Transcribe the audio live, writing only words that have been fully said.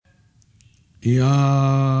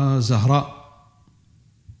يا زهراء.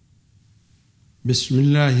 بسم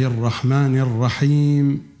الله الرحمن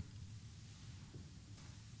الرحيم.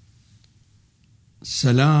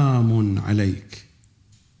 سلام عليك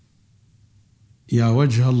يا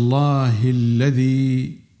وجه الله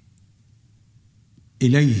الذي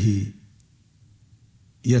إليه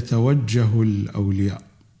يتوجه الأولياء.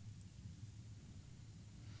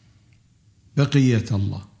 بقية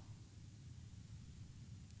الله،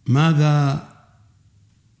 ماذا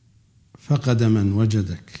فقد من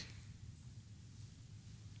وجدك؟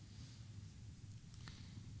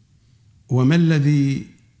 وما الذي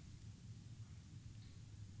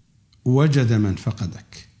وجد من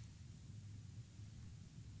فقدك؟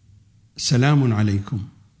 سلام عليكم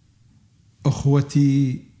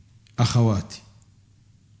أخوتي، أخواتي،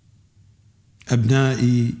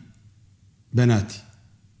 أبنائي، بناتي.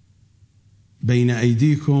 بين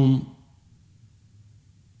أيديكم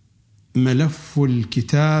ملف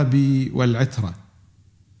الكتاب والعترة،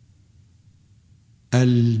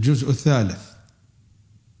 الجزء الثالث،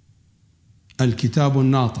 الكتاب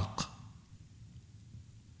الناطق،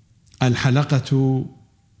 الحلقة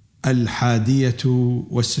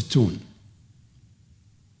 61.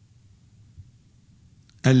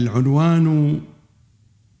 العنوان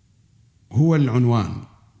هو العنوان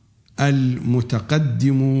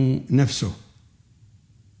المتقدم نفسه.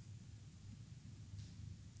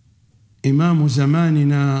 إمام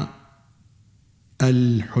زماننا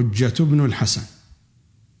الحجة بن الحسن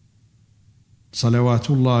صلوات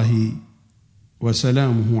الله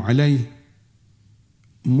وسلامه عليه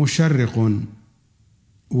مشرق،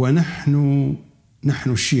 ونحن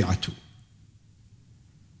الشيعة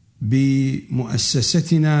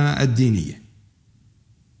بمؤسستنا الدينية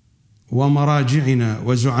ومراجعنا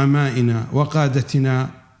وزعمائنا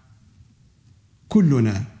وقادتنا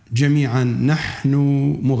كلنا جميعا نحن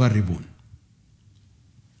مغربون.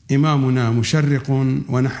 إمامنا مشرق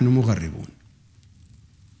ونحن مغربون.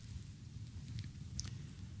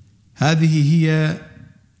 هذه هي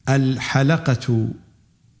الحلقة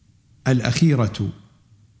الأخيرة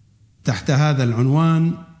تحت هذا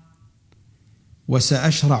العنوان،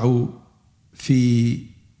 وسأشرع في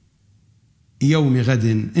يوم غد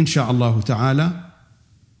إن شاء الله تعالى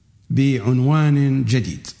بعنوان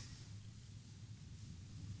جديد،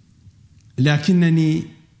 لكنني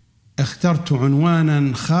اخترت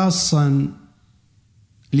عنوانا خاصا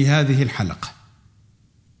لهذه الحلقة،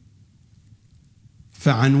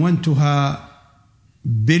 فعنونتها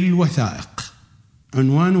بالوثائق.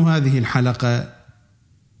 عنوان هذه الحلقة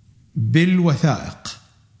بالوثائق.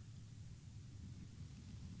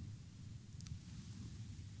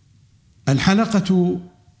 الحلقة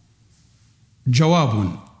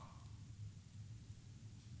جواب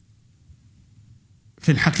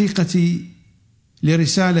في الحقيقة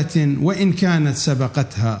لرسالة، وإن كانت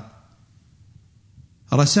سبقتها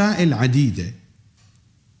رسائل عديدة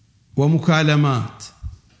ومكالمات،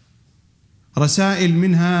 رسائل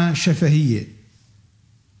منها شفهية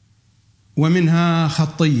ومنها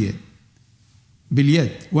خطية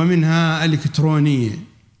باليد ومنها إلكترونية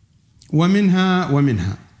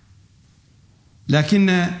ومنها،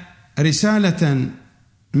 لكن رسالة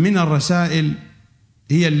من الرسائل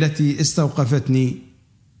هي التي استوقفتني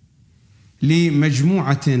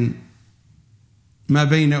لمجموعة ما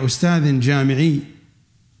بين أستاذ جامعي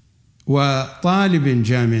وطالب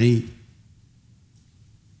جامعي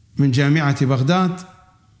من جامعة بغداد،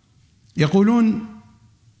 يقولون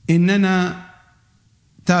إننا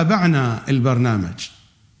تابعنا البرنامج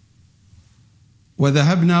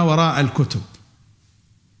وذهبنا وراء الكتب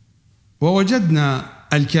ووجدنا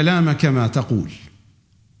الكلام كما تقول،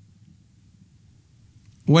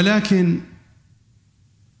 ولكن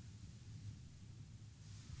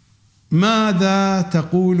ماذا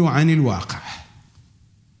تقول عن الواقع؟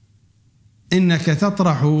 إنك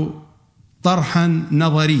تطرح طرحا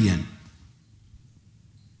نظريا،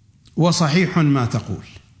 وصحيح ما تقول،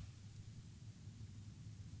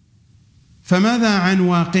 فماذا عن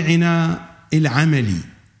واقعنا العملي؟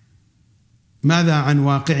 ماذا عن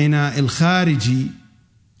واقعنا الخارجي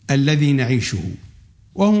الذي نعيشه؟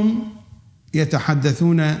 وهم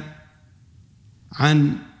يتحدثون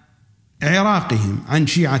عن عراقهم، عن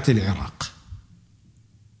شيعة العراق.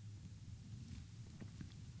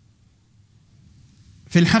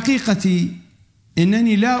 في الحقيقة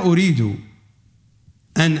إنني لا أريد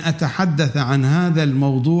أن أتحدث عن هذا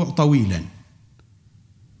الموضوع طويلا،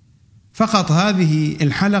 فقط هذه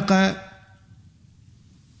الحلقة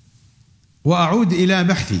وأعود إلى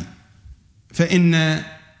بحثي، فإن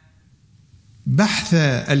بحث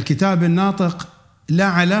الكتاب الناطق لا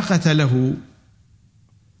علاقة له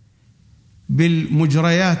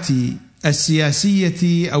بالمجريات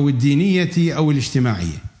السياسية أو الدينية أو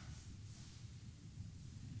الاجتماعية.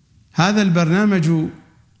 هذا البرنامج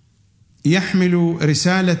يحمل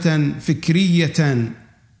رسالة فكرية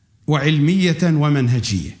وعلمية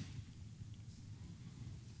ومنهجية،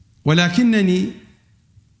 ولكنني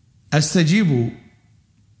أستجيب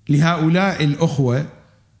لهؤلاء الأخوة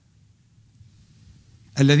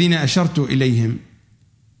الذين أشرت إليهم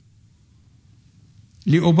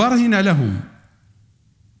لأبرهن لهم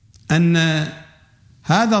أن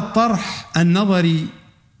هذا الطرح النظري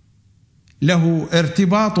له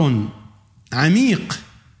ارتباط عميق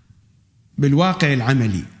بالواقع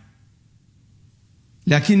العملي،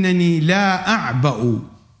 لكنني لا أعبأ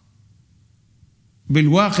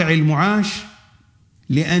بالواقع المعاش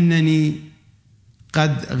لأنني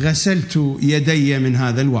قد غسلت يدي من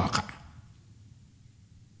هذا الواقع.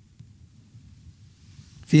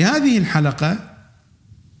 في هذه الحلقة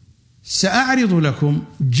سأعرض لكم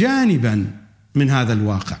جانبا من هذا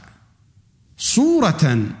الواقع،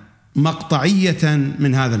 صورة مقطعية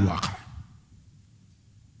من هذا الواقع.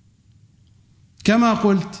 كما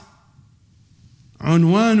قلت،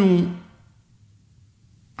 عنوان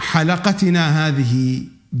حلقتنا هذه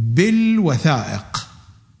بالوثائق.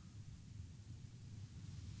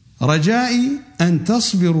 رجائي أن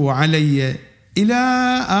تصبروا علي إلى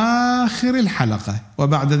آخر الحلقة،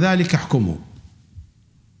 وبعد ذلك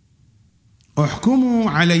احكموا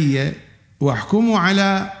علي واحكموا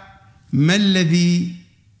على ما الذي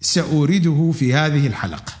سأورده في هذه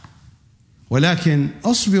الحلقة، ولكن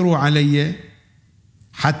اصبروا علي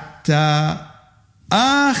حتى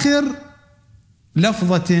آخر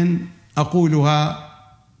لفظة أقولها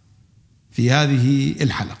في هذه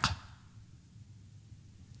الحلقة.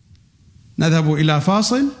 نذهب إلى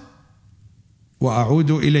فاصل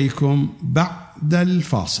وأعود إليكم بعد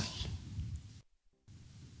الفاصل.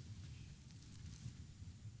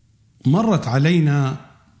 مرت علينا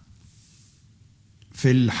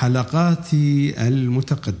في الحلقات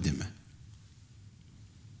المتقدمة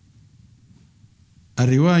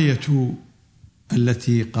الرواية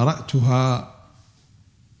التي قرأتها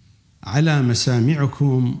على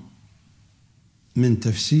مسامعكم من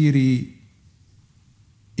تفسير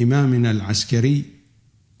إمامنا العسكري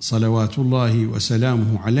صلوات الله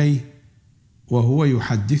وسلامه عليه، وهو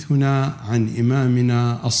يحدثنا عن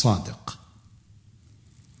إمامنا الصادق.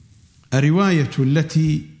 الرواية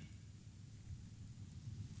التي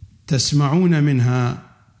تسمعون منها: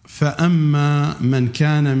 فأما من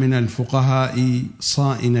كان من الفقهاء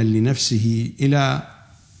صائنا لنفسه، إلى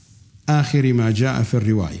آخر ما جاء في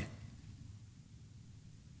الرواية.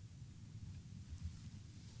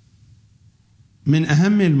 من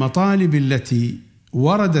أهم المطالب التي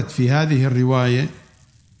وردت في هذه الرواية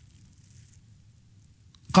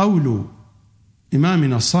قول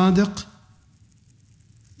إمامنا الصادق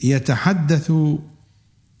يتحدث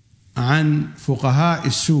عن فقهاء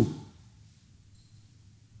السوء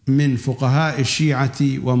من فقهاء الشيعة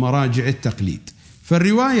ومراجع التقليد.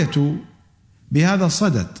 فالرواية بهذا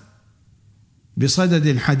الصدد، بصدد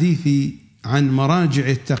الحديث عن مراجع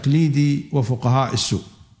التقليد وفقهاء السوء.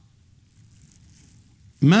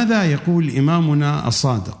 ماذا يقول إمامنا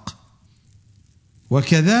الصادق؟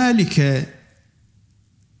 وكذلك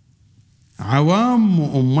عوام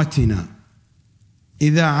أمتنا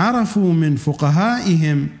إذا عرفوا من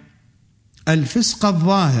فقهائهم الفسق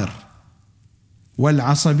الظاهر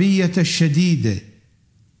والعصبية الشديدة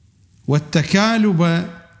والتكالب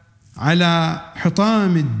على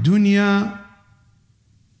حطام الدنيا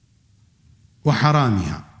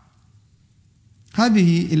وحرامها،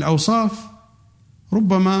 هذه الأوصاف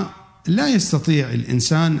ربما لا يستطيع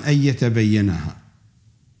الإنسان أن يتبينها،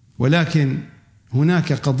 ولكن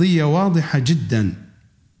هناك قضية واضحة جدا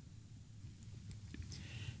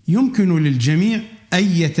يمكن للجميع أن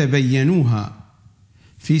يتبينوها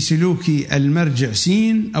في سلوك المرجع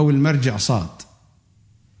سين أو المرجع صاد،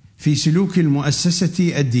 في سلوك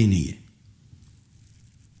المؤسسة الدينية،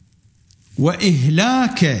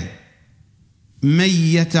 وإهلاك من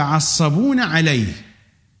يتعصبون عليه،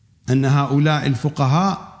 أن هؤلاء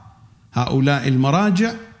الفقهاء، هؤلاء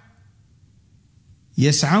المراجع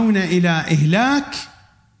يسعون إلى إهلاك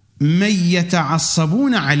من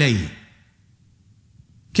يتعصبون عليه.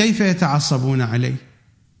 كيف يتعصبون عليه؟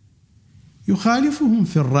 يخالفهم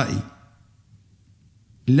في الرأي،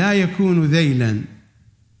 لا يكون ذيلا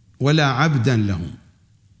ولا عبدا لهم،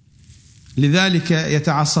 لذلك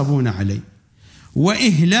يتعصبون عليه.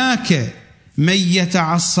 وإهلاك من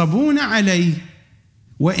يتعصبون عليه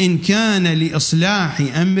وإن كان لإصلاح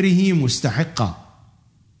أمره مستحقا،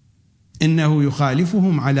 إنه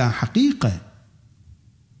يخالفهم على حقيقة،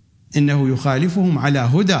 إنه يخالفهم على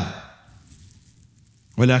هدى.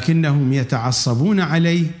 ولكنهم يتعصبون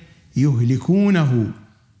عليه يهلكونه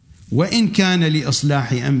وإن كان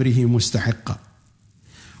لإصلاح أمره مستحقا.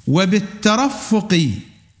 وبالترفق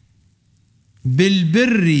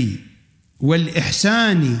بالبر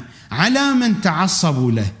والإحسان على من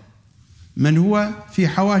تعصبوا له، من هو في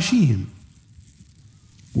حواشيهم،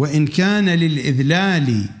 وإن كان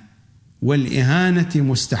للإذلال والإهانة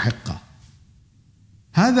مستحقا.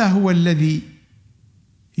 هذا هو الذي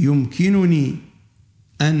يمكنني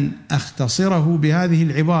أن أختصره بهذه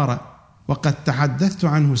العبارة، وقد تحدثت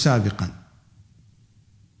عنه سابقا: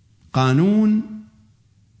 قانون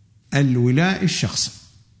الولاء الشخصي،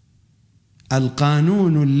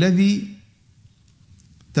 القانون الذي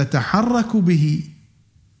تتحرك به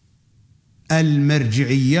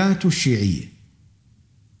المرجعيات الشيعية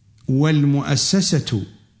والمؤسسة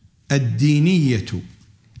الدينية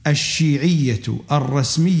الشيعية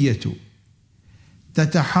الرسمية،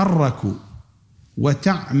 تتحرك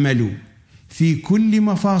وتعمل في كل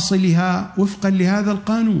مفاصلها وفقا لهذا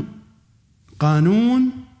القانون،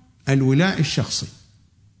 قانون الولاء الشخصي.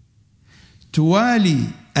 توالي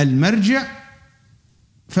المرجع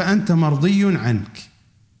فأنت مرضي عنك،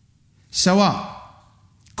 سواء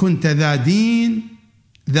كنت ذا دين،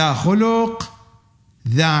 ذا خلق،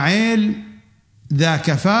 ذا علم، ذا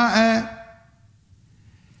كفاءة،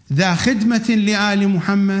 ذا خدمة لآل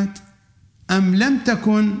محمد، أم لم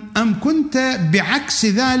تكن، أم كنت بعكس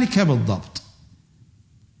ذلك بالضبط،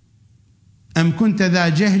 أم كنت ذا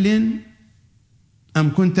جهل،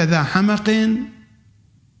 أم كنت ذا حمق،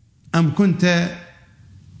 أم كنت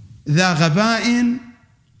ذا غباء،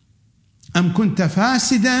 أم كنت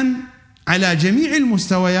فاسدا على جميع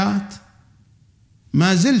المستويات،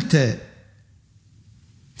 ما زلت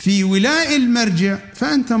في ولاء المرجع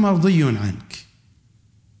فأنت مرضي عنك.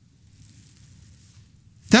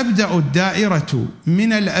 تبدأ الدائرة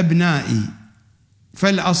من الأبناء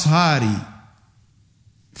فالأصهار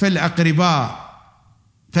فالأقرباء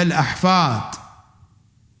فالأحفاد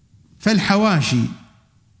فالحواشي،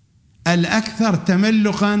 الأكثر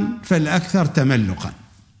تملقا فالأكثر تملقا،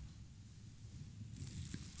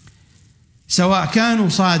 سواء كانوا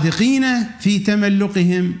صادقين في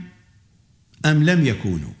تملقهم أم لم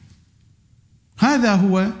يكونوا. هذا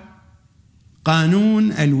هو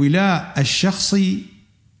قانون الولاء الشخصي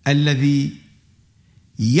الذي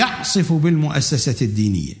يعصف بالمؤسسة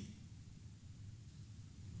الدينية.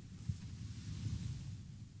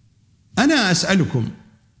 أنا أسألكم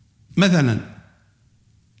مثلا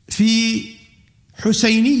في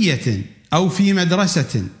حسينية أو في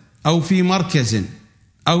مدرسة أو في مركز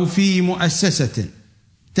أو في مؤسسة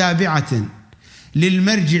تابعة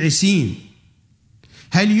للمرجع سين،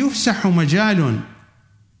 هل يفسح مجال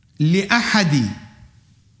لأحد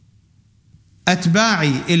أتباع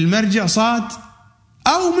المرجع صاد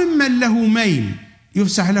أو ممن له ميل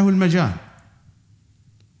يفسح له المجال،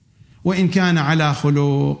 وإن كان على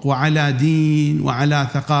خلق وعلى دين وعلى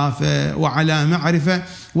ثقافة وعلى معرفة،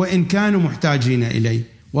 وإن كانوا محتاجين إليه،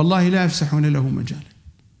 والله لا يفسحون له مجالا.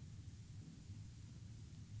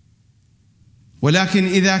 ولكن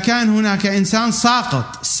إذا كان هناك إنسان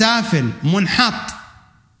ساقط سافل منحط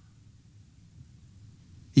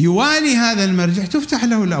يوالي هذا المرجع تفتح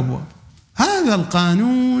له الأبواب. هذا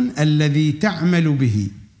القانون الذي تعمل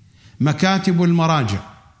به مكاتب المراجع،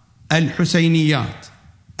 الحسينيات،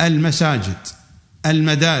 المساجد،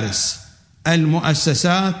 المدارس،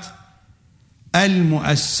 المؤسسات،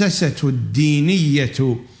 المؤسسة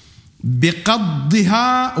الدينية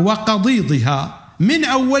بقضها وقضيضها من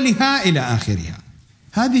أولها إلى آخرها.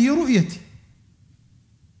 هذه رؤيتي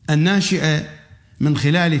الناشئة من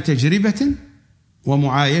خلال تجربة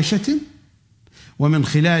ومعايشة، ومن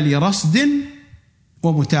خلال رصد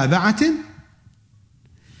ومتابعة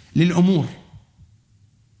للأمور.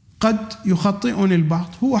 قد يخطئني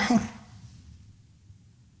البعض، هو حر،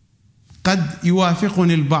 قد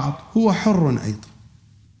يوافقني البعض، هو حر أيضا.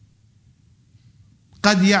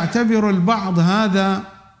 قد يعتبر البعض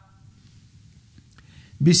هذا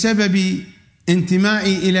بسبب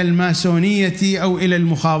انتمائي إلى الماسونية أو إلى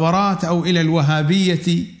المخابرات أو إلى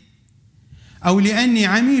الوهابية، أو لأني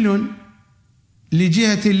عميل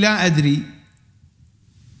لجهة لا أدري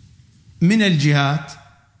من الجهات،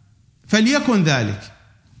 فليكن ذلك،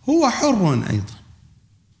 هو حر أيضا،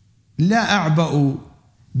 لا أعبأ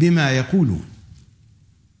بما يقولون.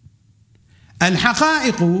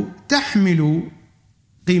 الحقائق تحمل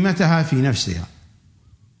قيمتها في نفسها،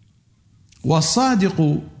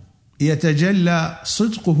 والصادق يتجلى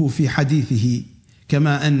صدقه في حديثه،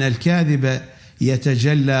 كما أن الكاذب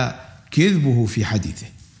يتجلى كذبه في حديثه.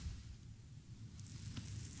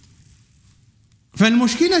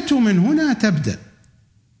 فالمشكلة من هنا تبدأ،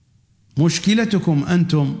 مشكلتكم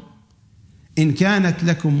أنتم إن كانت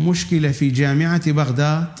لكم مشكلة في جامعة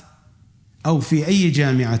بغداد أو في أي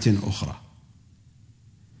جامعة أخرى،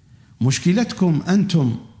 مشكلتكم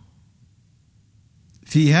أنتم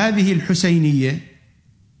في هذه الحسينية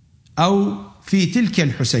أو في تلك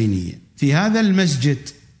الحسينية، في هذا المسجد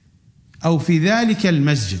أو في ذلك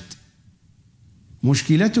المسجد،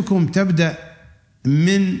 مشكلتكم تبدأ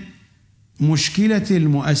من مشكلة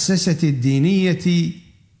المؤسسة الدينية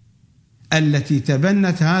التي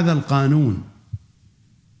تبنت هذا القانون،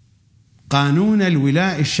 قانون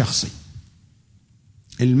الولاء الشخصي.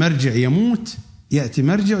 المرجع يموت، يأتي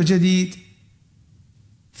مرجع جديد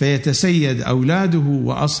فيتسيد أولاده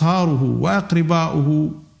وأصهاره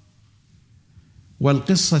وأقرباؤه،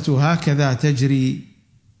 والقصة هكذا تجري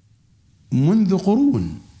منذ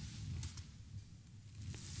قرون.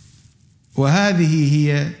 وهذه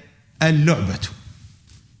هي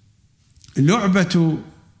لعبة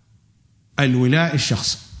الولاء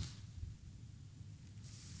الشخصي.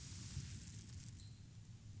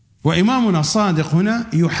 وإمامنا الصادق هنا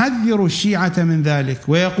يحذر الشيعة من ذلك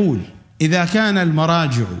ويقول: إذا كان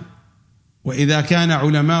المراجع وإذا كان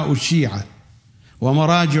علماء الشيعة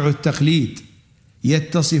ومراجع التقليد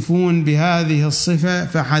يتصفون بهذه الصفة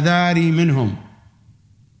فحذاري منهم.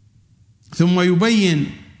 ثم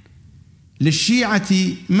يبين للشيعة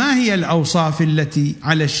ما هي الأوصاف التي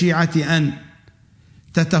على الشيعة أن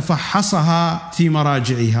تتفحصها في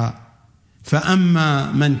مراجعها.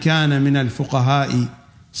 فأما من كان من الفقهاء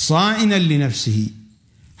صائنا لنفسه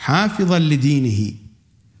حافظا لدينه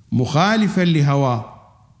مخالفا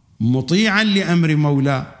لهواه مطيعا لأمر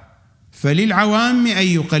مولاه فللعوام أن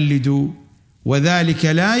يقلدوا، وذلك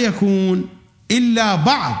لا يكون إلا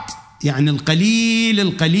بعض، يعني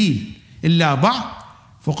القليل إلا بعض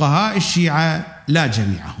فقهاء الشيعة لا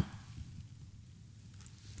جميعهم.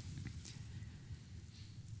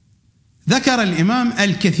 ذكر الإمام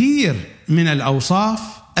الكثير من الأوصاف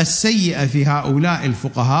السيئة في هؤلاء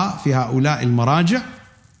الفقهاء، في هؤلاء المراجع،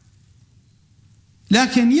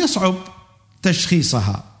 لكن يصعب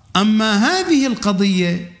تشخيصها. أما هذه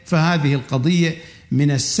القضية فهذه القضية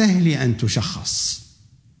من السهل أن تشخص.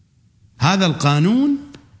 هذا القانون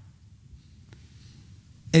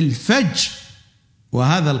الفج،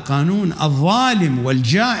 وهذا القانون الظالم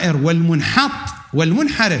والجائر والمنحط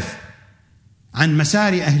والمنحرف عن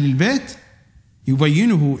مسار أهل البيت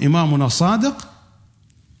يبينه إمامنا الصادق،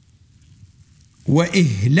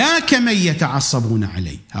 وإهلاك من يتعصبون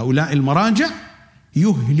عليه. هؤلاء المراجع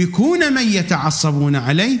يهلكون من يتعصبون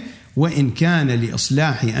عليه وإن كان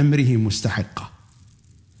لإصلاح أمره مستحقة،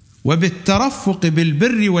 وبالترفق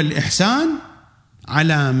بالبر والإحسان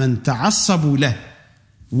على من تعصبوا له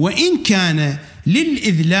وإن كان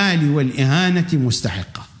للإذلال والإهانة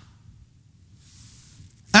مستحقة.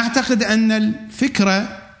 أعتقد أن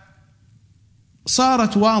الفكرة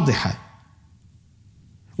صارت واضحة،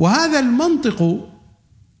 وهذا المنطق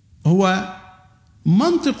هو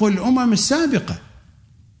منطق الأمم السابقة.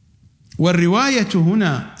 والرواية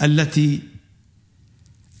هنا التي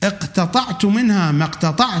اقتطعت منها ما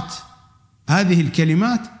اقتطعت هذه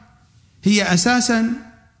الكلمات هي أساسا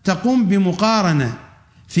تقوم بمقارنة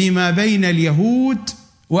فيما بين اليهود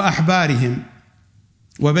وأحبارهم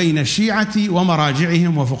وبين الشيعة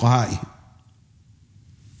ومراجعهم وفقهائهم،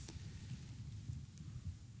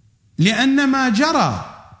 لأن ما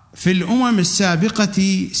جرى في الأمم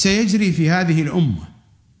السابقة سيجري في هذه الأمة،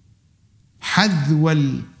 حذو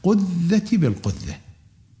القذة بالقذة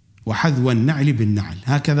وحذو النعل بالنعل،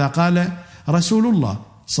 هكذا قال رسول الله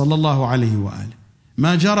صلى الله عليه وآله.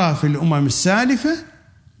 ما جرى في الأمم السالفة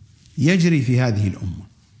يجري في هذه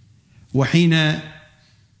الأمة. وحين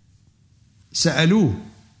سألوه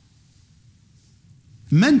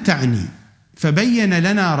من تعني، فبين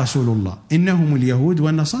لنا رسول الله إنهم اليهود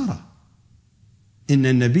والنصارى، إن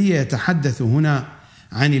النبي يتحدث هنا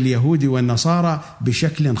عن اليهود والنصارى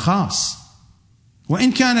بشكل خاص،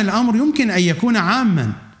 وإن كان الأمر يمكن أن يكون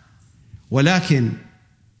عاما، ولكن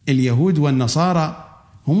اليهود والنصارى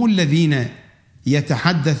هم الذين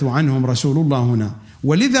يتحدث عنهم رسول الله هنا.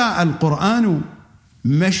 ولذا القرآن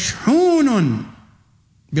مشحون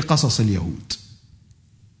بقصص اليهود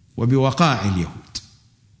وبوقائع اليهود،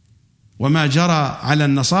 وما جرى على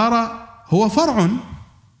النصارى هو فرع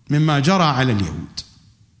مما جرى على اليهود.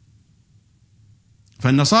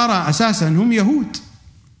 فالنصارى أساسا هم يهود،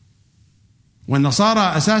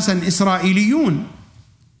 والنصارى أساسا إسرائيليون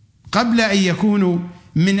قبل أن يكونوا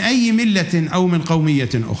من أي ملة أو من قومية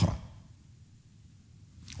أخرى،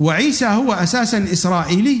 وعيسى هو أساسا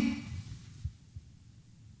إسرائيلي.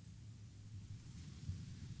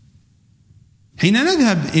 حين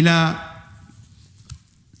نذهب إلى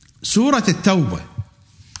سورة التوبة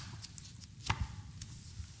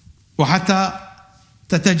وحتى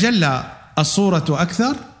تتجلى الصورة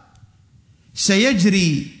أكثر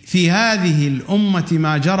سيجري في هذه الأمة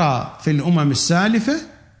ما جرى في الأمم السالفة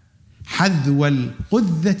حذو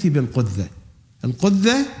القذة بالقذة.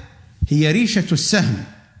 القذة هي ريشة السهم،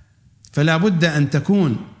 فلا بد أن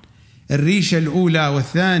تكون الريشة الأولى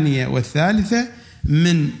والثانية والثالثة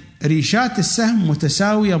من ريشات السهم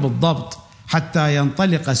متساوية بالضبط حتى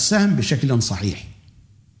ينطلق السهم بشكل صحيح.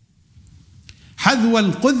 حذو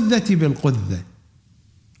القذة بالقذة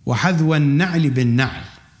وحذو النعل بالنعل.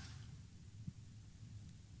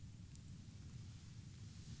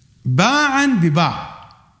 باعا بباع،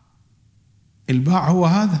 الباع هو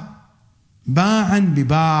هذا، باعا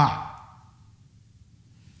بباع،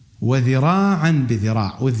 وذراعا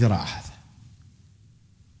بذراع، والذراع هذا،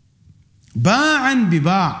 باعا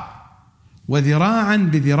بباع وذراعا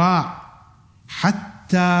بذراع،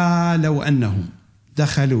 حتى لو أنهم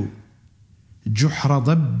دخلوا جحر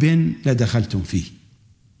ضب لدخلتم فيه.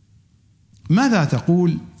 ماذا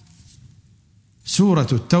تقول سورة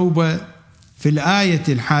التوبة في الآية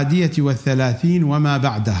 31 وما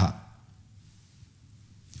بعدها؟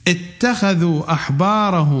 اتخذوا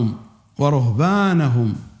أحبارهم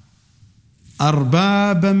ورهبانهم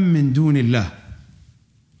أربابا من دون الله.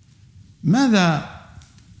 ماذا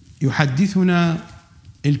يحدثنا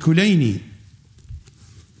الكليني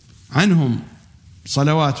عنهم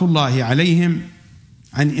صلوات الله عليهم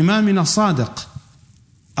عن إمامنا الصادق؟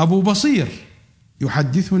 أبو بصير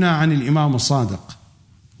يحدثنا عن الإمام الصادق،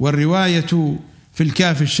 والرواية في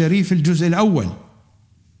الكافي الشريف الجزء الأول،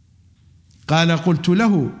 قال: قلت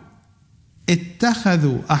له: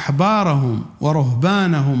 اتخذوا أحبارهم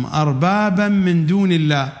ورهبانهم أربابا من دون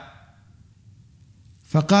الله،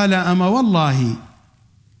 فقال: أما والله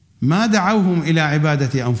ما دعوهم إلى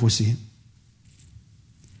عبادة أنفسهم،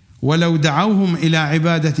 ولو دعوهم إلى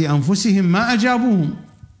عبادة أنفسهم ما أجابوهم،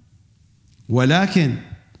 ولكن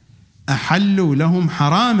أحلوا لهم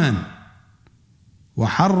حراما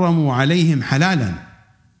وحرموا عليهم حلالا،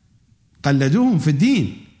 قلدوهم في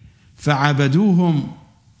الدين فعبدوهم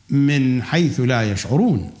من حيث لا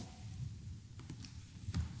يشعرون.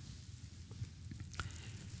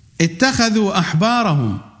 اتخذوا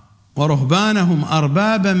أحبارهم ورهبانهم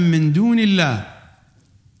أربابا من دون الله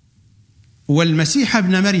والمسيح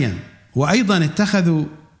ابن مريم، وأيضا اتخذوا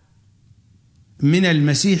من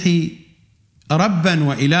المسيح ربا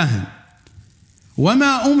وإلها،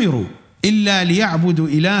 وما أمروا إلا ليعبدوا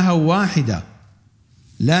إلها واحدا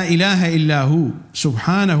لا إله إلا هو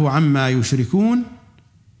سبحانه عما يشركون.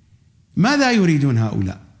 ماذا يريدون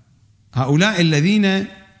هؤلاء الذين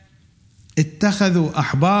اتخذوا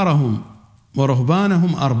أحبارهم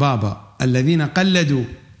ورهبانهم أربابا، الذين قلدوا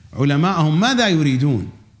علماءهم؟ ماذا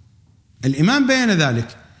يريدون؟ الإمام بين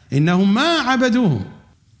ذلك إنهم ما عبدوهم.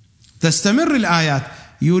 تستمر الآيات: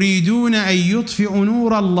 يريدون أن يطفئوا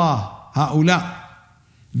نور الله هؤلاء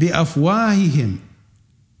بأفواههم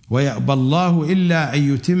ويأبى الله إلا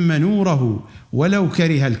أن يتم نوره ولو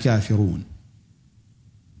كره الكافرون.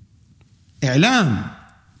 إعلام،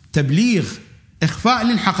 تبليغ، إخفاء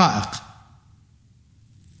للحقائق.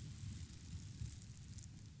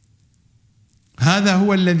 هذا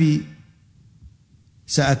هو الذي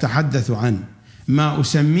سأتحدث عنه، ما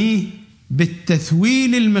أسميه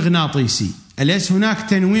بالتثويل المغناطيسي. أليس هناك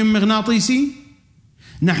تنويم مغناطيسي؟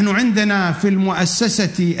 نحن عندنا في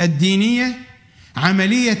المؤسسة الدينية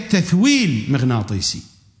عملية تثويل مغناطيسي.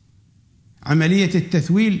 عملية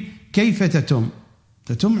التثويل كيف تتم؟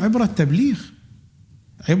 تتم عبر التبليغ،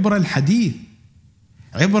 عبر الحديث،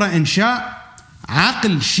 عبر إنشاء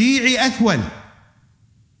عقل شيعي أثول،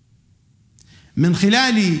 من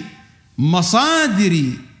خلال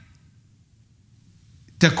مصادر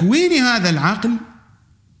تكوين هذا العقل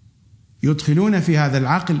يدخلون في هذا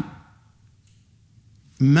العقل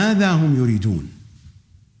ماذا هم يريدون،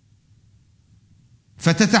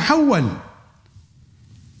 فتتحول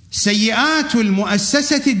سيئات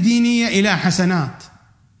المؤسسة الدينية إلى حسنات،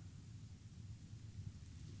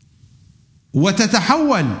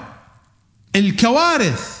 وتتحول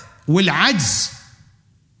الكوارث والعجز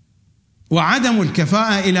وعدم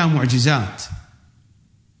الكفاءة إلى معجزات،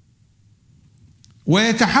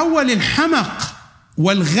 ويتحول الحمق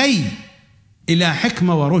والغي إلى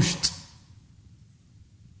حكمة ورشد،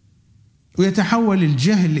 ويتحول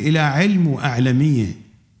الجهل إلى علم وأعلمية،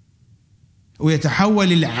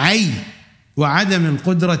 ويتحول العي وعدم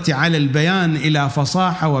القدرة على البيان إلى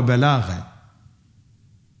فصاحة وبلاغة.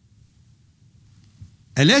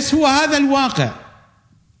 أليس هو هذا الواقع؟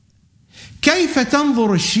 كيف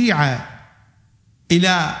تنظر الشيعة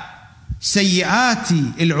إلى سيئات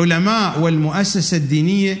العلماء والمؤسسة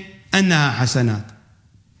الدينية أنها حسنات؟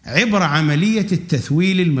 عبر عملية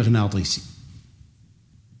التثويل المغناطيسي.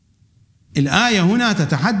 الآية هنا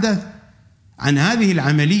تتحدث عن هذه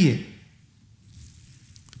العملية.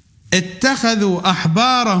 اتخذوا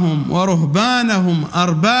أحبارهم ورهبانهم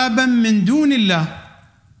أربابا من دون الله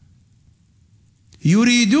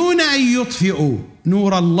يريدون أن يطفئوا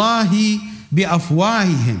نور الله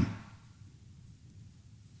بأفواههم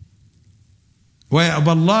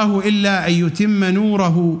ويأبى الله إلا أن يتم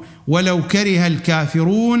نوره ولو كره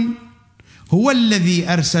الكافرون هو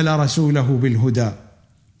الذي أرسل رسوله بالهدى.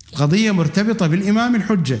 القضية مرتبطة بالإمام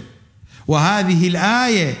الحجة، وهذه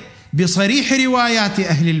الآية بصريح روايات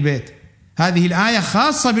أهل البيت، هذه الآية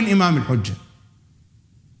خاصة بالإمام الحجة.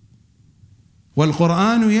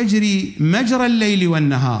 والقرآن يجري مجرى الليل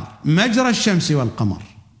والنهار، مجرى الشمس والقمر.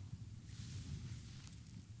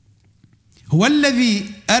 هو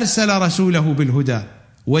الذي أرسل رسوله بالهدى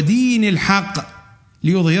ودين الحق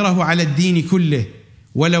ليظهره على الدين كله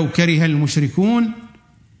ولو كره المشركون.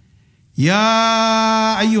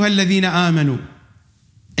 يا أيها الذين آمنوا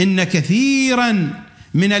إن كثيرا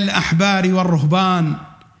من الأحبار والرهبان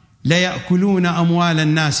ليأكلون أموال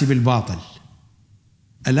الناس بالباطل.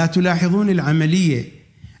 ألا تلاحظون العملية،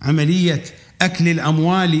 عملية أكل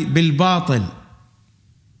الأموال بالباطل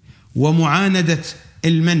ومعاندة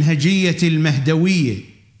المنهجية المهدوية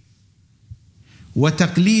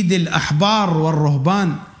وتقليد الأحبار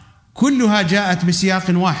والرهبان، كلها جاءت بسياق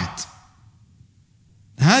واحد.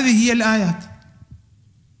 هذه هي الآيات.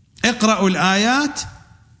 اقرأوا الآيات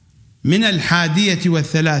من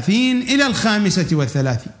 31 إلى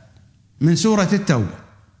 35 من سورة التوبة.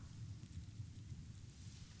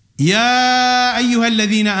 يا أيها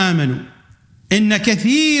الذين آمنوا إن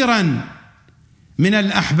كثيرا من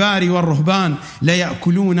الأحبار والرهبان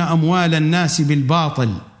ليأكلون أموال الناس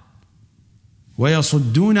بالباطل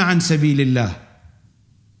ويصدون عن سبيل الله.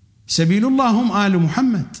 سبيل الله هم آل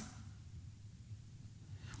محمد.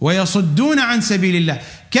 ويصدون عن سبيل الله.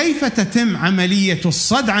 كيف تتم عملية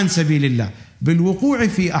الصد عن سبيل الله؟ بالوقوع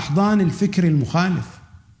في أحضان الفكر المخالف.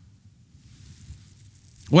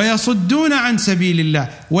 ويصدون عن سبيل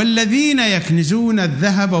الله والذين يكنزون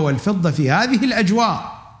الذهب والفضة في هذه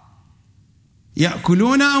الأجواء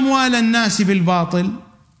يأكلون أموال الناس بالباطل،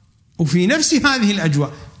 وفي نفس هذه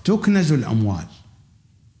الأجواء تكنز الأموال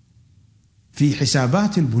في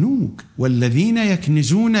حسابات البنوك. والذين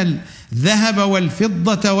يكنزون الذهب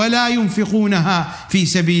والفضة ولا ينفقونها في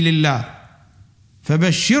سبيل الله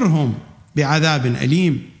فبشرهم بعذاب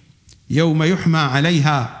أليم يوم يحمى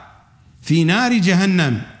عليها في نار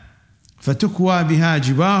جهنم فتكوى بها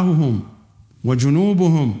جباههم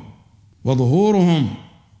وجنوبهم وظهورهم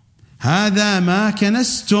هذا ما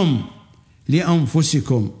كنزتم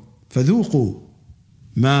لأنفسكم فذوقوا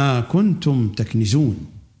ما كنتم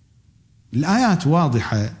تكنزون. الآيات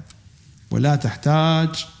واضحة ولا تحتاج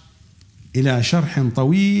إلى شرح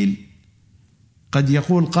طويل. قد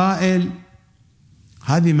يقول قائل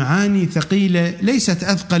هذه معاني ثقيلة ليست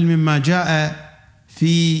أثقل مما جاء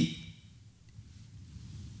في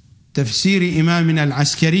تفسير إمامنا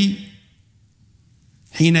العسكري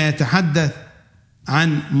حين يتحدث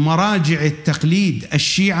عن مراجع التقليد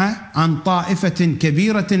الشيعة عن طائفة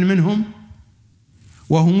كبيرة منهم،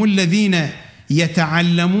 وهم الذين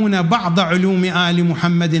يتعلمون بعض علوم آل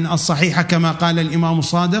محمد الصحيحة كما قال الإمام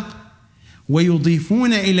الصادق،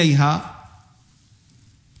 ويضيفون إليها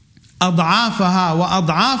أضعافها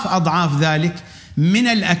وأضعاف أضعاف ذلك من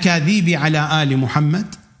الأكاذيب على آل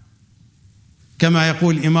محمد، كما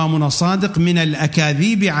يقول إمامنا الصادق من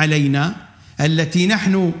الأكاذيب علينا التي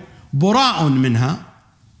نحن براء منها.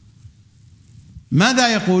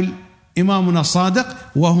 ماذا يقول إمامنا الصادق؟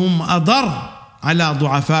 وهم أضر على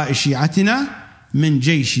ضعفاء شيعتنا من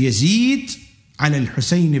جيش يزيد على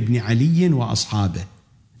الحسين بن علي وأصحابه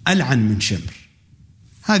ألعن من شمر.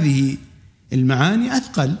 هذه المعاني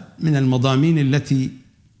أثقل من المضامين التي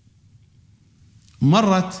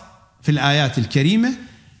مرت في الآيات الكريمة،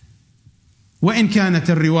 وإن كانت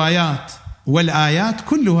الروايات والآيات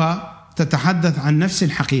كلها تتحدث عن نفس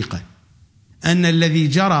الحقيقة، أن الذي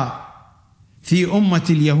جرى في أمة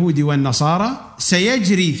اليهود والنصارى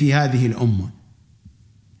سيجري في هذه الأمة.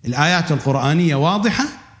 الآيات القرآنية واضحة،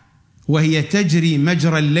 وهي تجري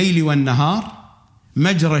مجرى الليل والنهار،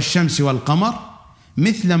 مجرى الشمس والقمر،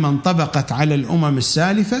 مثل ما انطبقت على الأمم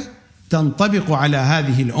السالفة تنطبق على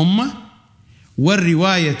هذه الأمة.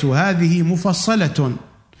 والرواية هذه مفصلة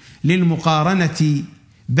للمقارنة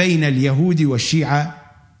بين اليهود والشيعة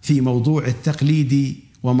في موضوع التقليد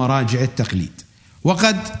ومراجع التقليد،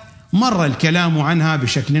 وقد مر الكلام عنها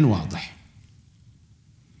بشكل واضح.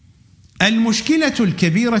 المشكلة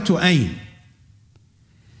الكبيرة أين؟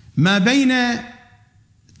 ما بين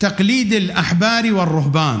تقليد الأحبار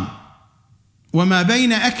والرهبان، وما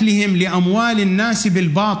بين أكلهم لأموال الناس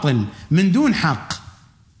بالباطل من دون حق،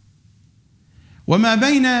 وما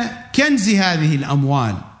بين كنز هذه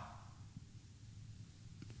الأموال.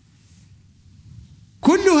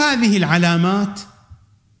 كل هذه العلامات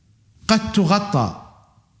قد تغطى،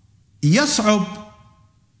 يصعب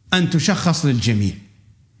أن تشخص للجميع.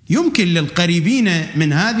 يمكن للقريبين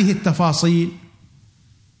من هذه التفاصيل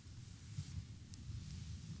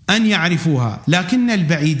أن يعرفوها، لكن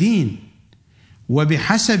البعيدين،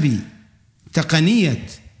 وبحسب تقنية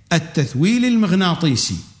التثويل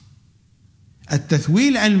المغناطيسي،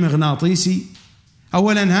 التثويل المغناطيسي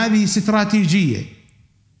أولا هذه استراتيجية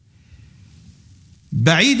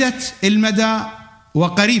بعيدة المدى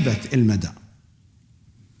وقريبة المدى،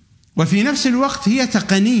 وفي نفس الوقت هي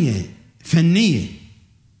تقنية فنية،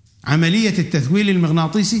 عملية التثويل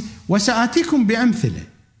المغناطيسي. وسآتيكم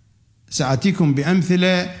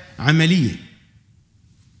بأمثلة عملية.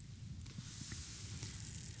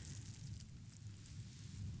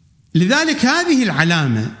 لذلك هذه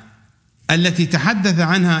العلامة التي تحدث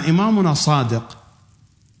عنها إمامنا الصادق،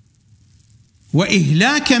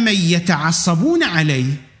 وإهلاك من يتعصبون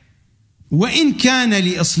عليه وإن كان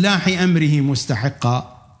لإصلاح أمره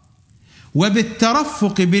مستحقا،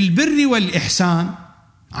 وبالترفق بالبر والإحسان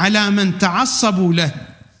على من تعصبوا له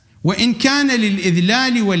وإن كان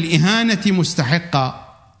للإذلال والإهانة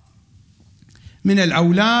مستحقا، من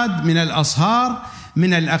الأولاد، من الأصهار،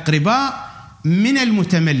 من الأقرباء، من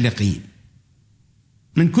المتملقين،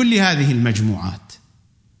 من كل هذه المجموعات.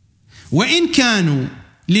 وإن كانوا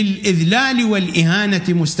للإذلال والإهانة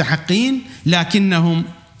مستحقين لكنهم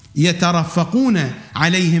يترفقون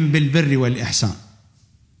عليهم بالبر والإحسان،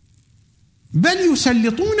 بل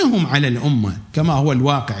يسلطونهم على الأمة كما هو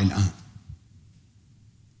الواقع الآن.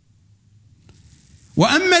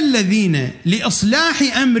 وأما الذين لإصلاح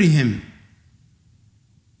أمرهم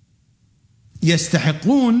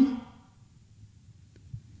يستحقون،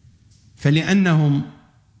 فلأنهم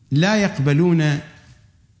لا يقبلون أن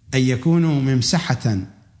يكونوا ممسحة،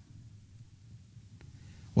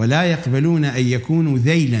 ولا يقبلون أن يكونوا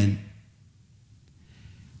ذيلا،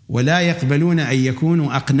 ولا يقبلون أن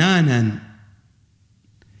يكونوا أقنانا،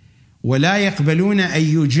 ولا يقبلون أن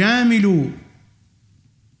يجاملوا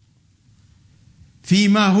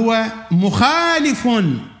فيما هو مخالف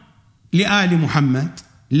لآل محمد،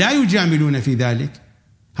 لا يجاملون في ذلك.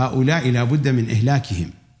 هؤلاء لا بد من إهلاكهم،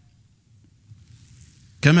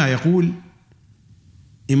 كما يقول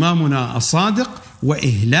إمامنا الصادق: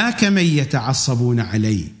 وإهلاك من يتعصبون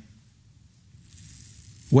عليه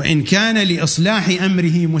وإن كان لإصلاح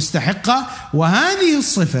أمره مستحقا. وهذه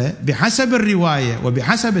الصفة بحسب الرواية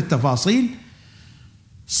وبحسب التفاصيل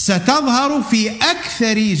ستظهر في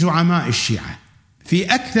أكثر زعماء الشيعة،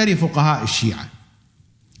 في أكثر فقهاء الشيعة،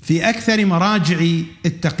 في أكثر مراجع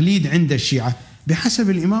التقليد عند الشيعة، بحسب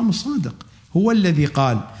الإمام الصادق. هو الذي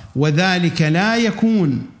قال: وذلك لا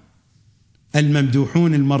يكون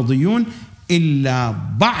الممدوحون المرضيون إلا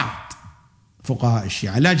بعض فقهاء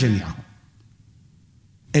الشيعة، لا جميعهم.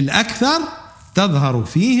 الأكثر تظهر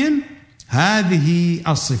فيهم هذه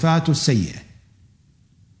الصفات السيئة.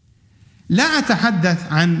 لا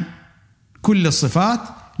أتحدث عن كل الصفات،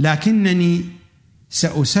 لكنني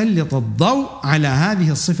سأسلط الضوء على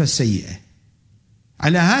هذه الصفة السيئة،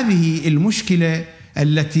 على هذه المشكلة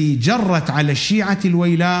التي جرت على الشيعة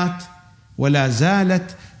الويلات ولا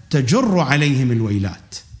زالت تجر عليهم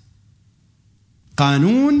الويلات.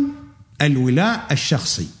 قانون الولاء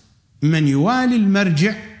الشخصي، من يوالي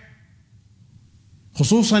المرجع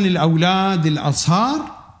خصوصا الأولاد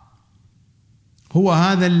الأصهار هو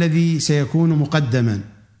هذا الذي سيكون مقدما.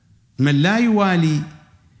 من لا يوالي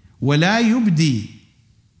ولا يبدي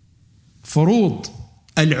فروض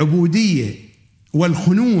العبودية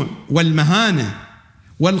والخنوع والمهانة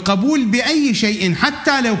والقبول بأي شيء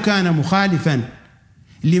حتى لو كان مخالفا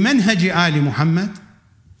لمنهج آل محمد،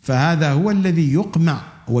 فهذا هو الذي يقمع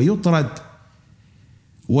ويطرد،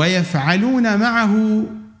 ويفعلون معه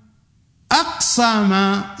أقصى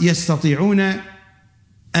ما يستطيعون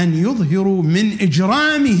أن يظهروا من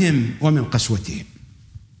إجرامهم ومن قسوتهم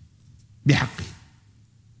بحقه.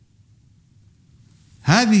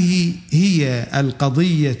 هذه هي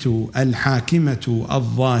القضية الحاكمة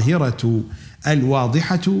الظاهرة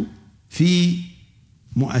الواضحة في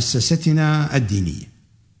مؤسستنا الدينية،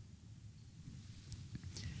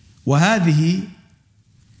 وهذه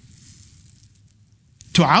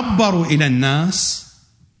تعبر إلى الناس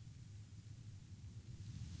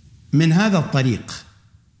من هذا الطريق،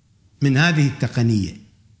 من هذه التقنية.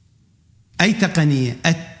 أي تقنية؟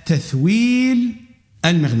 التثويل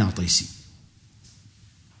المغناطيسي.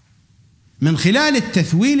 من خلال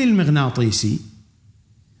التثويل المغناطيسي،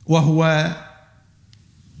 وهو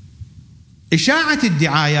إشاعة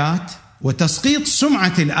الدعايات وتسقيط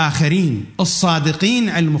سمعة الآخرين الصادقين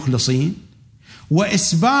المخلصين،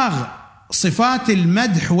 وإسباغ صفات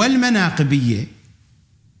المدح والمناقبية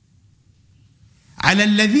على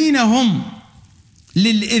الذين هم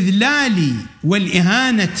للإذلال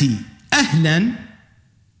والإهانة أهلاً،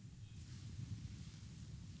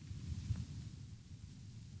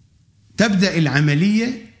 تبدأ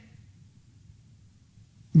العملية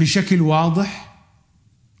بشكل واضح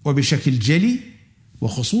وبشكل جلي،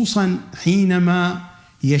 وخصوصاً حينما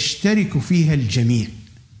يشترك فيها الجميع.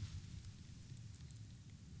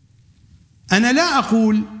 أنا لا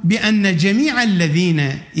أقول بأن جميع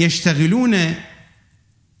الذين يشتغلون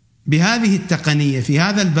بهذه التقنية في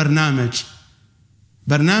هذا البرنامج،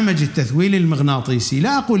 برنامج التثويل المغناطيسي،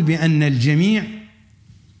 لا أقول بأن الجميع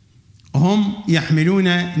هم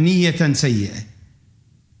يحملون نية سيئة،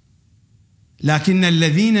 لكن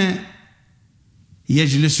الذين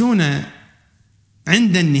يجلسون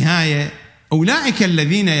عند النهاية أولئك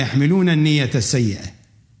الذين يحملون النية السيئة،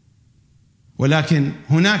 ولكن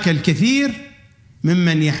هناك الكثير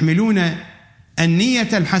ممن يحملون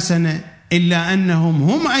النية الحسنة، إلا أنهم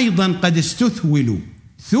هم أيضا قد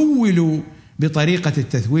ثولوا بطريقة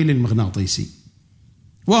التثويل المغناطيسي،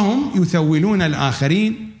 وهم يثولون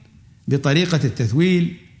الآخرين بطريقة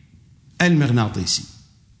التثويل المغناطيسي،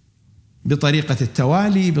 بطريقة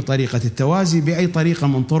التوالي، بطريقة التوازي، بأي طريقة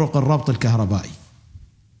من طرق الربط الكهربائي.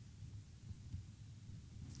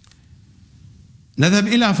 نذهب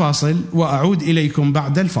إلى فاصل وأعود إليكم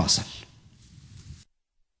بعد الفاصل.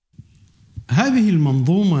 هذه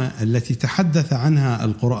المنظومة التي تحدث عنها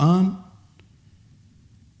القرآن،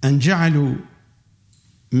 أن جعلوا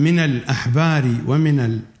من الأحبار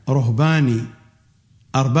ومن الرهبان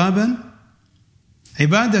أربابا،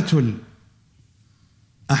 عبادة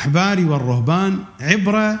الأحبار والرهبان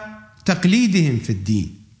عبر تقليدهم في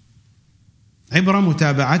الدين، عبر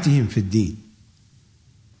متابعتهم في الدين.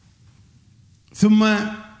 ثم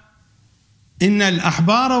إن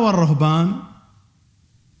الأحبار والرهبان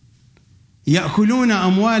يأكلون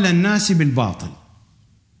أموال الناس بالباطل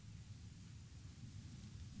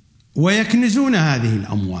ويكنزون هذه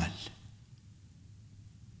الأموال.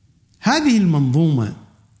 هذه المنظومة،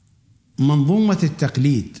 منظومة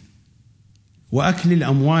التقليد وأكل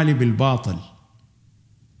الأموال بالباطل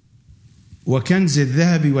وكنز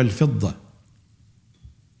الذهب والفضة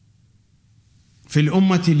في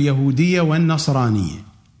الأمة اليهودية والنصرانية،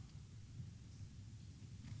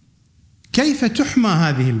 كيف تحمى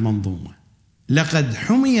هذه المنظومة؟ لقد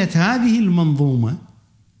حميت هذه المنظومة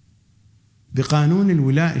بقانون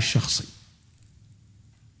الولاء الشخصي،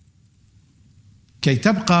 كي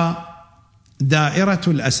تبقى دائرة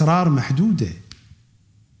الأسرار محدودة،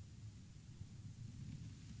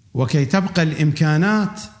 وكي تبقى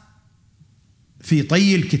الإمكانات في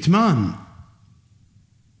طي الكتمان.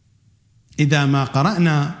 إذا ما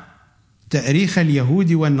قرأنا تاريخ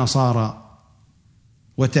اليهود والنصارى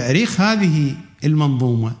وتاريخ هذه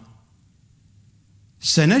المنظومة،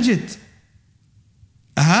 سنجد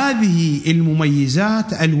هذه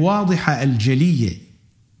المميزات الواضحة الجلية،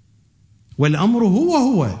 والأمر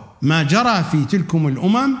هو ما جرى في تلكم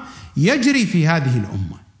الأمم يجري في هذه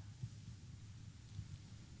الأمة.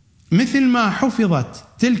 مثل ما حفظت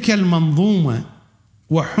تلك المنظومة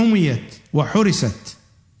وحميت وحرست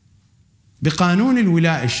بقانون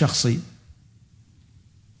الولاء الشخصي،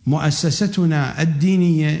 مؤسستنا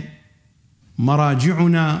الدينية،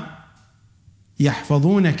 مراجعنا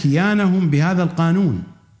يحفظون كيانهم بهذا القانون،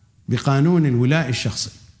 بقانون الولاء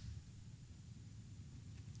الشخصي.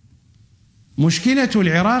 مشكلة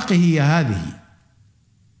العراق هي هذه،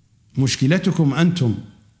 مشكلتكم أنتم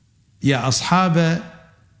يا أصحاب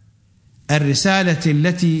الرسالة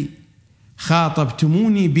التي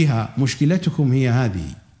خاطبتموني بها، مشكلتكم هي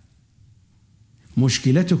هذه،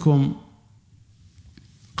 مشكلتكم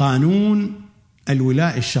قانون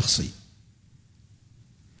الولاء الشخصي.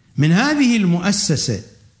 من هذه المؤسسة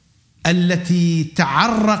التي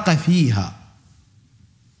تعرق فيها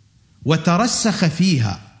وترسخ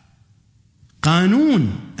فيها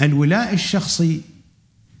قانون الولاء الشخصي،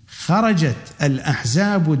 خرجت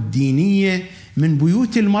الأحزاب الدينية من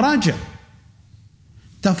بيوت المراجع.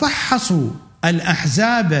 تفحصوا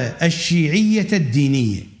الأحزاب الشيعية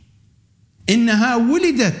الدينية، إنها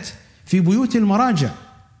ولدت في بيوت المراجع،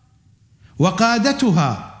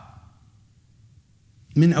 وقادتها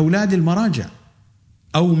من أولاد المراجع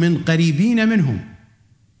أو من قريبين منهم.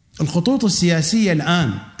 الخطوط السياسية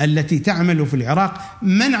الآن التي تعمل في العراق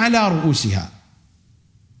من على رؤوسها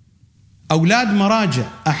أولاد مراجع،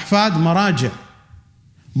 أحفاد مراجع،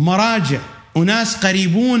 مراجع، أناس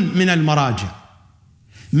قريبون من المراجع.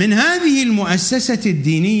 من هذه المؤسسة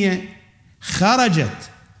الدينية خرجت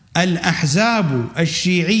الأحزاب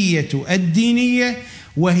الشيعية الدينية،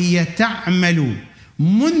 وهي تعمل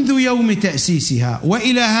منذ يوم تأسيسها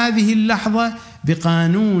وإلى هذه اللحظة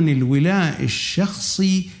بقانون الولاء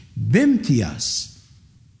الشخصي بامتياز.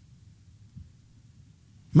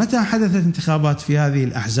 متى حدثت انتخابات في هذه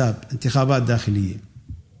الأحزاب؟ انتخابات داخلية.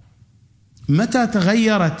 متى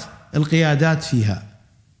تغيرت القيادات فيها؟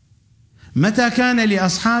 متى كان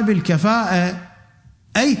لأصحاب الكفاءة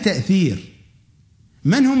أي تأثير؟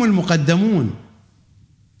 من هم المقدمون؟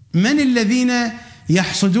 من الذين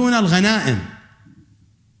يحصدون الغنائم؟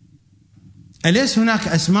 أليس هناك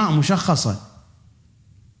أسماء مشخصة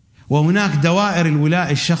وهناك دوائر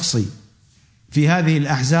الولاء الشخصي في هذه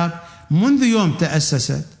الأحزاب منذ يوم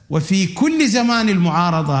تأسست؟ وفي كل زمان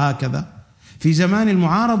المعارضة هكذا. في زمان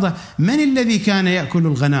المعارضة من الذي كان يأكل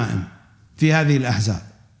الغنائم في هذه الأحزاب؟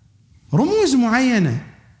 رموز معينة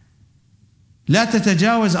لا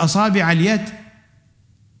تتجاوز أصابع اليد،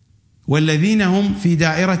 والذين هم في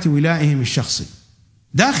دائرة ولائهم الشخصي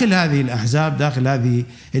داخل هذه الأحزاب، داخل هذه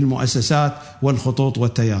المؤسسات والخطوط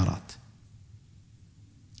والتيارات.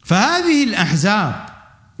 فهذه الأحزاب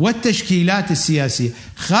والتشكيلات السياسية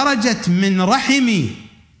خرجت من رحم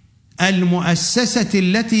المؤسسة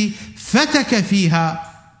التي فتك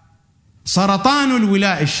فيها سرطان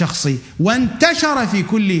الولاء الشخصي وانتشر في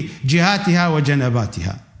كل جهاتها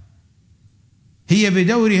وجنباتها. هي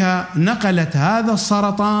بدورها نقلت هذا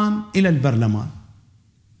السرطان إلى البرلمان.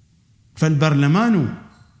 فالبرلمان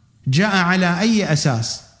جاء على أي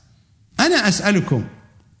أساس؟ أنا أسألكم،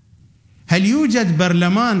 هل يوجد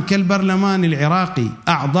برلمان كالبرلمان العراقي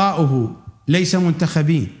أعضاؤه ليس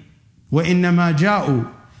منتخبين وإنما جاءوا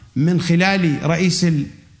من خلال رئيس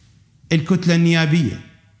الكتلة النيابية؟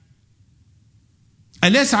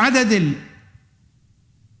 أليس عدد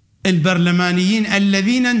البرلمانيين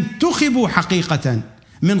الذين انتخبوا حقيقة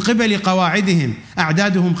من قبل قواعدهم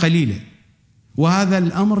أعدادهم قليلة؟ وهذا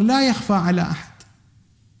الأمر لا يخفى على أحد.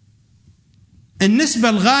 النسبة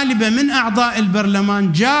الغالبة من أعضاء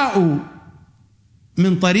البرلمان جاءوا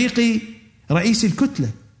من طريق رئيس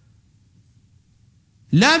الكتلة،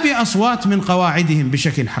 لا بأصوات من قواعدهم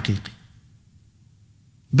بشكل حقيقي.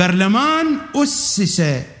 برلمان أسس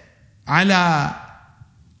على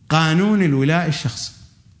قانون الولاء الشخصي،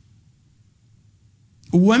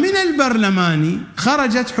 ومن البرلمان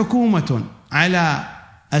خرجت حكومة على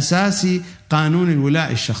أساس قانون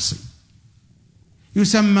الولاء الشخصي،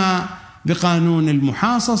 يسمى بقانون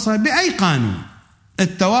المحاصصة، بأي قانون.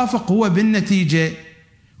 التوافق هو بالنتيجة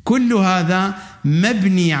كل هذا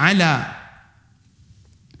مبني على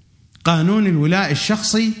قانون الولاء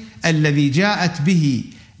الشخصي الذي جاءت به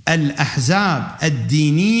الأحزاب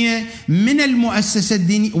الدينية من المؤسسة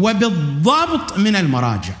الدينية، وبالضبط من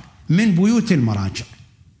المراجع، من بيوت المراجع،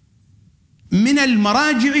 من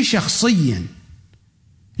المراجع شخصيا،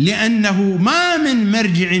 لأنه ما من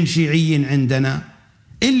مرجع شيعي عندنا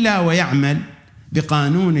إلا ويعمل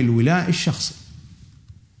بقانون الولاء الشخصي.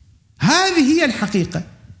 هذه هي الحقيقة.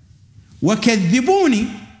 وكذبوني،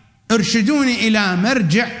 ارشدوني إلى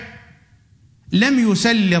مرجع لم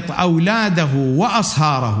يسلط أولاده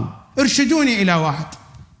وأصهاره. ارشدوني إلى واحد.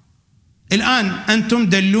 الآن أنتم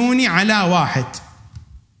دلوني على واحد،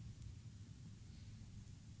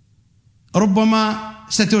 ربما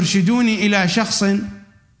سترشدوني إلى شخص،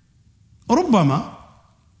 ربما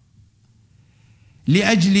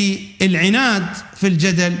لأجل العناد في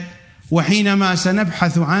الجدل، وحينما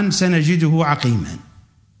سنبحث عنه سنجده عقيما.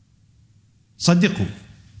 صدقوا،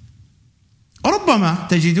 ربما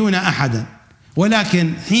تجدون أحدا،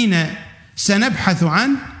 ولكن حين سنبحث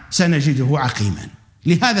عنه سنجده عقيما.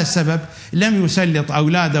 لهذا السبب لم يسلط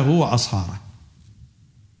أولاده وأصهاره.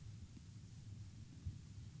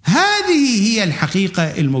 هذه هي الحقيقة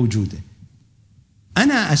الموجودة.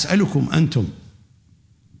 أنا أسألكم أنتم،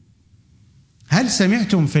 هل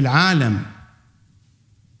سمعتم في العالم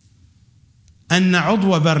أن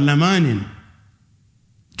عضو برلمان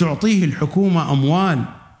تعطيه الحكومة أموال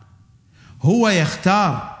هو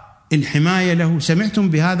يختار الحماية له؟ سمعتم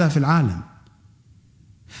بهذا في العالم؟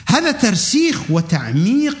 هذا ترسيخ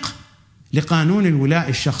وتعميق لقانون الولاء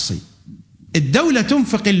الشخصي. الدولة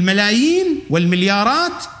تنفق الملايين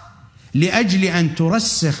والمليارات لأجل أن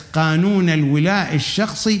ترسخ قانون الولاء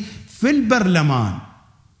الشخصي في البرلمان،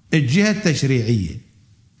 الجهة التشريعية.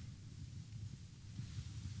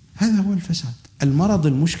 هذا هو الفساد. المرض،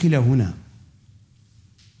 المشكلة هنا.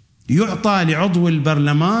 يعطى لعضو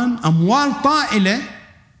البرلمان أموال طائلة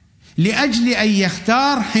لأجل أن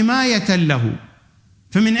يختار حماية له.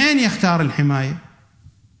 فمن أين يختار الحماية؟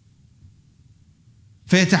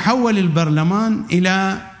 فيتحول البرلمان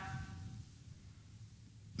إلى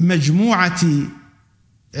مجموعة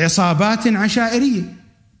عصابات عشائرية،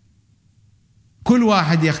 كل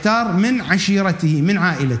واحد يختار من عشيرته من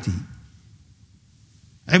عائلته،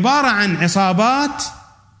 عبارة عن عصابات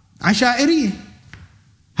عشائرية.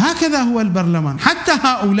 هكذا هو البرلمان. حتى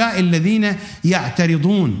هؤلاء الذين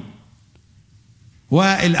يعترضون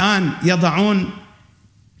والآن يضعون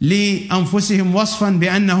لأنفسهم وصفا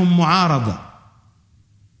بأنهم معارضة،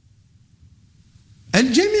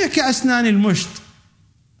 الجميع كأسنان المشط،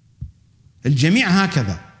 الجميع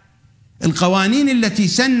هكذا. القوانين التي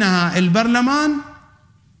سنها البرلمان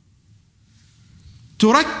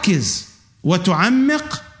تركز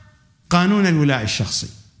وتعمق قانون الولاء الشخصي.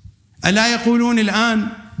 ألا يقولون الآن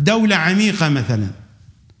دولة عميقة مثلا،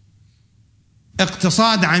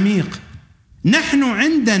 اقتصاد عميق؟ نحن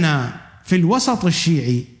عندنا في الوسط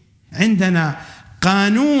الشيعي عندنا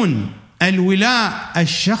قانون الولاء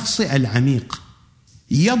الشخصي العميق،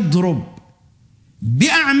 يضرب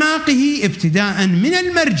بأعماقه ابتداء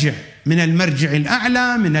من المرجع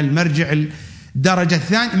الأعلى، من المرجع الدرجة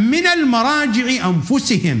الثانية، من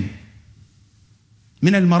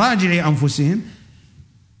المراجع أنفسهم،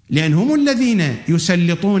 لأن هم الذين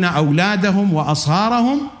يسلطون أولادهم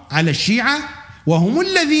وأصهارهم على الشيعة، وهم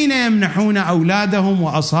الذين يمنحون أولادهم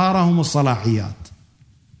وأصهارهم الصلاحيات.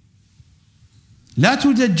 لا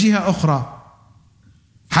توجد جهة أخرى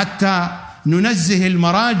حتى ننزه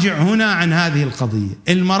المراجع هنا عن هذه القضية.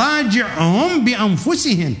 المراجع هم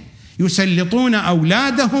بأنفسهم يسلطون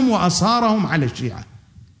أولادهم وأصهارهم على الشيعة،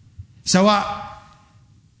 سواء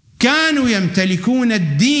كانوا يمتلكون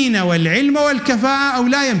الدين والعلم والكفاءة أو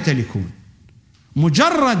لا يمتلكون.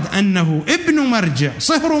 مجرد أنه ابن مرجع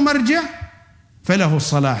صهر مرجع فله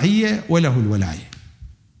الصلاحية وله الولاية.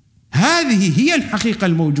 هذه هي الحقيقة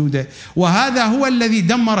الموجودة، وهذا هو الذي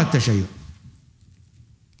دمر التشيع.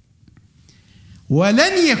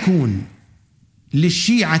 ولن يكون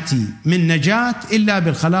للشيعة من نجاة إلا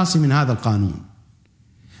بالخلاص من هذا القانون.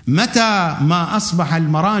 متى ما أصبح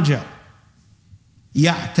المراجع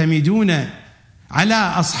يعتمدون على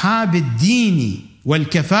أصحاب الدين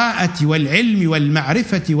والكفاءة والعلم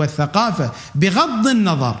والمعرفة والثقافة بغض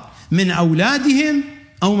النظر من أولادهم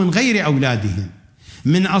أو من غير أولادهم،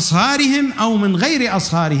 من أصهارهم أو من غير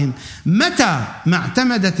أصهارهم، متى ما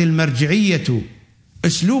اعتمدت المرجعية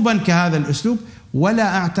أسلوبا كهذا الأسلوب،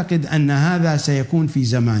 ولا أعتقد أن هذا سيكون في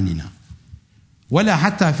زماننا ولا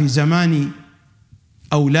حتى في زمان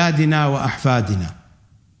أولادنا وأحفادنا،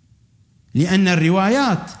 لأن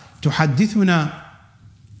الروايات تحدثنا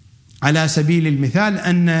على سبيل المثال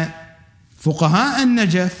أن فقهاء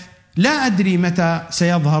النجف، لا أدري متى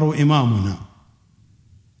سيظهر إمامنا،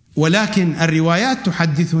 ولكن الروايات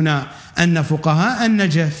تحدثنا أن فقهاء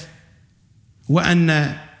النجف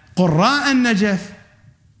وأن قراء النجف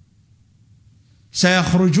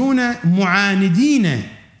سيخرجون معاندين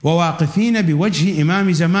وواقفين بوجه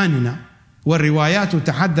إمام زماننا، والروايات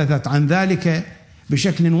تحدثت عن ذلك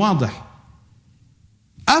بشكل واضح.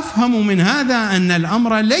 أفهم من هذا أن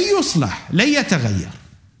الأمر لن يصلح، لن يتغير،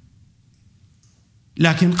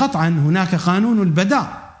 لكن قطعا هناك قانون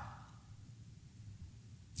البداء.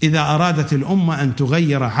 إذا أرادت الأمة أن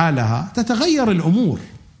تغير حالها تتغير الأمور،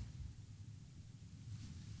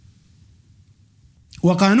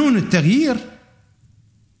 وقانون التغيير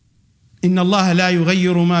إن الله لا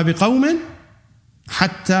يغير ما بقوم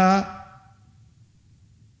حتى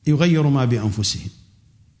يغيروا ما بأنفسهم.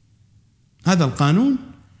 هذا القانون،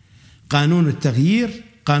 قانون التغيير،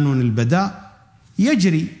 قانون البداء،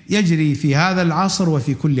 يجري في هذا العصر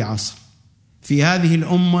وفي كل عصر، في هذه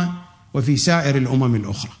الأمة وفي سائر الأمم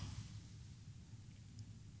الأخرى.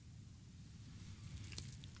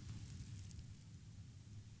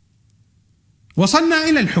 وصلنا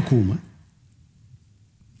إلى الحكومة.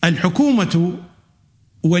 الحكومة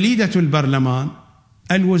وليدة البرلمان،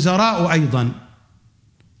 الوزراء أيضا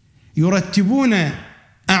يرتبون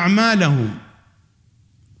أعمالهم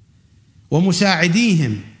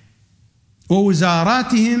ومساعديهم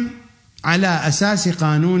ووزاراتهم على أساس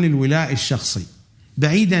قانون الولاء الشخصي،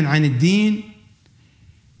 بعيدا عن الدين،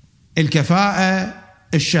 الكفاءة،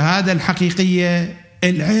 الشهادة الحقيقية،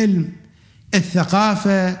 العلم،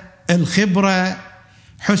 الثقافة، الخبرة،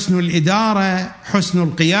 حسن الإدارة، حسن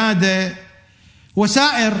القيادة،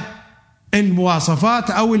 وسائر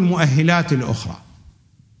المواصفات أو المؤهلات الأخرى.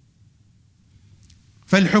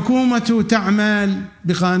 فالحكومة تعمل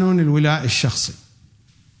بقانون الولاء الشخصي،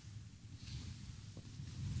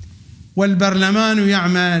 والبرلمان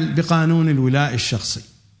يعمل بقانون الولاء الشخصي،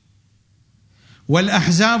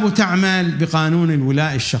 والأحزاب تعمل بقانون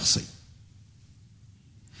الولاء الشخصي،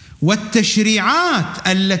 والتشريعات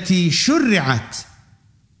التي شرعت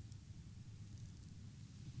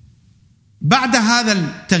بعد هذا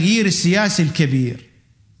التغيير السياسي الكبير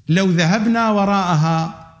لو ذهبنا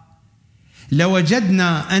وراءها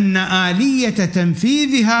لوجدنا أن آلية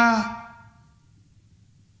تنفيذها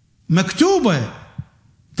مكتوبة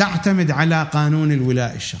تعتمد على قانون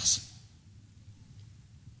الولاء الشخصي،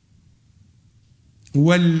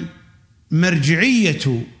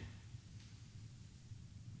 والمرجعية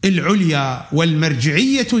العليا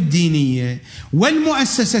والمرجعية الدينية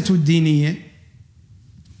والمؤسسة الدينية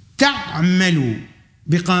تعمل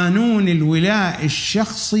بقانون الولاء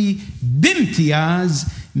الشخصي بامتياز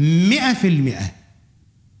 100%،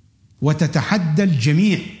 وتتحدى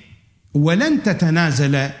الجميع ولن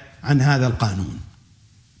تتنازل عن هذا القانون.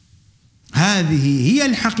 هذه هي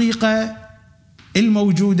الحقيقة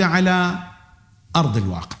الموجودة على أرض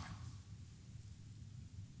الواقع.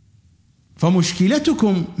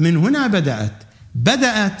 فمشكلتكم من هنا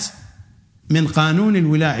بدأت من قانون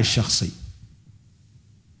الولاء الشخصي.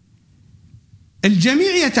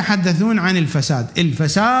 الجميع يتحدثون عن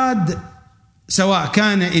الفساد سواء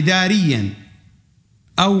كان إداريا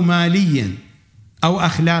أو ماليا أو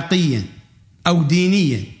أخلاقيا أو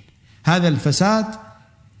دينيا. هذا الفساد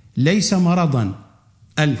ليس مرضا،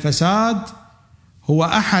 الفساد هو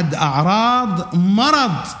أحد أعراض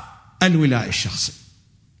مرض الولاء الشخصي.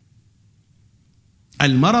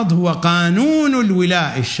 المرض هو قانون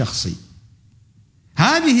الولاء الشخصي.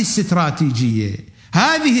 هذه الاستراتيجية،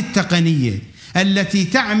 هذه التقنية التي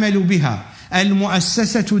تعمل بها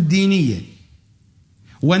المؤسسة الدينية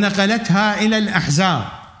ونقلتها إلى الأحزاب،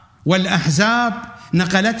 والأحزاب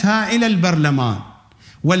نقلتها إلى البرلمان،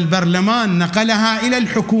 والبرلمان نقلها إلى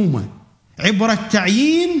الحكومة عبر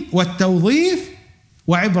التعيين والتوظيف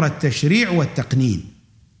وعبر التشريع والتقنين،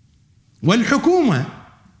 والحكومة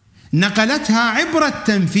نقلتها عبر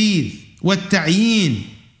التنفيذ والتعيين،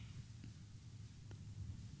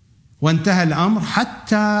 وانتهى الأمر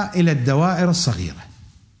حتى إلى الدوائر الصغيرة.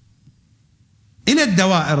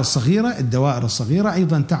 الدوائر الصغيرة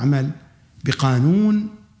أيضا تعمل بقانون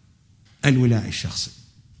الولاء الشخصي.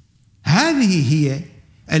 هذه هي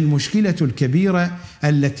المشكلة الكبيرة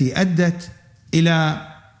التي أدت إلى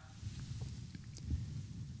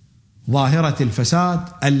ظاهرة الفساد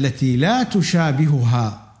التي لا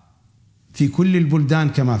تشابهها في كل البلدان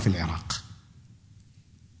كما في العراق.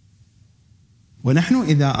 ونحن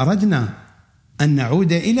إذا أردنا أن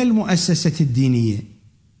نعود إلى المؤسسة الدينية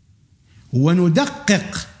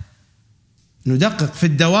وندقق في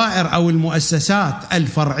الدوائر أو المؤسسات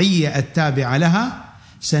الفرعية التابعة لها،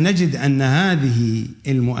 سنجد أن هذه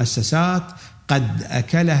المؤسسات قد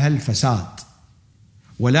أكلها الفساد،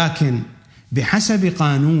 ولكن بحسب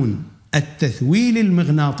قانون التثويل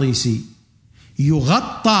المغناطيسي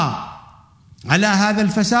يغطى على هذا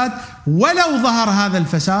الفساد. ولو ظهر هذا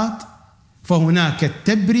الفساد فهناك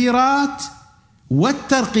التبريرات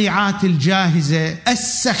والترقيعات الجاهزة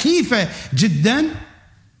السخيفة جدا،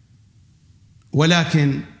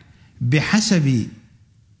 ولكن بحسب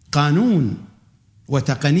قانون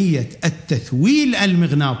وتقنية التثويل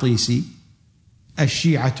المغناطيسي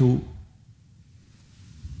الشيعة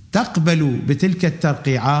تقبل بتلك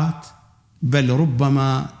الترقيعات، بل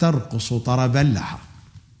ربما ترقص طربا لها.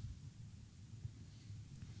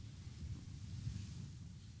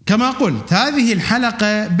 كما قلت، هذه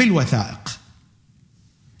الحلقة بالوثائق.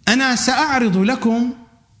 أنا سأعرض لكم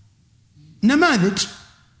نماذج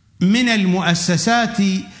من المؤسسات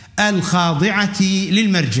الخاضعة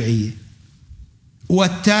للمرجعية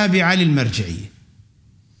والتابعة للمرجعية،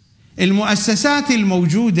 المؤسسات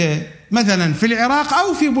الموجودة مثلا في العراق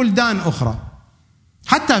أو في بلدان أخرى،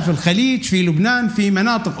 حتى في الخليج، في لبنان، في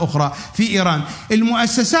مناطق أخرى، في إيران.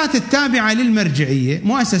 المؤسسات التابعة للمرجعية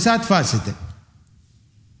مؤسسات فاسدة،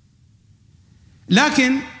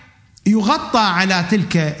 لكن يغطى على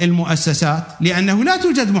تلك المؤسسات لأنه لا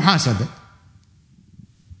توجد محاسبة.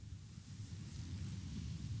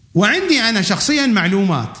 وعندي أنا شخصيا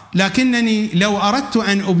معلومات، لكنني لو أردت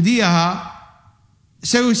أن أبديها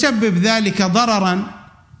سيسبب ذلك ضررا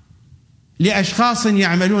لأشخاص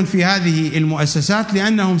يعملون في هذه المؤسسات،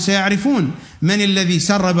 لأنهم سيعرفون من الذي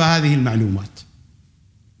سرب هذه المعلومات.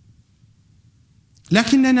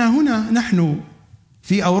 لكننا هنا نحن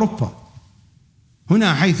في أوروبا،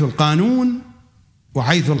 هنا حيث القانون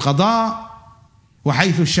وحيث القضاء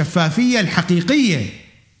وحيث الشفافية الحقيقية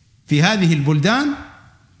في هذه البلدان.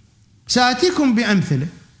 سآتيكم بأمثلة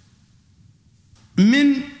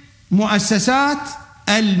من مؤسسات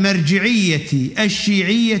المرجعية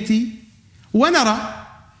الشيعية ونرى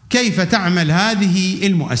كيف تعمل هذه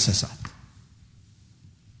المؤسسات.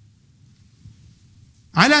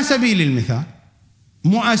 على سبيل المثال،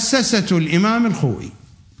 مؤسسة الإمام الخوئي،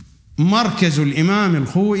 مركز الإمام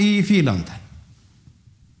الخوئي في لندن،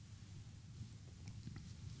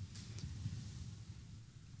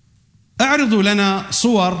 يعرضوا لنا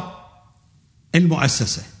صور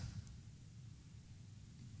المؤسسة.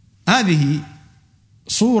 هذه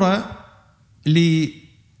صورة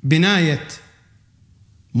لبناية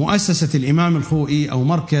مؤسسة الإمام الخوئي أو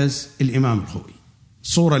مركز الإمام الخوئي،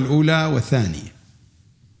 الصورة الأولى والثانية.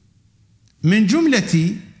 من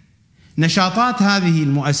جملة نشاطات هذه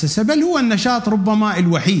المؤسسة، بل هو النشاط ربما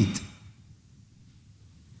الوحيد،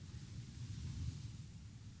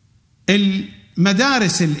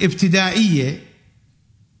 المدارس الابتدائية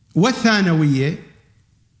والثانوية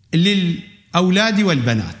للأولاد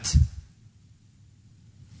والبنات،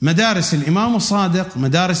 مدارس الإمام الصادق،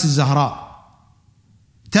 مدارس الزهراء،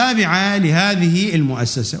 تابعة لهذه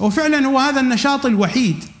المؤسسة. وفعلا هو هذا النشاط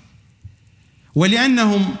الوحيد،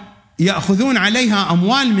 ولأنهم يأخذون عليها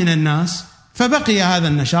أموال من الناس فبقي هذا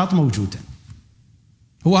النشاط موجودا.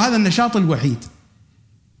 هو هذا النشاط الوحيد،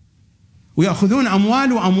 ويأخذون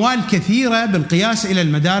أموال كثيرة بالقياس إلى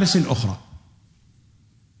المدارس الأخرى.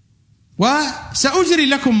 وسأجري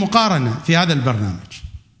لكم مقارنة في هذا البرنامج.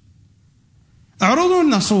 اعرضوا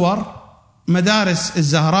لنا صور مدارس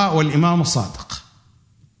الزهراء والإمام الصادق.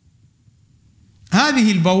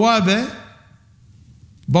 هذه البوابة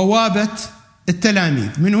بوابة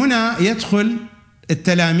التلاميذ، من هنا يدخل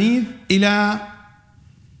التلاميذ إلى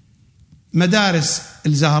مدارس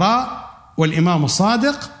الزهراء والإمام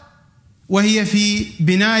الصادق، وهي في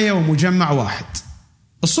بناية ومجمع واحد.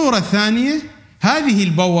 الصورة الثانية، هذه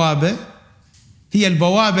البوابة هي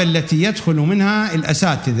البوابة التي يدخل منها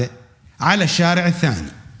الأساتذة على الشارع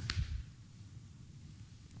الثاني.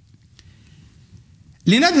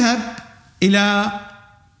 لنذهب إلى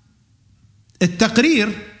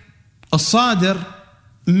التقرير الصادر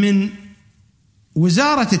من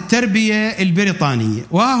وزارة التربية البريطانية،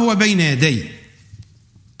 وها هو بين يدي.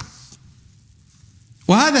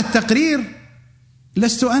 وهذا التقرير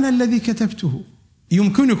لست أنا الذي كتبته.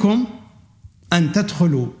 يمكنكم أن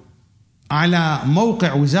تدخلوا على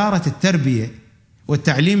موقع وزارة التربية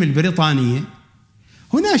والتعليم البريطانية،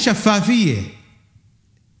 هنا شفافية،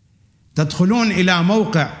 تدخلون إلى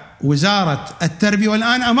موقع وزارة التربية،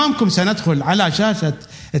 والآن أمامكم سندخل على شاشة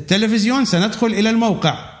التلفزيون، سندخل إلى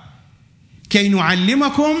الموقع كي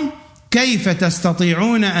نعلمكم كيف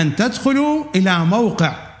تستطيعون أن تدخلوا إلى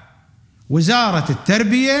موقع وزارة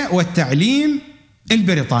التربية والتعليم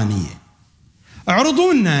البريطانية.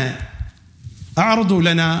 اعرضوا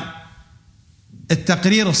لنا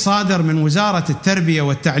التقرير الصادر من وزارة التربية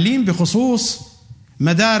والتعليم بخصوص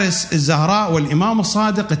مدارس الزهراء والإمام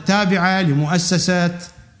الصادق التابعة لمؤسسة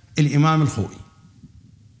الإمام الخوئي.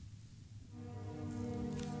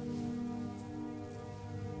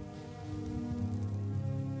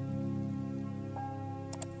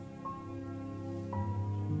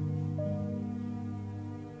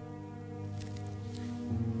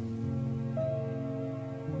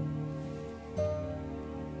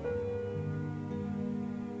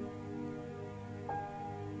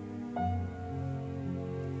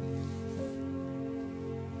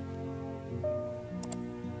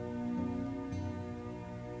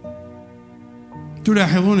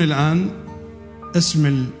 تلاحظون الآن اسم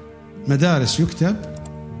المدارس يكتب،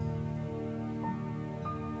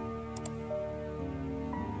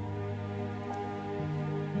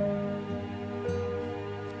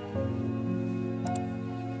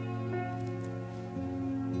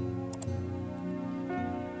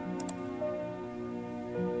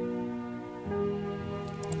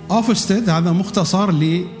 أوفستد، هذا مختصر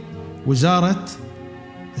لوزارة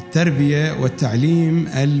التربية والتعليم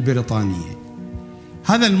البريطانية.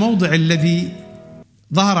 هذا الموضع الذي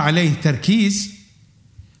ظهر عليه تركيز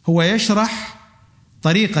هو يشرح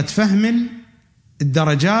طريقة فهم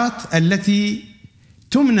الدرجات التي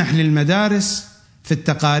تمنح للمدارس في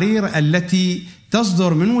التقارير التي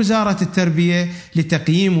تصدر من وزارة التربية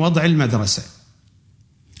لتقييم وضع المدرسة.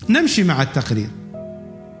 نمشي مع التقرير.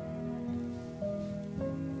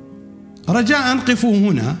 رجاء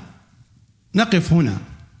نقف هنا.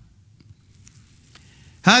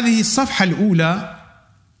 هذه الصفحة الأولى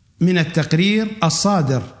من التقرير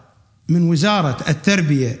الصادر من وزارة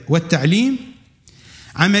التربية والتعليم.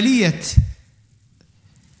 عملية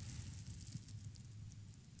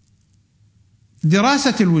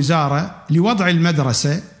دراسة الوزارة لوضع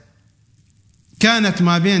المدرسة كانت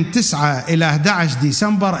ما بين 9 إلى 11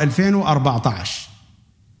 ديسمبر 2014،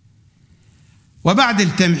 وبعد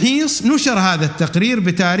التمحيص نشر هذا التقرير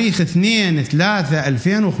بتاريخ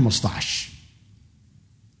 2/3/2015،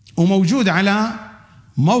 وموجود على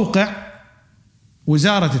موقع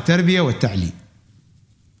وزارة التربية والتعليم.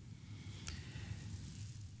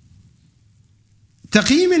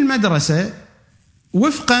 تقييم المدرسة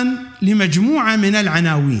وفقا لمجموعة من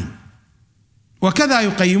العناوين، وكذا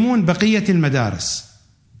يقيمون بقية المدارس.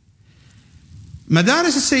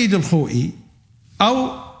 مدارس السيد الخوئي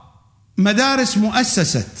أو مدارس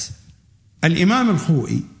مؤسسة الإمام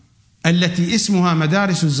الخوئي التي اسمها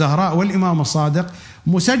مدارس الزهراء والإمام الصادق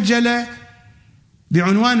مسجلة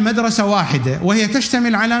بعنوان مدرسة واحدة، وهي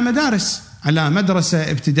تشتمل على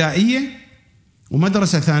مدرسة ابتدائية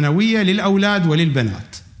ومدرسة ثانوية للأولاد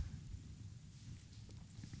وللبنات.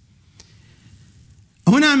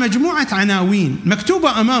 هنا مجموعة عناوين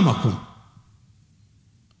مكتوبة أمامكم،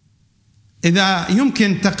 إذا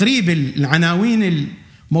يمكن تقريب العناوين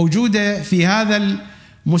الموجودة في هذا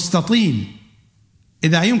المستطيل،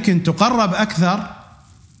 إذا يمكن تقرب أكثر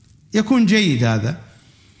يكون جيد. هذا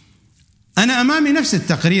أنا أمامي نفس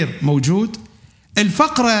التقرير موجود.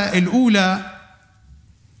 الفقرة الأولى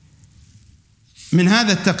من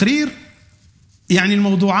هذا التقرير يعني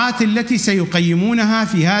الموضوعات التي سيقيمونها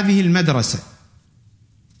في هذه المدرسة: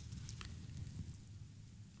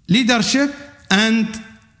 leadership and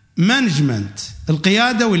management،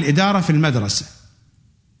 القيادة والإدارة في المدرسة;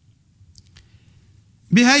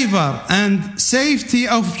 behavior and safety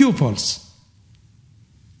of pupils،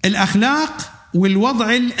 الأخلاق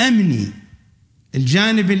والوضع الأمني،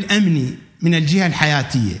 الجانب الأمني من الجهة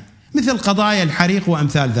الحياتية مثل قضايا الحريق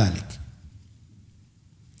وأمثال ذلك;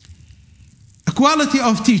 quality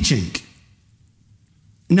of teaching،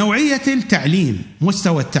 نوعية التعليم،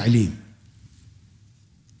 مستوى التعليم;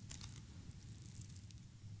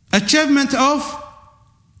 achievement of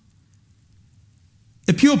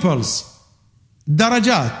pupils،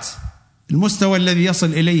 درجات، المستوى الذي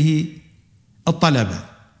يصل إليه الطلبة;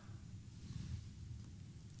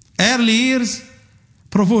 early years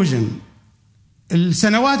provision،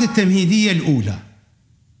 السنوات التمهيدية الأولى،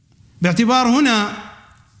 باعتبار هنا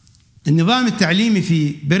النظام التعليمي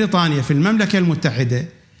في بريطانيا في المملكة المتحدة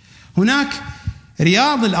هناك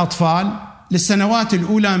رياض الأطفال للسنوات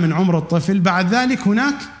الأولى من عمر الطفل، بعد ذلك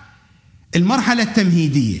هناك المرحلة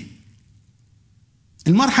التمهيدية.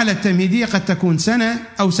 المرحلة التمهيدية قد تكون سنة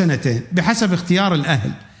أو سنتين بحسب اختيار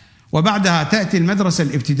الأهل، وبعدها تأتي المدرسة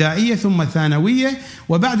الابتدائية ثم الثانوية،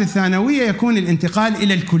 وبعد الثانوية يكون الانتقال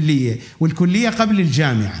إلى الكلية، والكلية قبل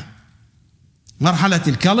الجامعة. مرحلة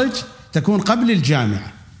الكوليج تكون قبل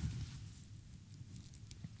الجامعة.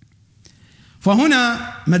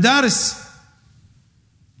 فهنا مدارس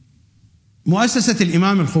مؤسسة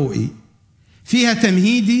الإمام الخوئي فيها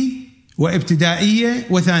تمهيدي وابتدائية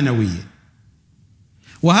وثانوية،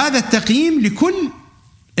 وهذا التقييم لكل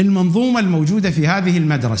المنظومة الموجودة في هذه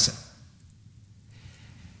المدرسة.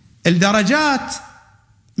 الدرجات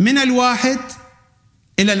من 1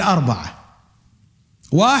 إلى 4.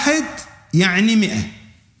 1 يعني 100.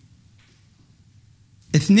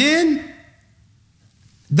 2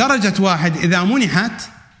 درجة 1 إذا منحت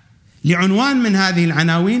لعنوان من هذه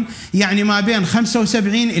العناوين يعني ما بين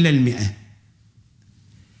 75 إلى 100.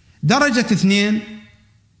 درجة 2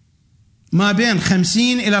 ما بين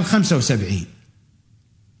 50 إلى 75.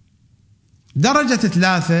 درجة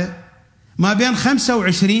 3 ما بين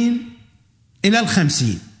 25 إلى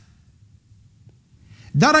 50.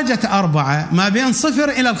 درجة 4 ما بين 0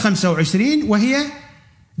 إلى 25، وهي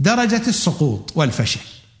درجة السقوط والفشل،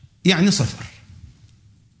 يعني 0.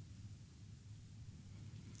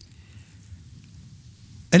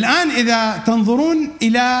 الآن إذا تنظرون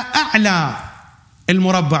إلى أعلى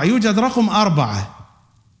المربع يوجد رقم 4.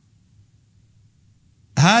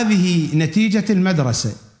 هذه نتيجة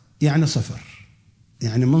المدرسة، يعني 0،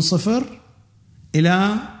 يعني من 0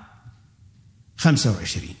 إلى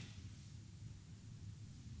 25،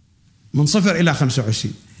 من 0 إلى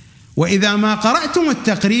 25. وإذا ما قرأتم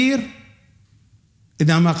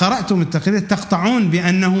التقرير تقطعون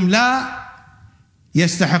بأنهم لا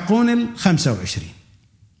يستحقون 25،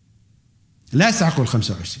 لا يستحقون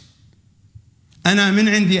 25. أنا من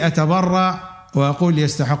عندي أتبرع وأقول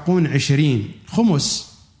يستحقون 20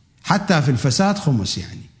 خمس، حتى في الفساد خمس،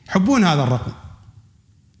 يعني يحبون هذا الرقم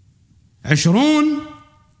 20،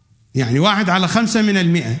 يعني 1/5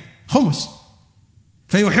 من 100 خمس،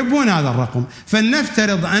 فيحبون هذا الرقم.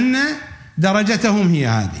 فلنفترض أن درجتهم هي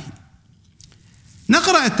هذه.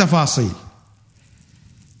 نقرأ التفاصيل.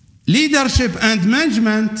 leadership and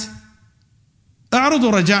management،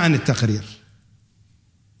 اعرضوا رجاء التقرير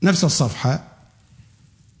نفس الصفحة.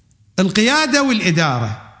 القيادة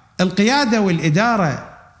والإدارة. القيادة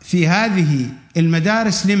والإدارة في هذه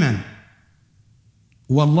المدارس لمن؟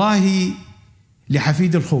 والله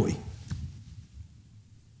لحفيد الخوئي،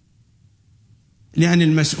 لأن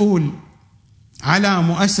المسؤول على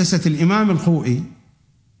مؤسسة الإمام الخوئي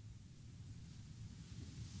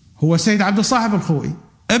هو السيد عبد الصاحب الخوئي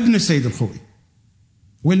ابن السيد الخوئي،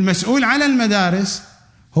 والمسؤول على المدارس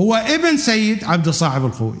هو ابن سيد عبد الصاحب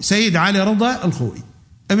الخوئي، سيد علي رضا الخوئي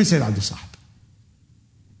ابن سيد عبد الصاحب.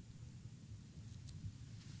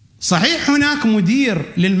 صحيح هناك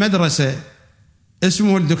مدير للمدرسة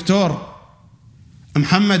اسمه الدكتور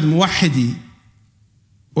محمد موحدي،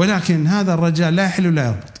 ولكن هذا الرجال لا يحل ولا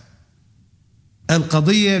يربط.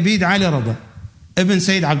 القضية بيد علي رضا ابن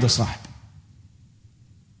سيد عبد الصاحب،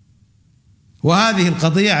 وهذه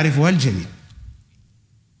القضية يعرفها الجميع.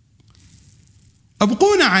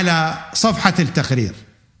 ابقونا على صفحة التقرير،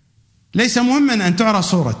 ليس مهما أن تعرى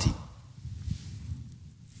صورتي.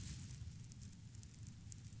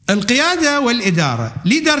 القيادة والإدارة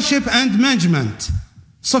leadership and management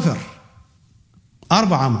 0،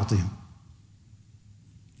 4 معطيهم.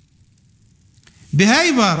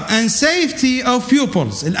 behavior and safety of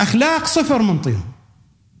pupils الأخلاق 0 منطيهم.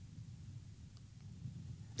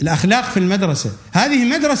 الأخلاق في المدرسة، هذه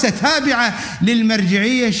مدرسة تابعة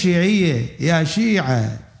للمرجعية الشيعية. يا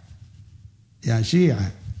شيعة يا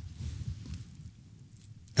شيعة،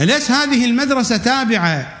 أليس هذه المدرسة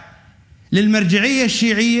تابعة للمرجعية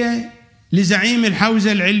الشيعية لزعيم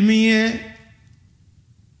الحوزة العلمية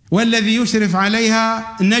والذي يشرف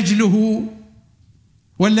عليها نجله،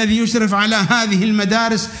 والذي يشرف على هذه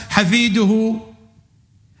المدارس حفيده؟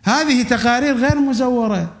 هذه تقارير غير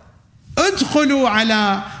مزورة. ادخلوا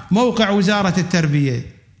على موقع وزارة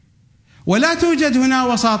التربية ولا توجد هنا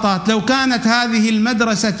وساطات. لو كانت هذه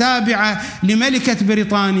المدرسة تابعة لملكة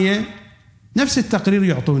بريطانيا نفس التقرير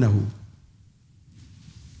يعطونه،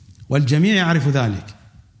 والجميع يعرف ذلك.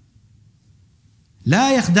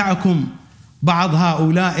 لا يخدعكم بعض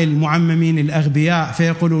هؤلاء المعممين الأغبياء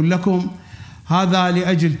فيقولون لكم هذا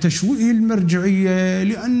لأجل تشويه المرجعية،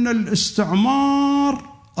 لأن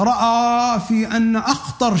الاستعمار رأى في أن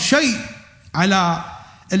أخطر شيء على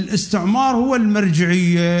الاستعمار هو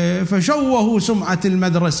المرجعية فشوهوا سمعة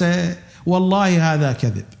المدرسة. والله هذا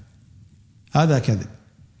كذب، هذا كذب.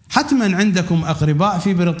 حتما عندكم أقرباء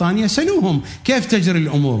في بريطانيا، سلوهم كيف تجري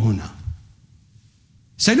الأمور هنا،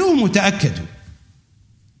 سلوهم وتأكدوا.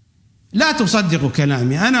 لا تصدقوا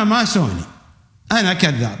كلامي، أنا ماسوني، أنا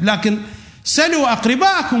كذاب، لكن سلوا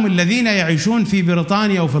أقرباءكم الذين يعيشون في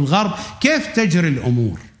بريطانيا وفي الغرب كيف تجري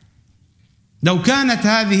الأمور. لو كانت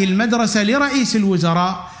هذه المدرسة لرئيس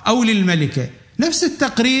الوزراء أو للملكة نفس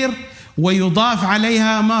التقرير، ويضاف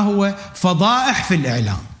عليها ما هو فضائح في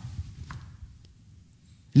الإعلام،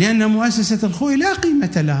 لأن مؤسسة الخوئي لا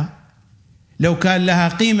قيمة لها. لو كان لها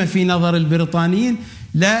قيمة في نظر البريطانيين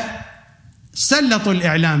لا سلطوا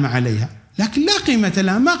الإعلام عليها، لكن لا قيمة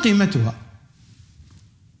لها. ما قيمتها؟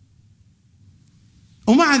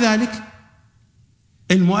 ومع ذلك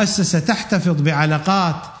المؤسسة تحتفظ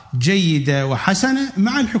بعلاقات جيدة وحسنة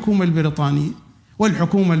مع الحكومة البريطانية،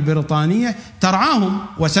 والحكومة البريطانية ترعاهم،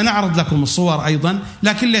 وسنعرض لكم الصور أيضا.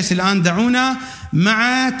 لكن ليس الآن، دعونا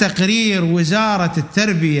مع تقرير وزارة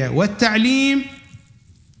التربية والتعليم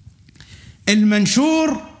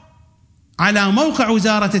المنشور على موقع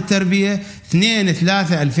وزارة التربية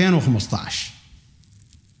 2/3/2015.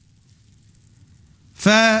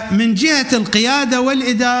 فمن جهة القيادة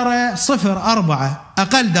والإدارة 0، 4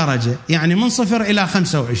 أقل درجة، يعني من 0 إلى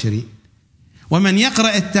 25. ومن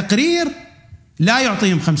يقرأ التقرير لا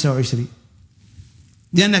يعطيهم 25،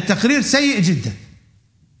 لأن التقرير سيء جدا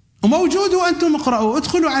وموجود وأنتم اقرأوا،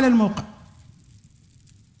 ادخلوا على الموقع.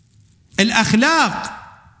 الأخلاق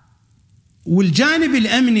والجانب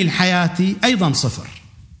الأمني الحياتي أيضا 0،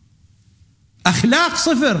 أخلاق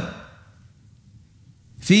 0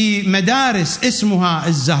 في مدارس اسمها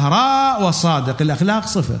الزهراء والصادق، الأخلاق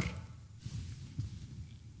 0.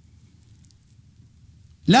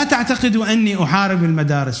 لا تعتقدوا أني أحارب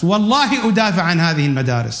المدارس، والله أدافع عن هذه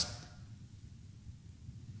المدارس،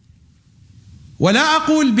 ولا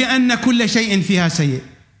أقول بأن كل شيء فيها سيء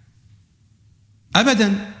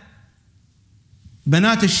أبدا.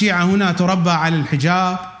 بنات الشيعة هنا تربى على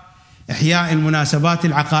الحجاب، إحياء المناسبات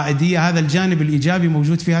العقائدية، هذا الجانب الإيجابي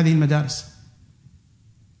موجود في هذه المدارس.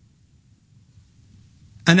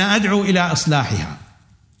 أنا أدعو إلى إصلاحها،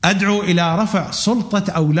 أدعو إلى رفع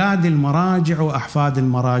سلطة أولاد المراجع وأحفاد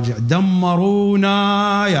المراجع.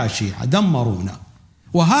 دمرونا يا شيعة، دمرونا،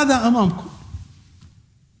 وهذا أمامكم.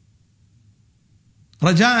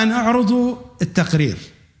 رجاء أعرضوا التقرير.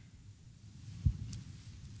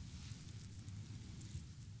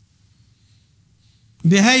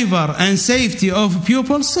 behavior and safety of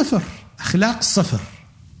pupils 0، أخلاق 0،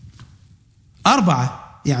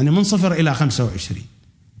 4 يعني من 0 إلى 25.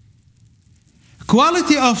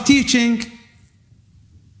 quality of teaching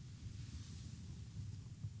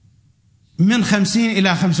من 50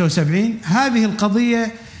 إلى 75. هذه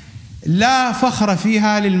القضية لا فخر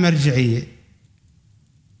فيها للمرجعية.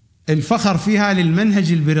 الفخر فيها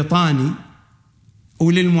للمنهج البريطاني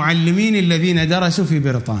وللمعلمين الذين درسوا في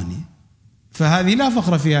بريطانيا، فهذه لا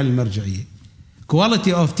فخر فيها للمرجعية. quality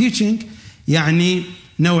of teaching يعني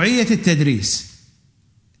نوعية التدريس.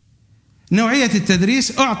 نوعية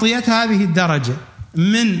التدريس أعطيت هذه الدرجة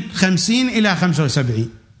من 50 إلى 75.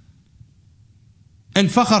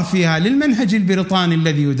 الفخر فيها للمنهج البريطاني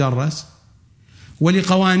الذي يدرس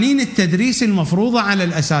ولقوانين التدريس المفروضة على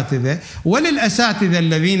الأساتذة وللأساتذة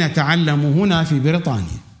الذين تعلموا هنا في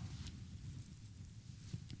بريطانيا.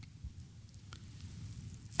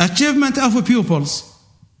 Achievement of pupils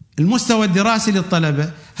المستوى الدراسي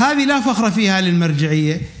للطلبة، هذه لا فخر فيها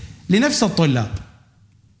للمرجعية لنفس الطلاب.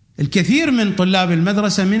 الكثير من طلاب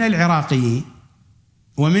المدرسة من العراقيين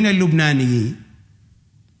ومن اللبنانيين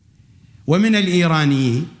ومن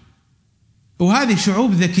الإيرانيين، وهذه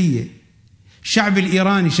شعوب ذكية. الشعب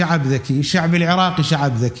الإيراني شعب ذكي، الشعب العراقي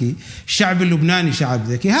شعب ذكي، الشعب اللبناني شعب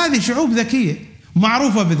ذكي، هذه شعوب ذكية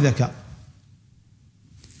معروفة بالذكاء.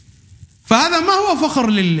 فهذا ما هو فخر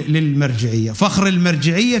للمرجعية. فخر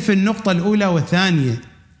المرجعية في النقطة الأولى والثانية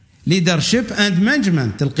leadership and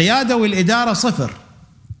management، القيادة والإدارة 0.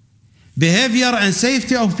 behavior and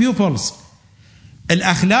safety of pupils،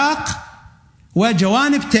 الأخلاق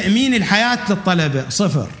وجوانب تأمين الحياة للطلبة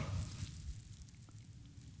 0.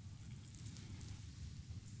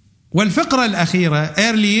 والفقرة الأخيرة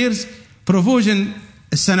early years provision،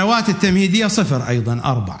 السنوات التمهيدية 0 أيضا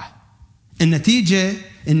 4. النتيجة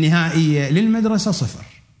النهائية للمدرسة 0.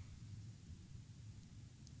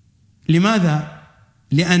 لماذا؟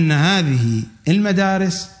 لأن هذه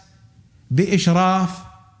المدارس بإشراف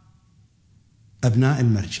أبناء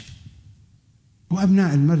المرجع،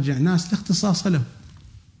 وأبناء المرجع ناس لا اختصاص لهم،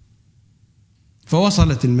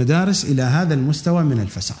 فوصلت المدارس إلى هذا المستوى من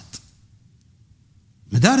الفساد.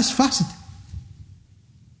 مدارس فاسدة،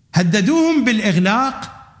 هددوهم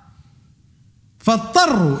بالإغلاق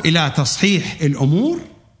فاضطروا إلى تصحيح الأمور.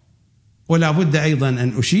 ولا بد أيضا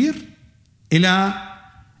أن أشير إلى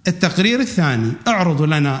التقرير الثاني. اعرضوا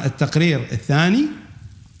لنا التقرير الثاني.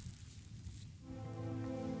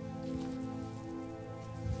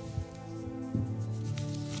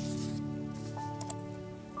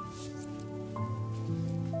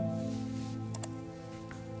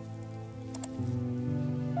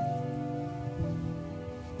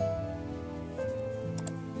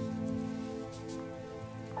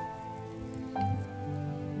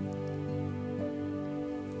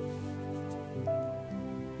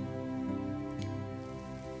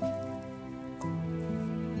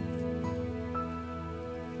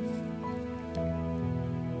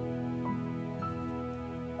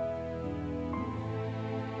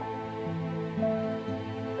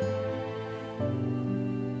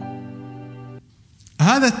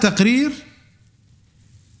 هذا التقرير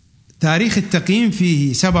تاريخ التقييم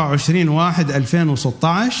فيه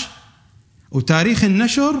 27/1/2016 وتاريخ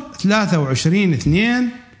النشر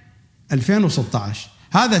 23/2/2016.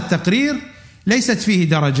 هذا التقرير ليست فيه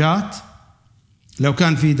درجات، لو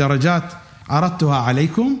كان فيه درجات عرضتها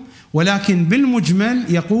عليكم، ولكن بالمجمل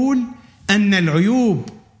يقول أن العيوب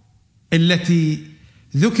التي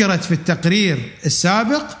ذكرت في التقرير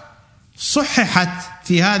السابق صححت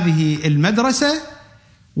في هذه المدرسة،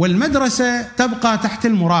 والمدرسة تبقى تحت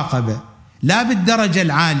المراقبة لا بالدرجة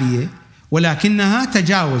العالية، ولكنها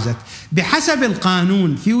تجاوزت بحسب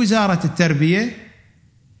القانون في وزارة التربية،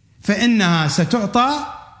 فإنها ستعطى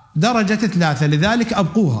درجة 3، لذلك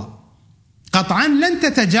أبقوها. قطعا لن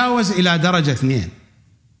تتجاوز إلى درجة 2،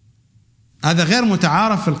 هذا غير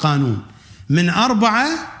متعارف في القانون. من 4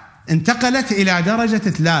 انتقلت إلى درجة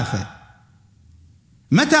 3.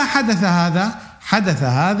 متى حدث هذا؟ حدث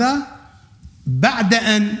هذا بعد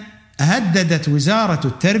أن هددت وزارة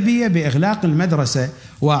التربية بإغلاق المدرسة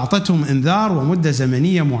وأعطتهم إنذار ومدة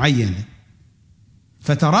زمنية معينة،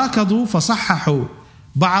 فتراكضوا فصححوا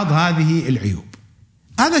بعض هذه العيوب.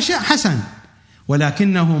 هذا شيء حسن،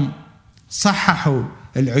 ولكنهم صححوا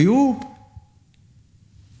العيوب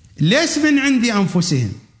ليس من عند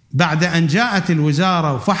أنفسهم، بعد أن جاءت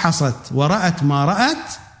الوزارة وفحصت ورأت ما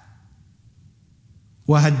رأت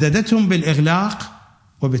وهددتهم بالإغلاق،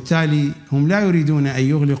 وبالتالي هم لا يريدون أن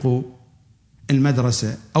يغلقوا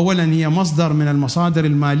المدرسة. أولا هي مصدر من المصادر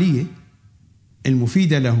المالية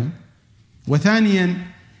المفيدة لهم، وثانيا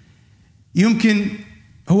يمكن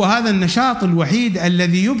هو هذا النشاط الوحيد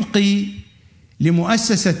الذي يبقي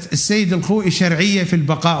لمؤسسة السيد الخوئي شرعية في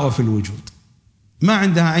البقاء وفي الوجود، ما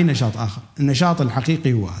عندها أي نشاط آخر. النشاط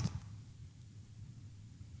الحقيقي هو هذا.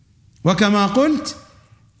 وكما قلت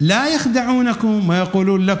لا يخدعونكم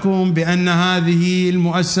ويقولون لكم بأن هذه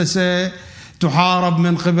المؤسسة تحارب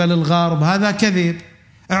من قبل الغرب، هذا كذب.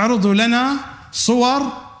 اعرضوا لنا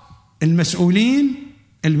صور المسؤولين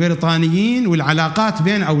البريطانيين والعلاقات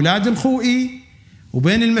بين أولاد الخوئي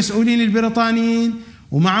وبين المسؤولين البريطانيين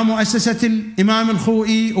ومع مؤسسة الإمام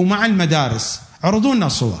الخوئي ومع المدارس. عرضوا لنا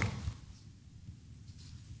الصور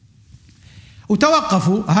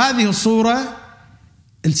وتوقفوا. هذه الصورة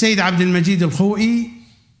السيد عبد المجيد الخوئي،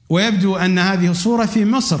 ويبدو أن هذه الصورة في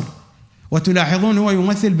مصر، وتلاحظون هو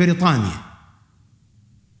يمثل بريطانيا،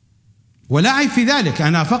 ولا عيب في ذلك.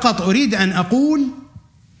 أنا فقط أريد أن أقول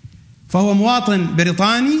فهو مواطن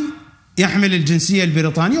بريطاني يحمل الجنسية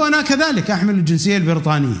البريطانية، وأنا كذلك أحمل الجنسية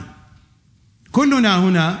البريطانية. كلنا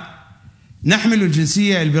هنا نحمل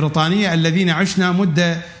الجنسية البريطانية الذين عشنا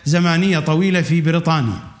مدة زمانية طويلة في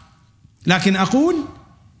بريطانيا. لكن أقول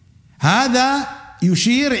هذا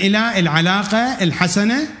يشير إلى العلاقة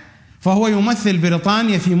الحسنة، فهو يمثل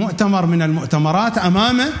بريطانيا في مؤتمر من المؤتمرات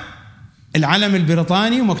أمامه العلم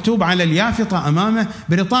البريطاني ومكتوب على اليافطة أمامه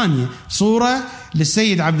بريطانيا، صورة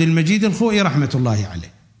للسيد عبد المجيد الخوئي رحمة الله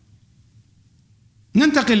عليه.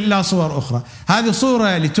 ننتقل إلى صور أخرى. هذه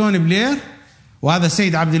صورة لتوني بلير، وهذا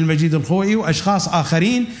السيد عبد المجيد الخوئي وأشخاص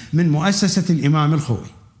آخرين من مؤسسة الإمام الخوئي،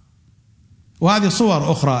 وهذه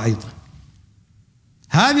صور أخرى أيضا.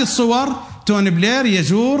 هذه الصور توني بلير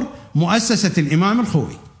يزور مؤسسة الإمام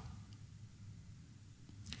الخوئي.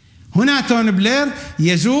 هنا توني بلير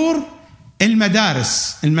يزور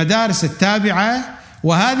المدارس التابعة،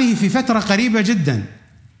 وهذه في فترة قريبة جدا،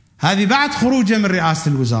 هذه بعد خروجه من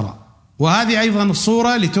رئاسة الوزراء. وهذه أيضا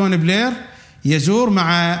الصورة لتوني بلير يزور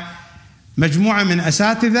مع مجموعة من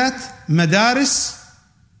أساتذة مدارس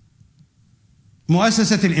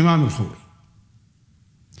مؤسسة الإمام الخوئي.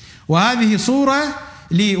 وهذه صورة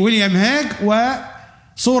لويليام هيغ،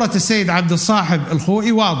 وصورة السيد عبد الصاحب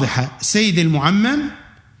الخوئي واضحة. السيد المعمم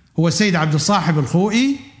هو السيد عبد الصاحب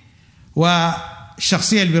الخوئي،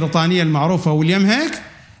 والشخصية البريطانية المعروفة ويليام هيغ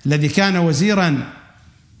الذي كان وزيرا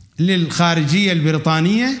للخارجية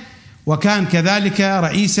البريطانية، وكان كذلك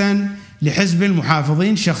رئيسا لحزب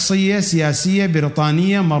المحافظين، شخصية سياسية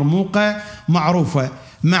بريطانية مرموقة معروفة،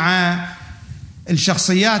 مع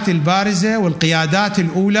الشخصيات البارزة والقيادات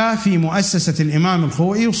الأولى في مؤسسة الإمام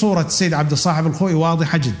الخوئي. وصورة السيد عبد الصاحب الخوئي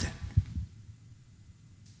واضحة جدا.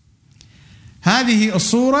 هذه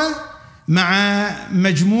الصورة مع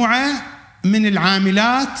مجموعة من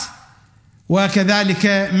العاملات وكذلك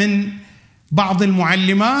من بعض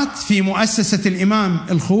المعلمات في مؤسسة الإمام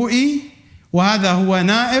الخوئي، وهذا هو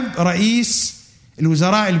نائب رئيس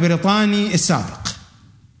الوزراء البريطاني السابق.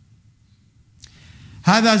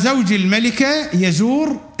 هذا زوج الملكة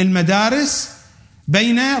يزور المدارس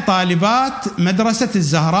بين طالبات مدرسة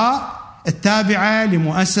الزهراء التابعة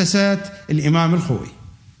لمؤسسة الإمام الخوئي.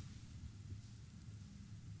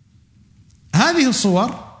 هذه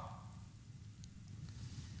الصور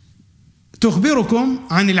تخبركم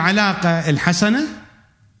عن العلاقة الحسنة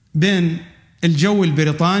بين الجو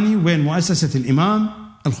البريطاني وبين مؤسسة الإمام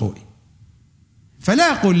الخوئي.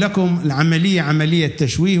 فلا أقول لكم العملية عملية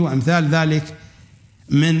تشويه وأمثال ذلك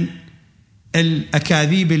من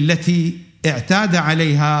الأكاذيب التي اعتاد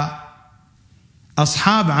عليها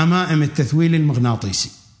أصحاب عمائم التثويل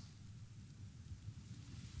المغناطيسي.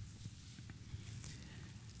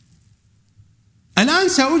 الآن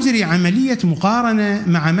سأجري عملية مقارنة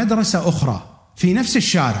مع مدرسة أخرى في نفس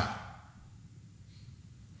الشارع،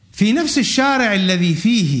 في نفس الشارع الذي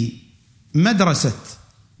فيه مدرسة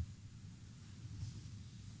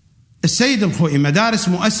السيد الخوئي، مدارس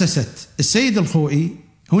مؤسسة السيد الخوئي.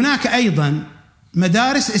 هناك أيضا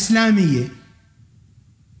مدارس إسلامية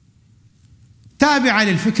تابعة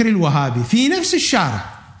للفكر الوهابي في نفس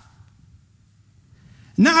الشارع.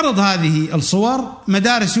 نعرض هذه الصور.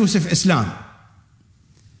 مدارس يوسف إسلام،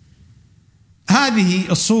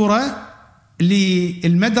 هذه الصورة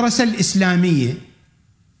للمدرسة الإسلامية،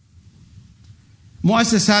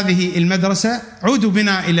 مؤسس هذه المدرسة. عودوا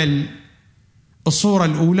بنا إلى الصورة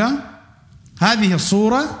الأولى. هذه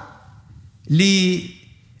الصورة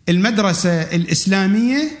للمدرسة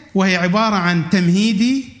الإسلامية، وهي عبارة عن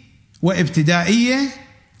تمهيدي وابتدائية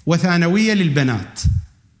وثانوية للبنات،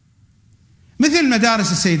 مثل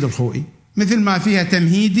مدارس السيد الخوئي، مثل ما فيها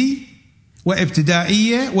تمهيدي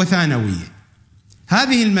وابتدائية وثانوية.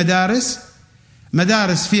 هذه المدارس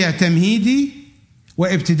مدارس فيها تمهيدي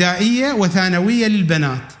وابتدائية وثانوية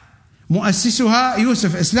للبنات، مؤسسها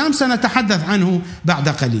يوسف إسلام، سنتحدث عنه بعد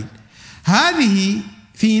قليل. هذه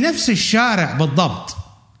في نفس الشارع بالضبط،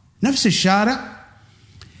 نفس الشارع،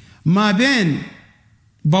 ما بين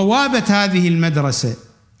بوابة هذه المدرسة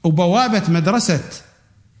وبوابة مدرسة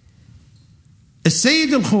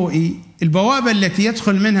السيد الخوئي، البوابة التي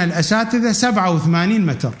يدخل منها الأساتذة 87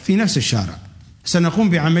 متر في نفس الشارع. سنقوم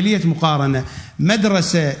بعملية مقارنة،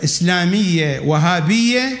 مدرسة إسلامية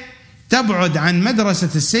وهابية تبعد عن مدرسة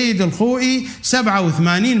السيد الخوئي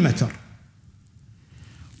 87 متر.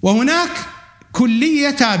 وهناك كلية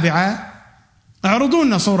تابعة، اعرضوا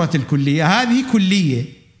لنا صورة الكلية. هذه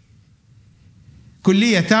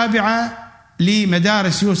كلية تابعة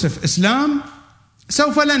لمدارس يوسف إسلام،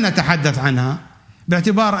 سوف لن نتحدث عنها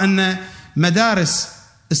باعتبار أن مدارس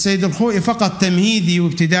السيد الخوئي فقط تمهيدي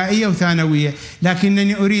وابتدائية وثانوية،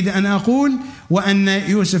 لكنني أريد أن أقول وأن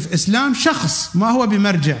يوسف إسلام شخص ما هو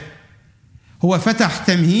بمرجع، هو فتح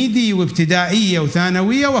تمهيدي وابتدائية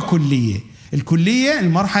وثانوية وكلية. الكلية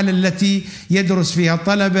المرحلة التي يدرس فيها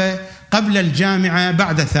الطلبة قبل الجامعة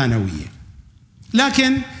بعد الثانوية،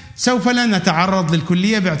 لكن سوف لا نتعرض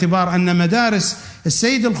للكلية باعتبار أن مدارس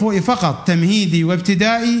السيد الخوئي فقط تمهيدي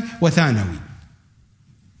وابتدائي وثانوي.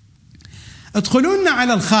 ادخلونا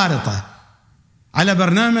على الخارطة على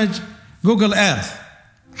برنامج جوجل ايرث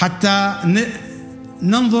حتى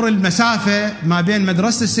ننظر المسافة ما بين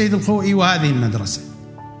مدرسة السيد الخوئي وهذه المدرسة.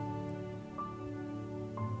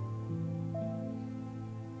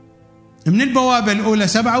 من البوابة الأولى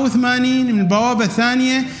 87، من البوابة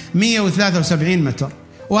الثانية 173 متر،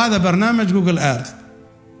 وهذا برنامج جوجل ايرث.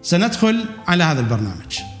 سندخل على هذا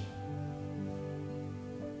البرنامج.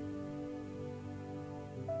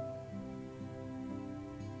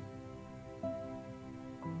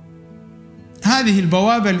 هذه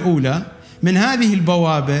البوابة الأولى، من هذه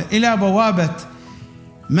البوابة إلى بوابة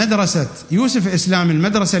مدرسة يوسف إسلام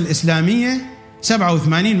المدرسة الإسلامية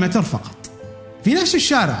 87 متر فقط، في نفس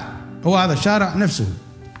الشارع، هو هذا الشارع نفسه.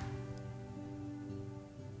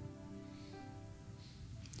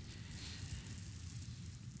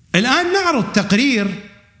 الآن نعرض تقرير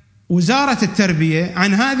وزارة التربية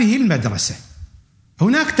عن هذه المدرسة.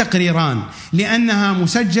 هناك تقريران لأنها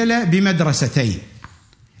مسجلة بمدرستين،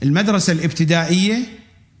 المدرسة الابتدائية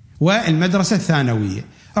والمدرسة الثانوية.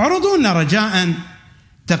 اعرضوا لنا رجاء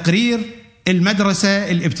تقرير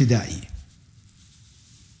المدرسة الابتدائية.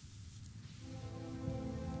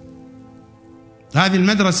 هذه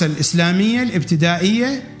المدرسة الإسلامية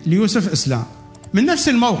الابتدائية ليوسف إسلام، من نفس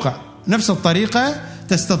الموقع نفس الطريقة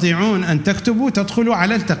تستطيعون أن تكتبوا تدخلوا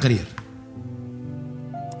على التقرير.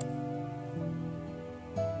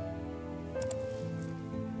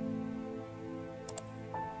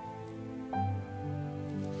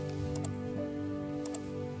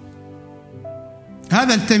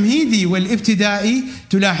 هذا التمهيدي والابتدائي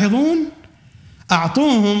تلاحظون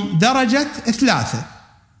أعطوهم درجة 3،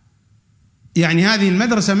 يعني هذه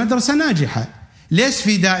المدرسة مدرسة ناجحة، ليس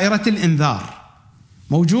في دائرة الإنذار،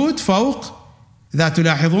 موجود فوق إذا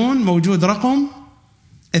تلاحظون موجود رقم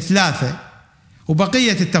 3،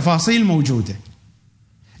 وبقية التفاصيل موجودة.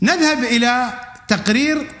 نذهب إلى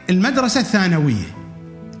تقرير المدرسة الثانوية،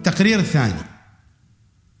 التقرير الثاني.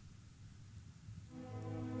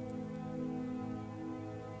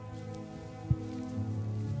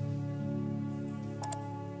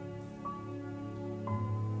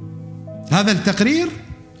 هذا التقرير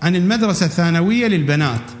عن المدرسة الثانوية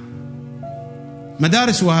للبنات،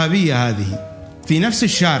 مدارس وهابية هذه في نفس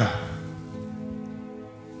الشارع.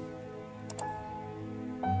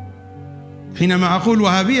 حينما أقول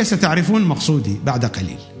وهابية ستعرفون مقصودي بعد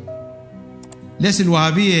قليل، ليس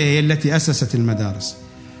الوهابية هي التي أسست المدارس.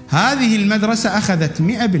 هذه المدرسة أخذت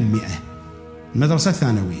 100%، المدرسة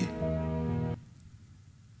الثانوية.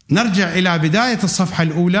 نرجع إلى بداية الصفحة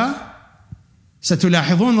الأولى،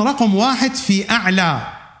 ستلاحظون رقم 1 في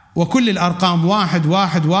أعلى، وكل الأرقام 1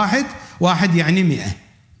 1 1 1 يعني 100.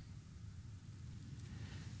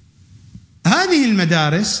 هذه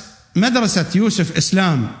المدارس مدرسة يوسف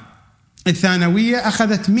إسلام الثانوية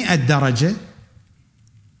أخذت 100 درجة،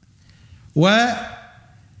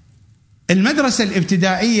 والمدرسة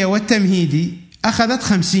الابتدائية والتمهيدي أخذت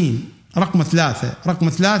 50، رقم 3. رقم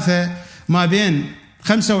 3 ما بين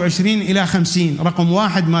 25 إلى 50، رقم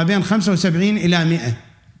 1 ما بين 75 إلى 100.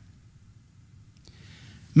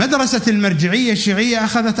 مدرسة المرجعية الشيعية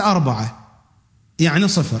أخذت 4، يعني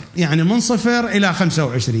 0، يعني من 0 إلى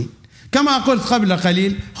 25. كما قلت قبل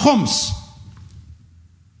قليل خمس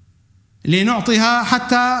لنعطيها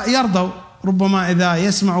حتى يرضوا، ربما إذا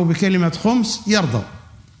يسمعوا بكلمة خمس يرضوا.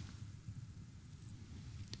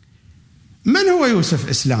 من هو يوسف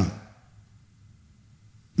إسلام؟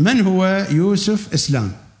 من هو يوسف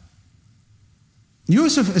إسلام؟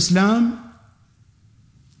 يوسف إسلام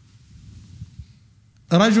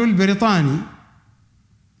رجل بريطاني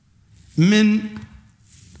من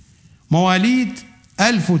مواليد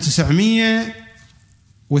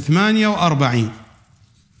 1948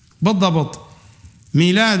 بالضبط،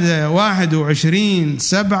 ميلاده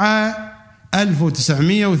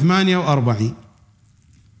 21/7/1948.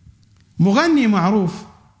 مغني معروف.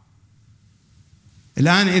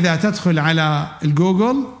 الآن إذا تدخل على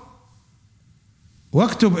الجوجل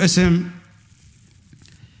واكتب اسم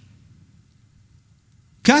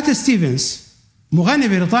كات ستيفنز، مغني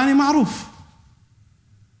بريطاني معروف.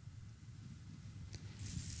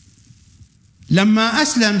 لما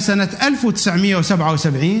أسلم سنة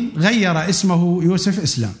 1977 غير اسمه يوسف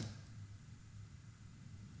إسلام،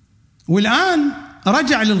 والآن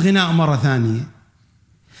رجع للغناء مرة ثانية.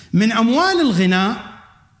 من أموال الغناء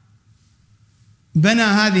بنى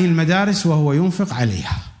هذه المدارس وهو ينفق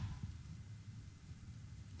عليها.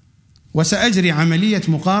 وسأجري عملية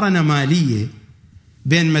مقارنة مالية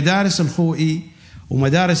بين مدارس الخوئي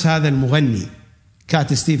ومدارس هذا المغني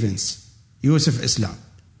كات ستيفنز يوسف إسلام.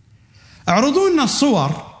 اعرضوا لنا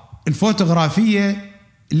الصور الفوتوغرافية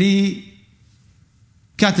لكات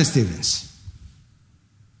ستيفنز.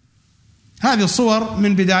 هذه الصور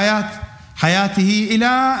من بدايات حياته إلى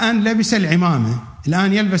أن لبس العمامة.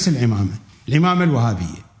 الآن يلبس العمامة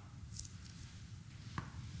الوهابية.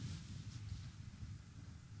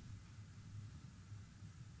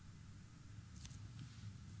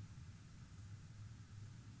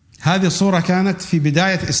 هذه الصورة كانت في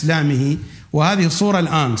بداية إسلامه، وهذه الصورة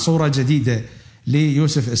الآن صورة جديدة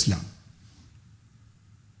ليوسف إسلام.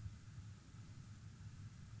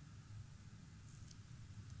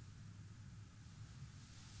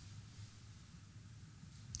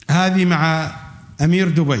 هذه مع أمير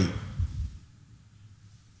دبي.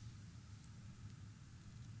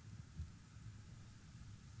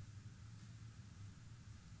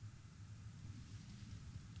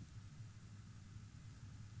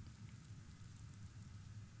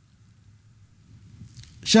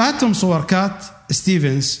 شاهدتم صور كات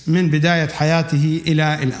ستيفنز من بداية حياته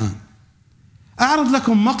إلى الآن. أعرض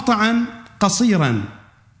لكم مقطعا قصيرا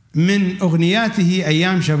من أغنياته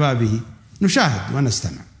أيام شبابه، نشاهد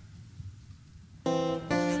ونستمع.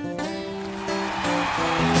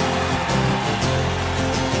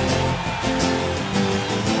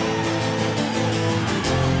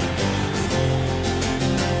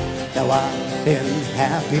 Now I've been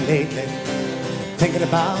happy lately, thinking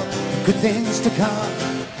about the good things to come,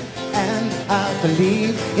 and I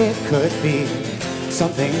believe it could be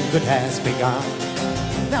something good has begun.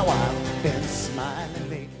 Now I've been smiling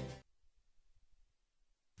lately.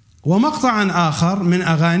 ومقطعا آخر من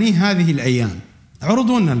أغاني هذه الأيام.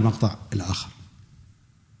 عرضوا لنا المقطع الآخر.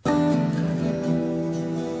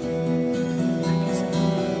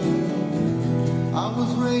 I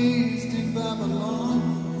was raised in Babylon.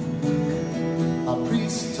 Our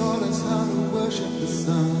priests taught us how to worship the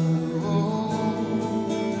sun. Oh,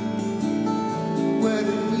 where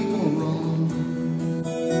did we go wrong?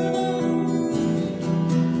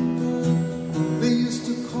 They used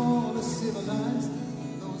to call us civilized.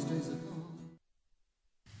 Those days are gone.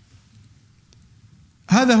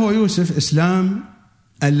 هذا هو يوسف إسلام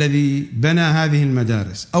الذي بنى هذه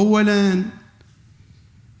المدارس. أولا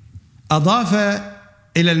أضاف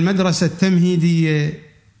إلى المدرسة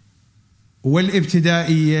التمهيدية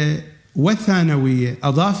والابتدائية والثانوية،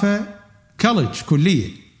 أضاف كوليدج،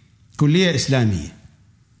 كلية إسلامية،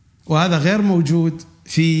 وهذا غير موجود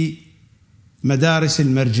في مدارس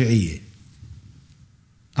المرجعية.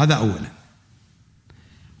 هذا أولا.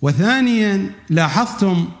 وثانيا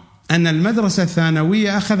لاحظتم أن المدرسة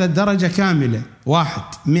الثانوية أخذت درجة كاملة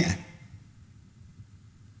 100،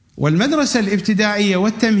 والمدرسة الابتدائية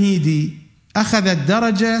والتمهيدي أخذت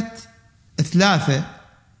درجة 3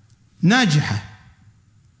 ناجحة،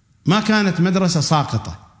 ما كانت مدرسة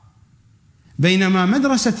ساقطة، بينما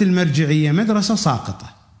مدرسة المرجعية مدرسة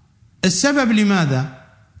ساقطة. السبب لماذا؟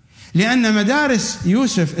 لأن مدارس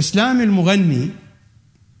يوسف إسلام المغني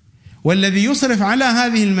والذي يصرف على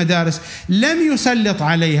هذه المدارس لم يسلط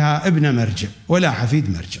عليها ابن مرجع ولا حفيد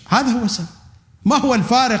مرجع. هذا هو السبب. ما هو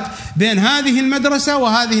الفارق بين هذه المدرسة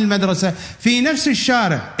وهذه المدرسة؟ في نفس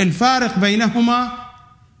الشارع، الفارق بينهما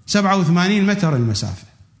 87 متر المسافة،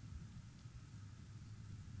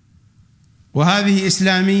 وهذه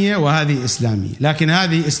إسلامية وهذه إسلامية، لكن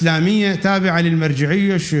هذه إسلامية تابعة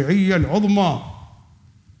للمرجعية الشيعية العظمى،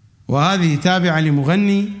 وهذه تابعة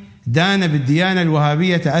لمغني دان بالديانة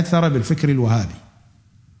الوهابية، تأثر بالفكر الوهابي.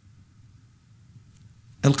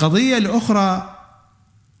 القضية الأخرى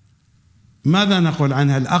ماذا نقول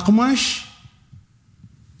عنها؟ الأقمش.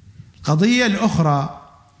 القضية الأخرى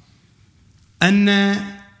أن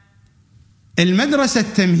المدرسة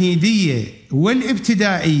التمهيدية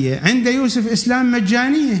والابتدائية عند يوسف إسلام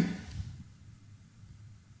مجانية،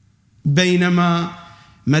 بينما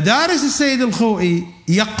مدارس السيد الخوئي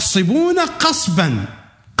يقصبون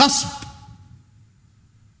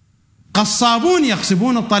قصابون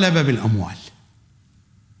يقصبون الطلبة بالأموال.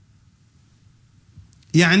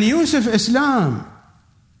 يعني يوسف إسلام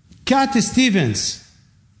كات ستيفنز.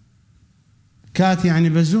 كات يعني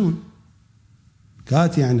بزون،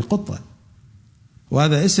 كات يعني قطة،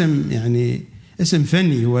 وهذا اسم يعني اسم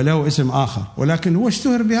فني ولو اسم آخر، ولكن هو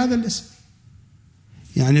اشتهر بهذا الاسم،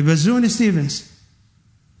 يعني بزون ستيفنز.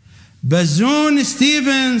 بزون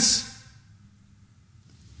ستيفنز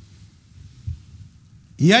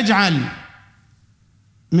يجعل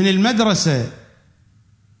من المدرسة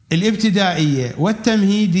الابتدائية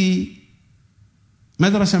والتمهيدي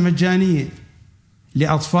مدرسة مجانية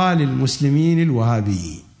لأطفال المسلمين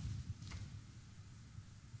الوهابيين،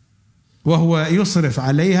 وهو يصرف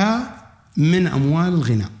عليها من أموال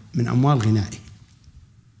الغناء، من أموال غنائه،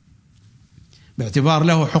 باعتبار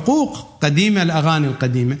له حقوق قديمة، الأغاني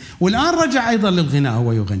القديمة، والآن رجع أيضا للغناء،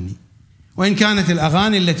 هو يغني، وإن كانت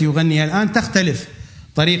الأغاني التي يغنيها الآن تختلف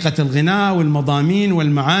طريقة الغناء والمضامين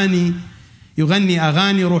والمعاني، يغني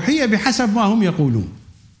أغاني روحية بحسب ما هم يقولون،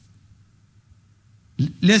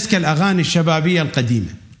 ليس كالأغاني الشبابية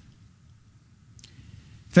القديمة.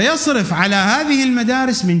 فيصرف على هذه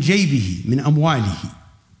المدارس من جيبه، من أمواله،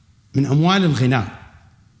 من أموال الغناء.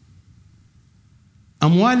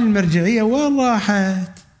 أموال المرجعية وين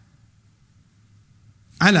راحت؟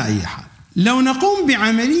 على أي حال، لو نقوم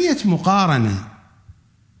بعملية مقارنة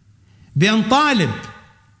بأن طالب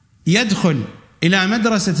يدخل إلى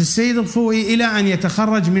مدرسة السيد الخوئي إلى أن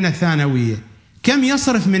يتخرج من الثانوية كم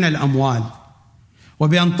يصرف من الأموال،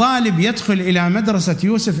 وبأن طالب يدخل إلى مدرسة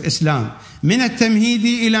يوسف إسلام من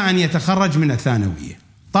التمهيدي إلى أن يتخرج من الثانوية،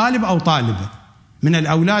 طالب أو طالبة من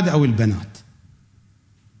الأولاد أو البنات،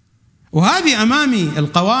 وهذه أمامي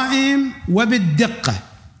القوائم وبالدقة،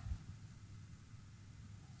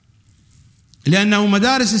 لأنه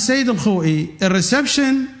مدارس السيد الخوئي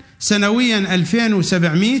الريسبشن سنويا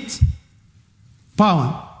 2700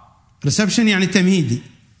 باوند، ريسبشن يعني تمهيدي،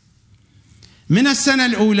 من السنة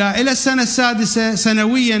الأولى إلى السنة السادسة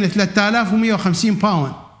سنويا 3150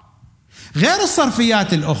 باوند، غير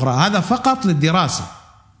الصرفيات الأخرى، هذا فقط للدراسة.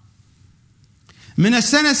 من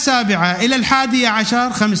السنة السابعة إلى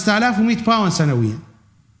 11 5100 باوند سنويا.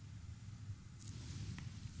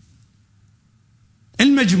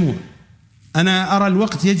 المجموع، أنا أرى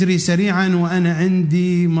الوقت يجري سريعا وأنا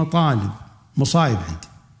عندي مصايب عندي،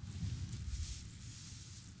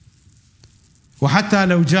 وحتى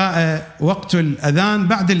لو جاء وقت الأذان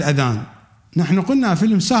بعد الأذان، نحن قلنا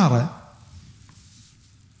فيلم سهرة،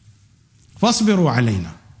 فاصبروا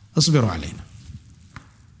علينا، اصبروا علينا.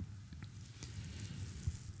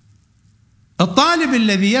 الطالب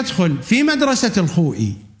الذي يدخل في مدرسة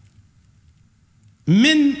الخوئي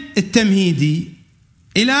من التمهيدي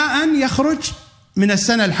إلى أن يخرج من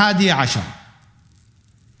السنة 11،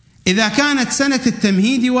 إذا كانت سنة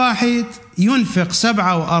التمهيدي واحد ينفق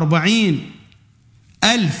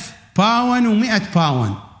 47,000 باون و100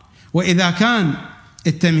 باون، وإذا كان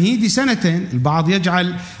التمهيدي سنتين، البعض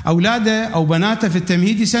يجعل أولاده أو بناته في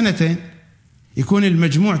التمهيدي سنتين، يكون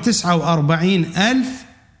المجموع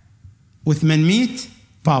 49,800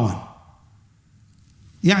 باون،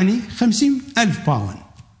 يعني 50,000 باون.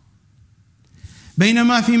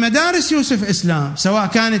 بينما في مدارس يوسف إسلام سواء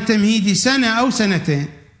كان التمهيدي سنة أو سنتين،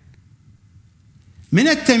 من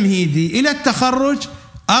التمهيدي إلى التخرج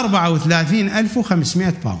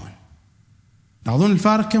 34,500 باون. تعرفون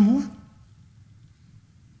الفارق كم هو؟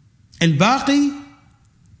 الباقي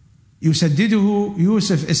يسدده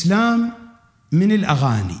يوسف إسلام من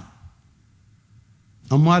الأغاني.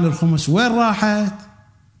 أموال الخمس وين راحت؟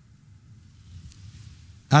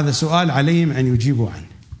 هذا سؤال عليهم أن يجيبوا عنه.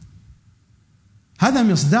 هذا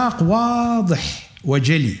مصداق واضح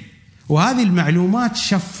وجلي، وهذه المعلومات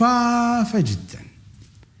شفافة جدا،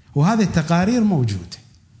 وهذه التقارير موجودة،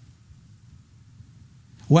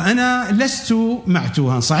 وأنا لست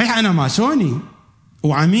معتوها. صحيح أنا ماسوني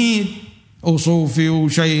وعميد وصوفي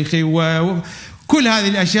وشيخي وكل هذه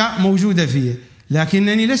الأشياء موجودة فيه،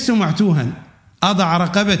 لكنني لست معتوها. أضع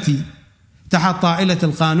رقبتي تحت طائلة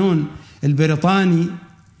القانون البريطاني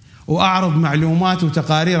وأعرض معلومات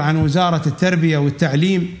وتقارير عن وزارة التربية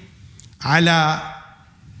والتعليم على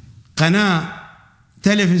قناة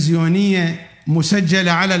تلفزيونية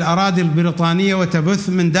مسجلة على الأراضي البريطانية وتبث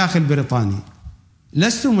من داخل بريطانيا.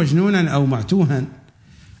 لست مجنونا أو معتوها،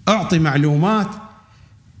 أعطي معلومات،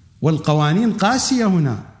 والقوانين قاسية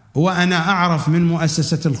هنا، وأنا أعرف من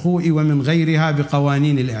مؤسسة الخوئي ومن غيرها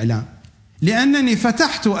بقوانين الإعلام، لأنني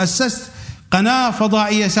فتحت وأسست قناة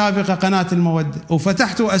فضائية سابقة، قناة المودة،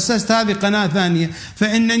 وفتحت وأسست هذه قناة ثانية،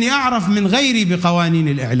 فإنني أعرف من غيري بقوانين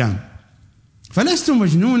الإعلام، فلست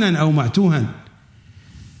مجنونا أو معتوها.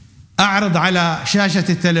 أعرض على شاشة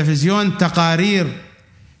التلفزيون تقارير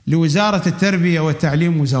لوزارة التربية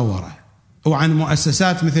والتعليم مزورة، وعن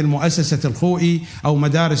مؤسسات مثل مؤسسة الخوئي أو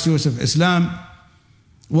مدارس يوسف إسلام،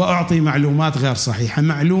 وأعطي معلومات غير صحيحة.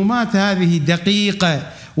 معلومات هذه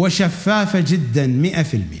دقيقة وشفافة جدا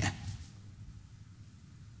 100%.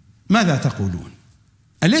 ماذا تقولون؟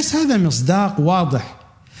 أليس هذا مصداق واضح؟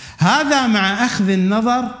 هذا مع أخذ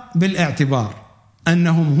النظر بالاعتبار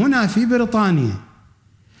أنهم هنا في بريطانيا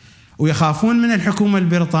ويخافون من الحكومة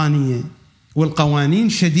البريطانية والقوانين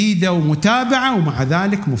شديدة ومتابعة، ومع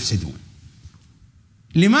ذلك مفسدون.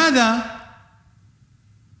 لماذا؟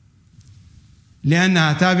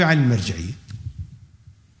 لأنها تابعة للمرجعية،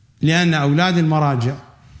 لأن أولاد المراجع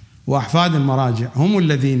وأحفاد المراجع هم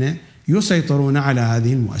الذين يسيطرون على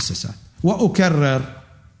هذه المؤسسات. وأكرر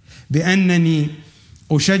بأنني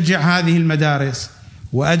أشجع هذه المدارس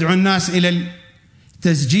وأدعو الناس إلى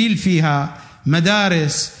التسجيل فيها،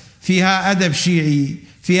 مدارس فيها أدب شيعي،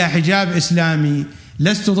 فيها حجاب إسلامي.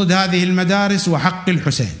 لست ضد هذه المدارس وحق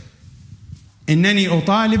الحسين، إنني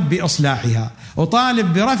أطالب بإصلاحها،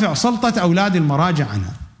 أطالب برفع سلطة أولاد المراجع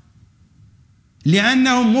عنها،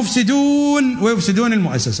 لأنهم مفسدون ويفسدون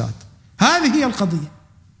المؤسسات. هذه هي القضية.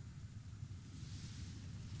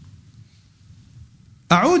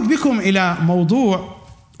 أعود بكم إلى موضوع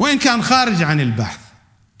وإن كان خارج عن البحث،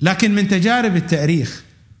 لكن من تجارب التاريخ.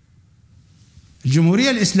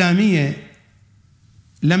 الجمهورية الإسلامية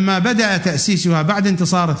لما بدأ تأسيسها بعد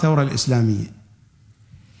انتصار الثورة الإسلامية،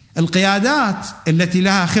 القيادات التي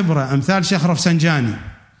لها خبرة أمثال شيخ رفسنجاني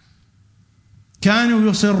كانوا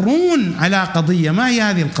يصرون على قضية. ما هي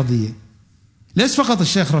هذه القضية؟ ليس فقط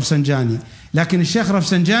الشيخ رفسنجاني، لكن الشيخ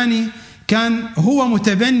رفسنجاني كان هو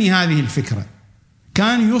متبني هذه الفكرة.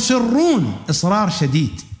 كانوا يصرون إصرار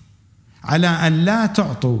شديد على أن لا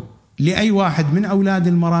تعطوا لأي واحد من أولاد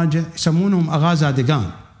المراجع، يسمونهم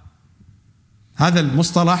أغازادقان. هذا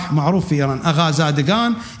المصطلح معروف في إيران،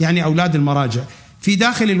 أغازادقان يعني أولاد المراجع في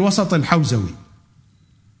داخل الوسط الحوزوي.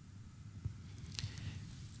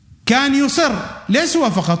 كان يصر، ليس هو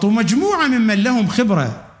فقط، ومجموعة ممن لهم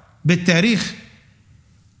خبرة بالتاريخ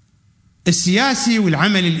السياسي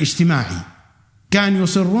والعمل الاجتماعي، كانوا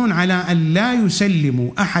يصرون على أن لا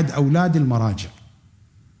يسلموا أحد أولاد المراجع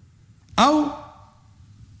أو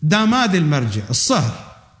داماد المرجع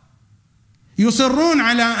الصهر، يصرون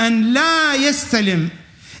على أن لا يستلم،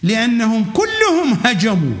 لأنهم كلهم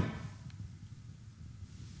هجموا.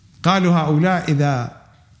 قالوا هؤلاء إذا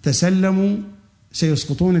تسلموا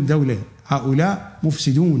سيسقطون الدولة، هؤلاء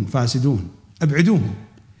مفسدون فاسدون، ابعدوهم.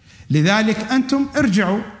 لذلك أنتم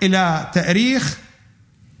ارجعوا إلى تاريخ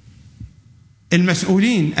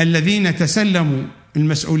المسؤولين الذين تسلموا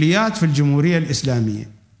المسؤوليات في الجمهورية الإسلامية،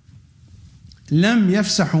 لم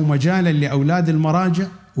يفسحوا مجالا لأولاد المراجع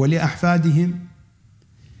ولأحفادهم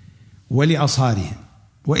ولأصهارهم.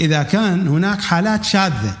 وإذا كان هناك حالات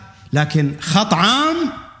شاذة، لكن خط عام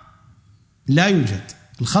لا يوجد.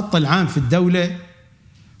 الخط العام في الدولة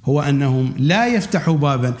هو أنهم لا يفتحوا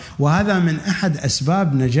بابا، وهذا من أحد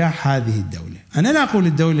أسباب نجاح هذه الدولة. أنا لا أقول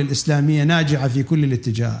الدولة الإسلامية ناجحة في كل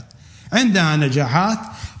الاتجاهات، عندها نجاحات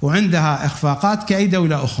وعندها إخفاقات كأي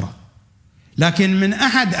دولة أخرى، لكن من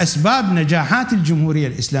أحد أسباب نجاحات الجمهورية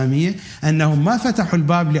الإسلامية أنهم ما فتحوا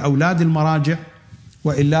الباب لأولاد المراجع.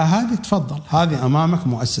 وإلا هذه تفضل، هذه أمامك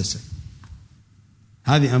مؤسسة،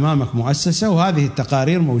 هذه أمامك مؤسسة، وهذه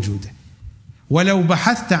التقارير موجودة. ولو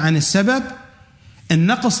بحثت عن السبب،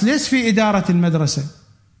 النقص ليس في إدارة المدرسة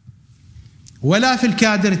ولا في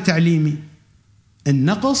الكادر التعليمي،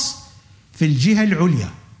 النقص في الجهة العليا.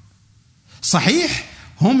 صحيح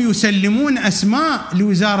هم يسلمون أسماء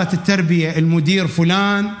لوزارة التربية، المدير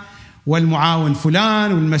فلان والمعاون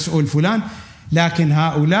فلان والمسؤول فلان، لكن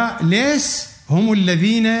هؤلاء ليس هم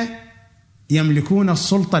الذين يملكون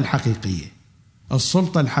السلطة الحقيقية.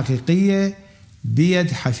 السلطة الحقيقية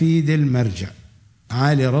بيد حفيد المرجع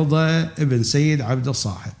علي رضا ابن سيد عبد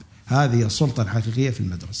الصاحب. هذه السلطة الحقيقية في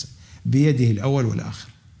المدرسة بيده الأول والآخر،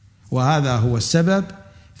 وهذا هو السبب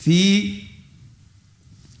في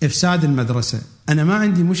إفساد المدرسة. أنا ما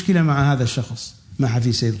عندي مشكلة مع هذا الشخص، مع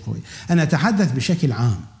حفيد سيد الخوئي، أنا أتحدث بشكل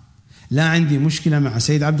عام. لا عندي مشكلة مع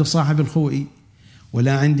سيد عبد الصاحب الخوئي،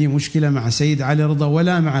 ولا عندي مشكلة مع سيد علي رضا،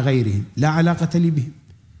 ولا مع غيرهم، لا علاقة لي بهم.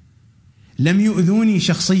 لم يؤذوني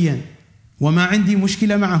شخصيا وما عندي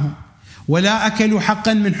مشكلة معهم، ولا أكلوا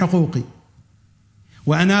حقا من حقوقي.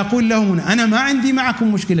 وأنا أقول لهم أنا ما عندي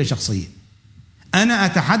معكم مشكلة شخصية، أنا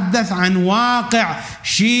أتحدث عن واقع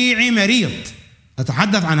شيعي مريض،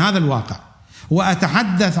 أتحدث عن هذا الواقع،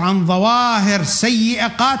 وأتحدث عن ظواهر سيئة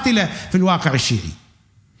قاتلة في الواقع الشيعي.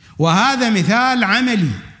 وهذا مثال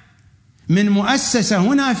عملي من مؤسسة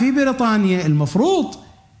هنا في بريطانيا المفروض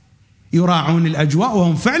يراعون الأجواء،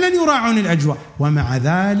 وهم فعلا يراعون الأجواء، ومع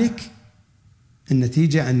ذلك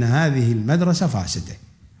النتيجة أن هذه المدرسة فاسدة،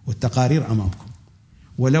 والتقارير أمامكم،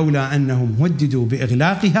 ولولا أنهم هددوا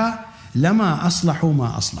بإغلاقها لما أصلحوا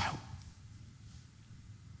ما أصلحوا.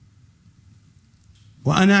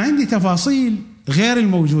 وأنا عندي تفاصيل غير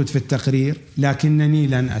الموجود في التقرير لكنني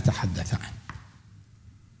لن أتحدث عنه،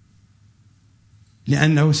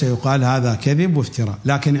 لأنه سيقال هذا كذب وافتراء،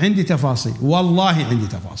 لكن عندي تفاصيل، والله عندي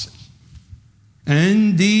تفاصيل،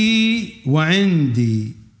 عندي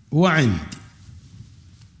وعندي،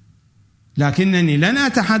 لكنني لن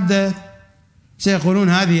أتحدث، سيقولون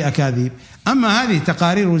هذه أكاذيب. أما هذه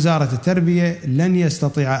تقارير وزارة التربية لن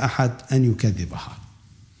يستطيع أحد أن يكذبها.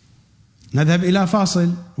 نذهب إلى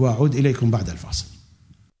فاصل وأعود إليكم بعد الفاصل.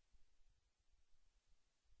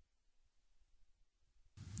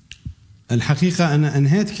 الحقيقة أنا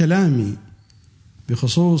أنهيت كلامي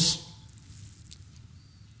بخصوص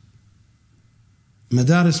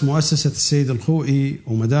مدارس مؤسسة السيد الخوئي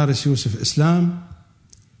ومدارس يوسف إسلام،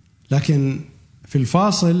 لكن في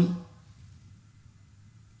الفاصل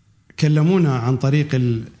كلمونا عن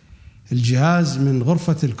طريق الجهاز من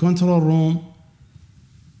غرفة الكنترول روم،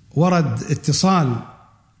 ورد اتصال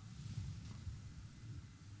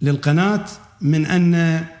للقناة من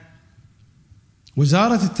أن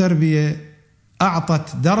وزارة التربية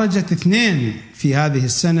أعطت درجة 2 في هذه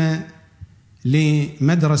السنة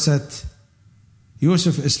لمدرسة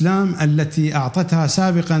يوسف إسلام التي أعطتها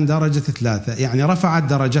سابقا درجة 3، يعني رفعت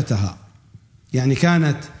درجتها، يعني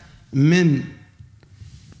كانت من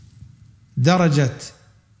درجة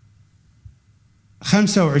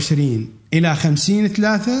 25 إلى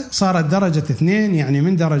 50/3 صارت درجة 2، يعني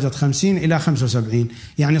من درجة 50 إلى 75،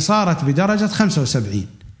 يعني صارت بدرجة 75.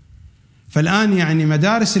 فالآن يعني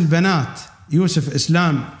مدارس البنات يوسف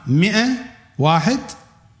إسلام 101،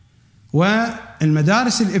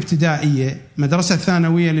 والمدارس الابتدائية مدرسة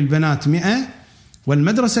ثانوية للبنات 100،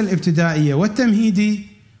 والمدرسة الابتدائية والتمهيدي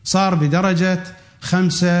صار بدرجة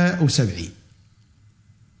 75.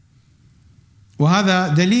 وهذا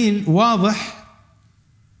دليل واضح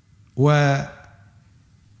وقرينة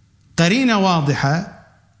واضحة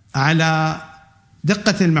على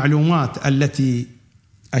دقة المعلومات التي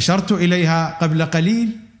أشرت إليها قبل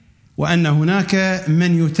قليل، وأن هناك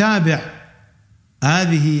من يتابع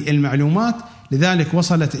هذه المعلومات، لذلك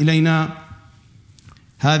وصلت إلينا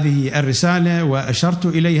هذه الرسالة وأشرت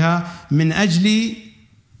إليها من أجل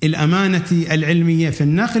الأمانة العلمية في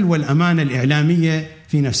النقل والأمانة الإعلامية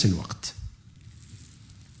في نفس الوقت.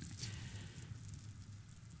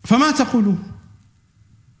 فما تقولون؟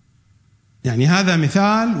 يعني هذا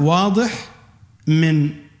مثال واضح من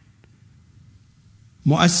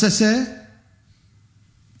مؤسسة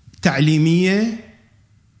تعليمية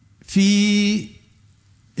في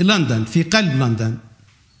لندن، في قلب لندن،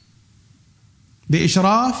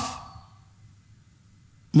 بإشراف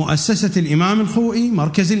مؤسسة الإمام الخوئي،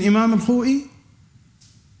 مركز الإمام الخوئي،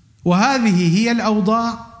 وهذه هي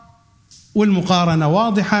الأوضاع، والمقارنة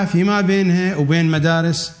واضحة فيما بينها وبين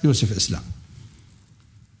مدارس يوسف إسلام.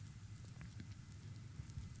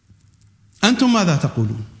 أنتم ماذا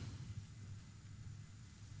تقولون؟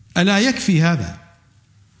 ألا يكفي هذا؟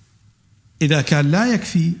 إذا كان لا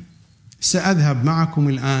يكفي سأذهب معكم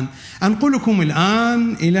الآن، أنقلكم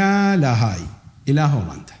الآن إلى لاهاي، إلى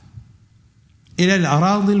هولندا، إلى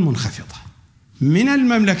الأراضي المنخفضة من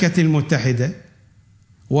المملكة المتحدة،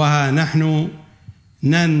 ونحن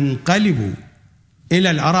ننقلب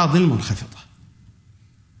إلى الأراضي المنخفضة،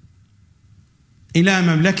 إلى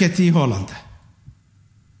مملكة هولندا.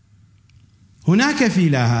 هناك في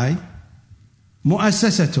لاهاي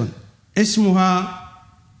مؤسسة اسمها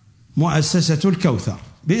مؤسسة الكوثر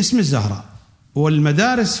باسم الزهراء،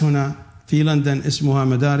 والمدارس هنا في لندن اسمها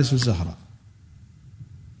مدارس الزهراء.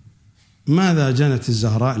 ماذا جنت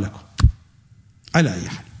الزهراء لكم؟ على أي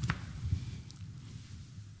حال،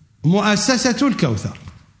 مؤسسة الكوثر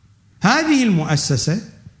هذه المؤسسة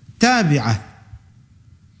تابعة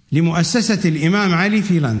لمؤسسة الإمام علي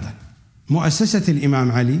في لندن. مؤسسة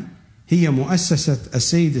الإمام علي هي مؤسسة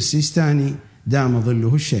السيد السيستاني دام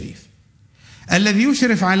ظله الشريف. الذي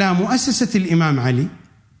يشرف على مؤسسة الإمام علي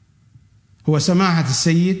هو سماحة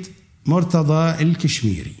السيد مرتضى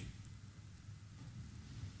الكشميري،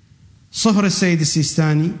 صهر السيد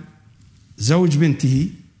السيستاني زوج بنته،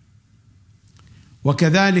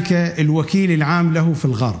 وكذلك الوكيل العام له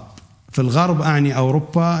في الغرب أعني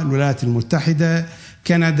أوروبا، الولايات المتحدة،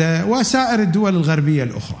 كندا، وسائر الدول الغربية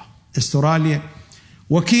الأخرى، استراليا،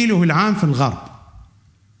 وكيله العام في الغرب.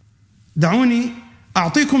 دعوني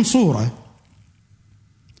أعطيكم صورة.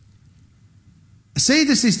 السيد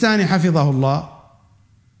السيستاني حفظه الله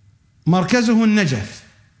مركزه النجف،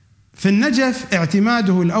 في النجف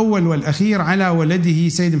اعتماده الأول والأخير على ولده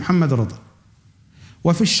سيد محمد رضا،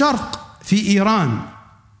 وفي الشرق في إيران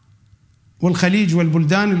والخليج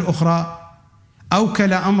والبلدان الأخرى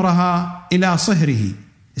أوكل أمرها إلى صهره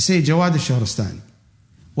السيد جواد الشهرستاني،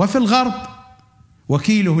 وفي الغرب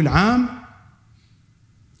وكيله العام،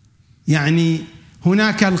 يعني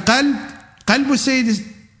هناك القلب، قلب السيد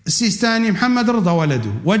السيستاني محمد رضا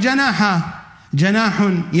ولده، وجناحه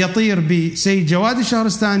جناح يطير بسيد جواد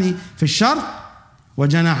الشهرستاني في الشرق،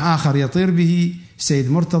 وجناح آخر يطير به سيد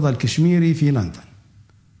مرتضى الكشميري في لندن.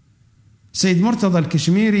 سيد مرتضى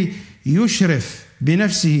الكشميري يشرف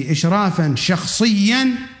بنفسه إشرافا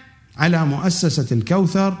شخصيا على مؤسسة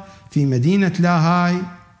الكوثر في مدينة لاهاي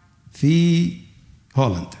في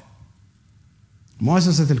هولندا.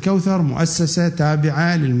 مؤسسة الكوثر مؤسسة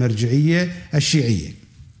تابعة للمرجعية الشيعية،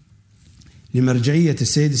 لمرجعية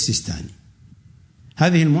السيد السيستاني.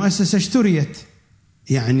 هذه المؤسسة اشتريت،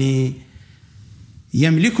 يعني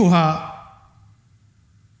يملكها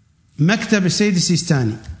مكتب السيد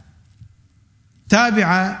السيستاني،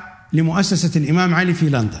 تابعة لمؤسسة الإمام علي في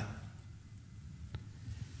لندن.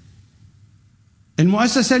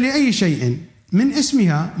 المؤسسة لأي شيء من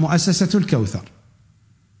اسمها مؤسسة الكوثر،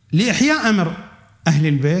 لإحياء أمر أهل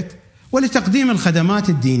البيت ولتقديم الخدمات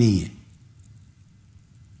الدينية.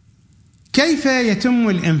 كيف يتم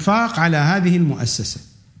الإنفاق على هذه المؤسسة؟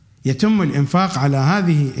 يتم الإنفاق على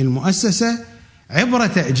هذه المؤسسة عبر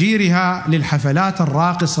تأجيرها للحفلات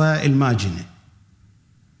الراقصة الماجنة،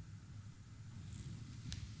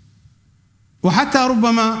 وحتى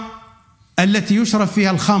ربما التي يشرب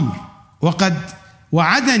فيها الخمر. وقد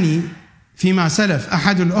وعدني فيما سلف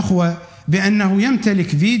أحد الأخوة بأنه يمتلك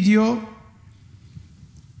فيديو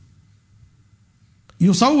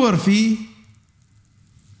يصور فيه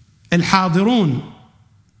الحاضرون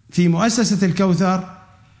في مؤسسة الكوثر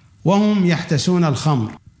وهم يحتسون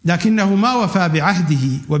الخمر، لكنه ما وفى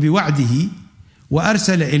بعهده وبوعده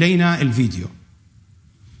وأرسل إلينا الفيديو.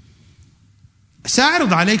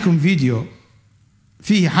 سأعرض عليكم فيديو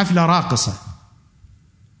فيه حفلة راقصة،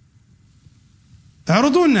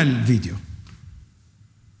 اعرضوا لنا الفيديو.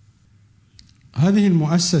 هذه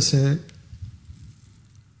المؤسسة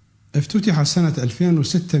افتتحت سنة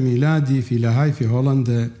 2006 ميلادي في لاهاي في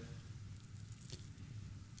هولندا،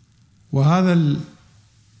 وهذا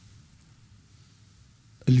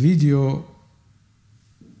الفيديو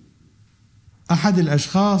أحد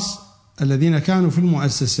الأشخاص الذين كانوا في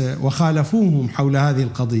المؤسسة وخالفوهم حول هذه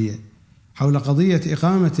القضية، حول قضية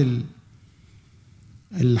إقامة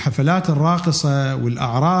الحفلات الراقصة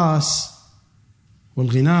والأعراس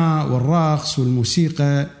والغناء والرقص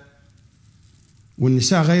والموسيقى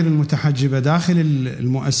والنساء غير المتحجبة داخل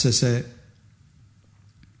المؤسسة،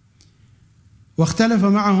 واختلف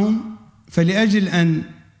معهم. فلأجل أن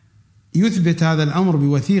يثبت هذا الأمر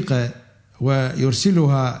بوثيقة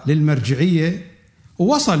ويرسلها للمرجعية،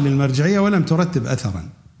 ووصل للمرجعية ولم ترتب أثرا،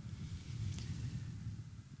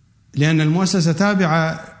 لأن المؤسسة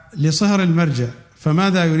تابعة لصهر المرجع،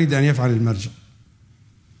 فماذا يريد أن يفعل المرجع؟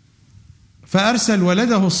 فأرسل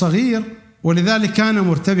ولده الصغير، ولذلك كان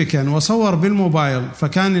مرتبكا وصور بالموبايل،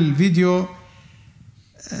 فكان الفيديو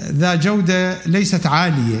ذا جودة ليست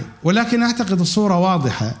عالية، ولكن أعتقد الصورة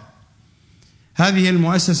واضحة. هذه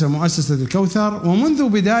المؤسسة مؤسسة الكوثر، ومنذ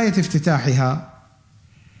بداية افتتاحها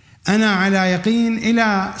أنا على يقين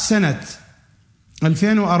إلى سنة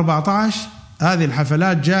 2014 هذه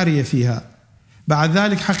الحفلات جارية فيها. بعد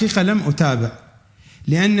ذلك حقيقة لم أتابع،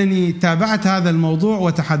 لأنني تابعت هذا الموضوع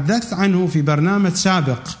وتحدثت عنه في برنامج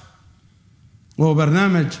سابق، وهو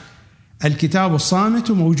برنامج الكتاب الصامت،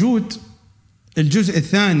 وموجود الجزء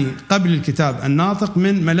الثاني قبل الكتاب الناطق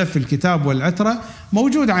من ملف الكتاب والعترة،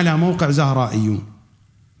 موجود على موقع زهرائيون.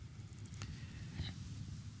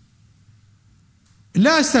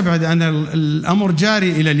 لا أستبعد أن الأمر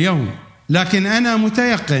جاري إلى اليوم، لكن أنا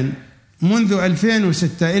متيقن منذ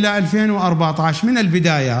 2006 إلى 2014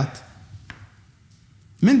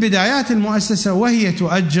 من بدايات المؤسسة وهي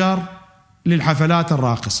تؤجر للحفلات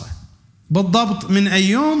الراقصة. بالضبط من أي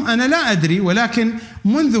يوم أنا لا أدري، ولكن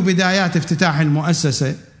منذ بدايات افتتاح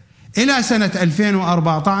المؤسسة إلى سنة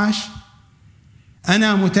 2014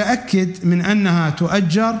 أنا متأكد من أنها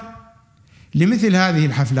تؤجر لمثل هذه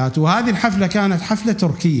الحفلات. وهذه الحفلة كانت حفلة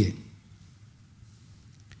تركية،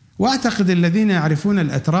 وأعتقد الذين يعرفون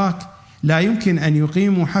الأتراك لا يمكن أن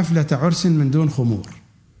يقيموا حفلة عرس من دون خمور.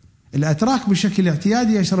 الأتراك بشكل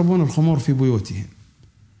اعتيادي يشربون الخمور في بيوتهم،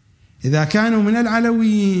 إذا كانوا من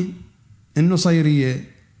العلويين النصيرية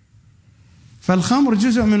فالخمر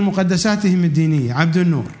جزء من مقدساتهم الدينية عبد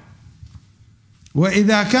النور،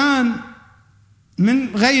 وإذا كان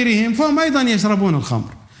من غيرهم فهم أيضا يشربون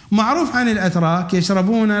الخمر. معروف عن الأتراك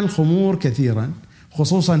يشربون الخمور كثيرا،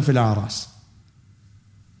 خصوصا في الأعراس.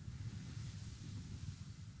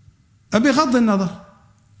 بغض النظر،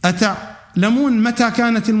 أتعلمون متى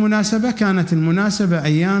كانت المناسبة؟ كانت المناسبة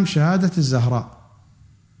أيام شهادة الزهراء،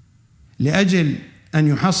 لأجل أن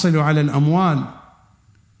يحصلوا على الأموال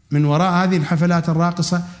من وراء هذه الحفلات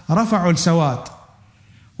الراقصة رفعوا السواد،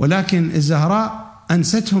 ولكن الزهراء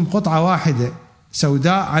أنستهم قطعة واحدة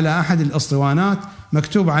سوداء على أحد الأسطوانات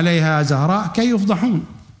مكتوب عليها زهراء كي يفضحون.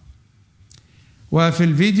 وفي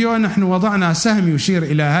الفيديو نحن وضعنا سهم يشير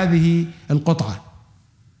إلى هذه القطعة،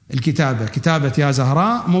 الكتابة، كتابة يا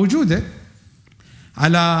زهراء موجودة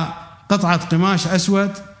على قطعة قماش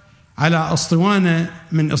أسود على أسطوانة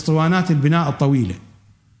من أسطوانات البناء الطويلة.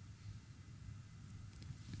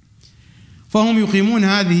 فهم يقيمون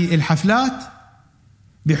هذه الحفلات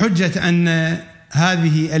بحجة أن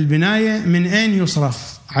هذه البناية من أين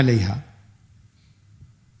يصرف عليها،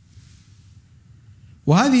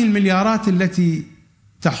 وهذه المليارات التي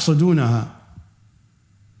تحصدونها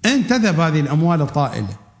أين تذهب هذه الأموال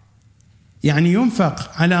الطائلة؟ يعني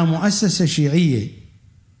ينفق على مؤسسة شيعية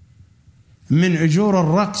من أجور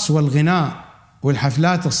الرقص والغناء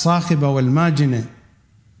والحفلات الصاخبة والماجنة،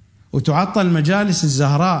 وتعطل مجالس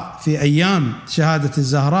الزهراء في أيام شهادة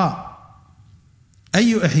الزهراء.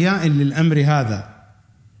 أي إحياء للأمر هذا؟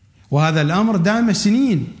 وهذا الأمر دام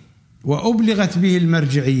سنين وأبلغت به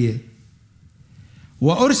المرجعية،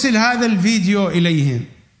 وأرسل هذا الفيديو إليهم،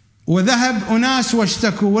 وذهب أناس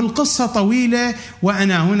واشتكوا، والقصة طويلة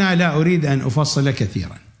وأنا هنا لا أريد أن أفصل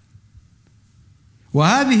كثيرا.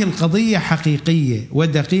 وهذه القضية حقيقية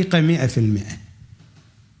ودقيقة 100%.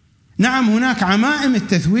 نعم، هناك عمائم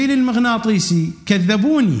التثويل المغناطيسي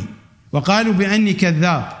كذبوني وقالوا بأني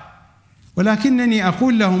كذاب، ولكنني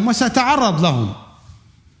أقول لهم وستعرض لهم،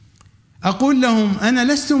 أقول لهم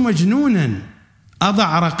أنا لست مجنونا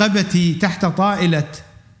أضع رقبتي تحت طائلة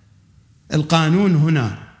القانون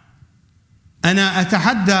هنا. أنا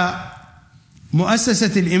أتحدى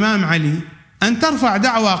مؤسسة الإمام علي أن ترفع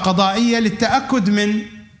دعوى قضائية للتأكد من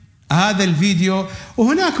هذا الفيديو،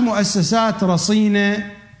 وهناك مؤسسات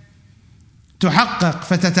رصينة تحقق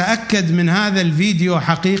فتتأكد من هذا الفيديو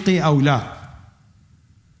حقيقي أو لا.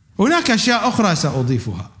 هناك أشياء أخرى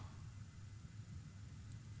سأضيفها.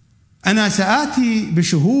 أنا سآتي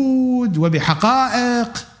بشهود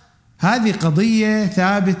وبحقائق، هذه قضية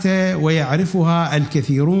ثابتة ويعرفها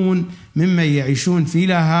الكثيرون ممن يعيشون في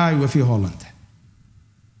لاهاي وفي هولندا.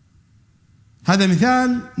 هذا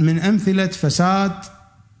مثال من أمثلة فساد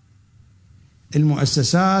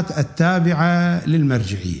المؤسسات التابعة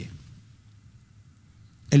للمرجعية.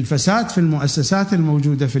 الفساد في المؤسسات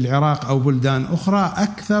الموجودة في العراق أو بلدان أخرى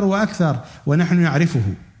أكثر وأكثر ونحن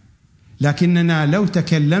نعرفه، لكننا لو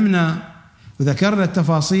تكلمنا وذكرنا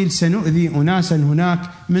التفاصيل سنؤذي أناسا هناك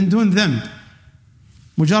من دون ذنب،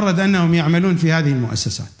 مجرد أنهم يعملون في هذه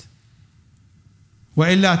المؤسسات،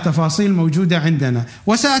 وإلا التفاصيل موجودة عندنا.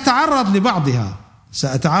 وسأتعرض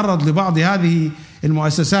لبعض هذه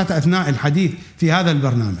المؤسسات أثناء الحديث في هذا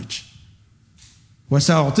البرنامج،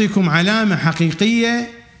 وسأعطيكم علامة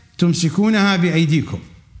حقيقية تمسكونها بأيديكم.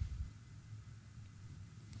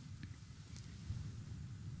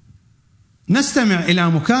 نستمع إلى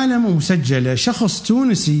مكالمة مسجلة، شخص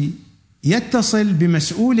تونسي يتصل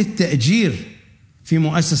بمسؤول التأجير في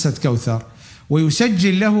مؤسسة كوثر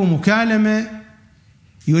ويسجل له مكالمة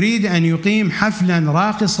يريد أن يقيم حفلا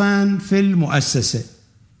راقصا في المؤسسة،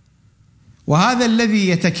 وهذا الذي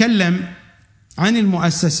يتكلم عن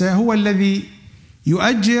المؤسسة هو الذي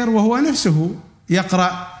يؤجر، وهو نفسه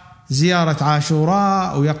يقرأ زيارة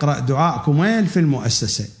عاشوراء ويقرأ دعاء كميل في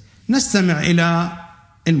المؤسسة. نستمع إلى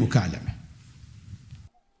المكالمة.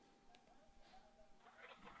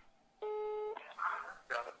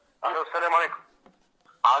 السلام عليكم.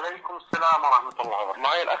 عليكم السلام ورحمة الله وبركاته.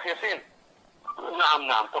 معي الأخ ياسين.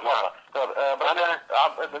 نعم تفضل. طيب أنا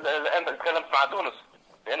الآن تكلمت مع تونس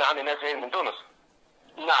لأن عندي ناس جايين من تونس.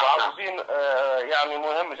 نعم. وعاوزين يعني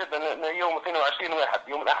مهم جدا يوم 22 واحد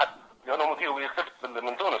يوم الأحد، لأنه مطير ويختفت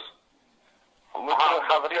من تونس.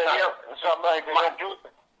 حاضرين إن شاء الله يوم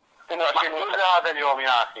 22 محجوز هذا اليوم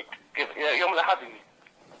يا أخي. كيف يوم الأحد؟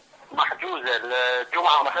 محجوزة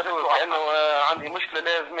الجمعة محجوز، لأنه عندي مشكلة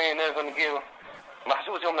لازم نجيب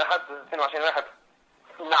محجوز يوم الأحد 22 واحد.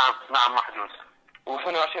 نعم محجوز.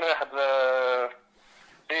 و22 واحد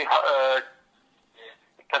إيه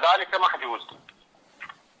كذلك محجوز.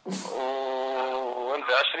 وأنت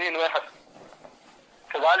 20 واحد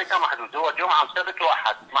كذلك محجوز. هو جمعة وسبت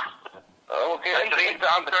وأحد محجوز. اوكي انت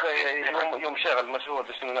عندك يوم شغل مشغول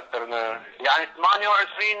باش نقدر يعني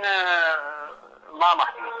 28 ما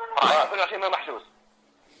محجوز. 28 ما محجوز.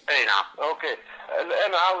 اي نعم. اوكي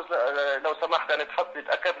الان عاوز لو سمحت ان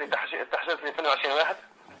تاكد لي تحجز لي 22 واحد.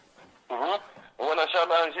 وانا ان شاء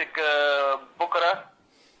الله نجيك بكره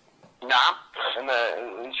نعم.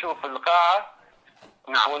 نشوف القاعة.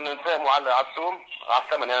 نعم. ونتفاهموا على الثوم، على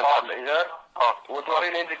الثمن يعني على الإيجار.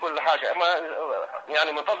 وتوريني انت كل حاجة. اما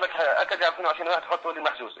يعني من فضلك اكد على 22 واحد تحطوا لي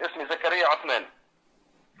محجوز. اسمي زكريا عثمان.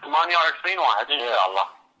 28 واحد ان شاء الله.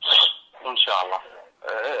 ان شاء الله.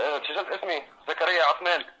 سجلت اسمي زكريا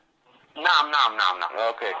عثمان. نعم.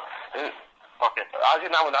 اوكي.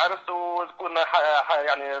 عايزين نعمل عرس وتكون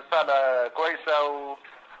يعني سالة كويسة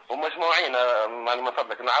ومجموعين يعني من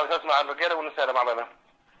فضلك. انا عاوز اسمع الرجاله والنساء مع بعض.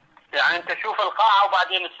 يعني انت شوف القاعة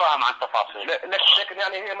وبعدين نتفاهم عن التفاصيل. لكن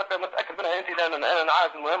يعني هي متأكد منها انت، لان انا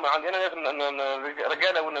عارف المهم عندي انا لازم ان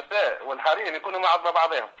الرجاله والنساء والحريم يكونوا مع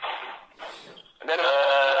بعضهم.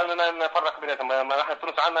 لان نفرق بيناتهم، ما نحن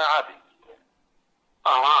تونس عنا عادي.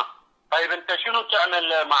 طيب انت شنو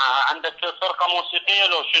تعمل مع عندك فرقة موسيقية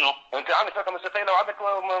لو شنو؟ انت عندك فرقة موسيقية لو عندك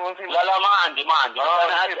لا ما عندي.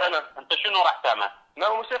 انا انت شنو راح تعمل؟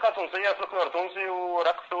 لا موسيقى تونسية، فلكلور تونسي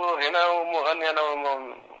ورقص وغنى ومغني. انا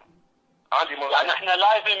عندي مغني. يعني احنا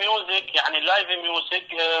لايف ميوزك، يعني اللايف ميوزك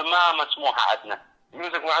ما مسموحة عندنا.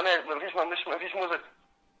 ميوزك معناه ما فيش موسيقى.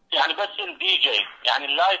 يعني بس الدي جي، يعني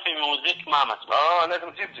اللايف ميوزك ما مسموح.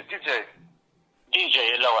 لازم تجيب دي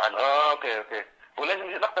جي لو عندك. اوكي. ولازم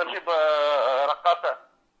نجيب رقاصة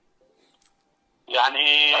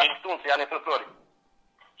يعني تونسي، يعني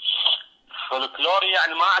فولكلوري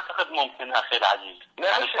يعني ما اعتقد ممكن اخي العزيز. لا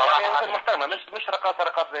يعني يعني محترمة، مش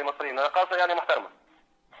رقاصة زي المصريين، رقاصة يعني محترمة.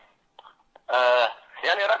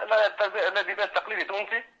 يعني الذي بين تقليدي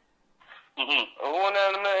تونسي. هو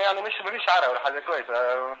يعني مش شعرها ولا حاجة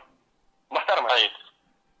كويسة محترمة.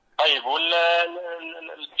 طيب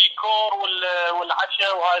والديكور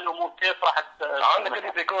والعشاء وهاي الامور كيف راح عندك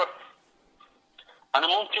انت ديكور؟ انا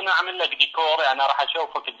ممكن اعمل لك ديكور، يعني راح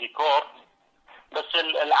اشوفك الديكور، بس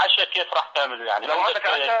العشاء كيف راح تعمله؟ يعني لو عندك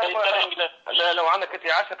عشاء لو عندك انت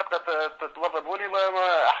عشاء تقدر توظفه لي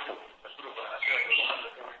ما احسن.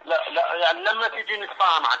 لا يعني لما تيجي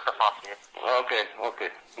نتفاهم على التفاصيل.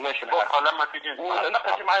 اوكي ماشي. بكره لما تيجي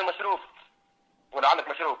نقص معي المشروب ولا عندك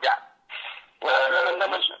مشروب يعني؟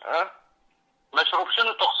 مشروب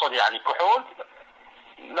شنو تقصد يعني؟ كحول؟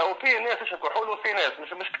 لو في ناس يشرب كحول وفي ناس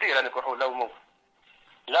مش كثير يعني كحول. لو ممكن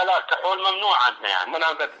لا كحول ممنوع عندنا يعني.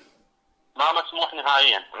 منع بد ما مسموح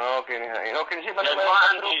نهائيا. اوكي نهائيا. اوكي نجيب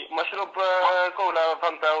مشروب كولا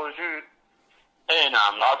فانتا وجو. اي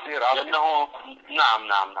نعم. عصير لانه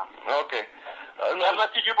نعم. اوكي لما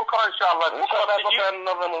تجي بكره ان شاء الله. بكره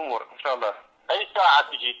ننظم الامور ان شاء الله. اي ساعه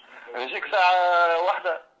تجي؟ نجيك ساعه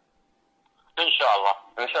واحدة ان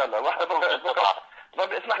شاء الله. واحدة بكره.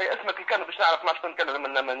 طب اسمح لي اسمك الكامل باش نعرف ما شكون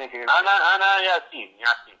نتكلم لما نيجي. انا ياسين.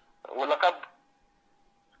 واللقب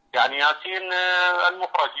يعني ياسين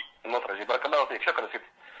المفرجي. بارك الله فيك. شكرا سيدي.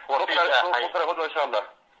 بكره غدوه ان شاء الله.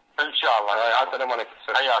 السلام عليكم.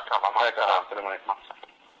 حياك الله. السلام عليكم.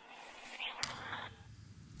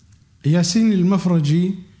 ياسين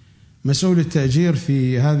المفرجي مسؤول التأجير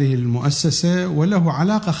في هذه المؤسسة، وله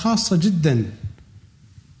علاقة خاصة جدا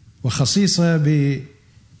وخصيصة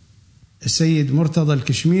بالسيد مرتضى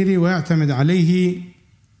الكشميري، ويعتمد عليه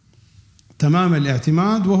تمام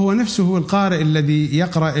الاعتماد، وهو نفسه القارئ الذي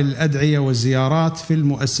يقرأ الأدعية والزيارات في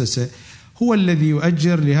المؤسسة، هو الذي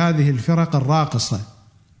يؤجر لهذه الفرق الراقصة.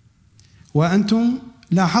 وأنتم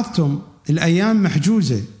لاحظتم الأيام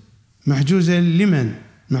محجوزة لمن؟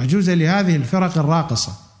 محجوزة لهذه الفرق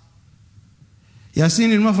الراقصة.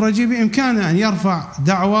 ياسين المفرجي بإمكانه أن يرفع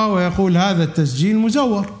دعوى ويقول هذا التسجيل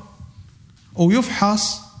مزور، أو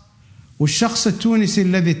يفحص، والشخص التونسي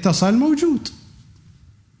الذي اتصل موجود،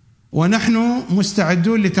 ونحن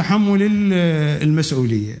مستعدون لتحمل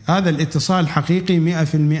المسؤولية. هذا الاتصال حقيقي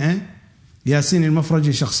 100%. ياسين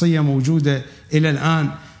المفرجي شخصية موجودة إلى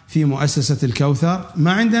الآن في مؤسسة الكوثر.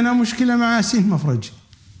 ما عندنا مشكلة مع ياسين المفرجي،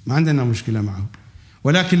 ما عندنا مشكلة معه،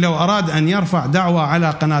 ولكن لو أراد أن يرفع دعوى على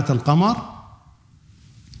قناة القمر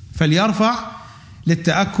فليرفع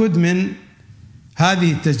للتأكد من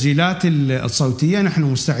هذه التسجيلات الصوتية. نحن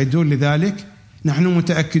مستعدون لذلك، نحن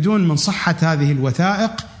متأكدون من صحة هذه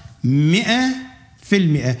الوثائق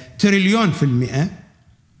 100%، تريليون في المئة.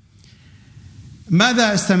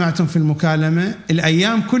 ماذا استمعتم في المكالمة؟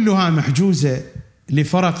 الأيام كلها محجوزة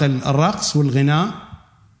لفرق الرقص والغناء،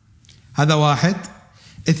 هذا واحد.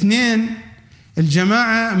 اثنين،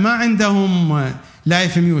 الجماعة ما عندهم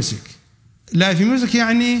لايف ميوزك. لايف ميوزك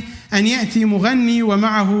يعني أن يأتي مغني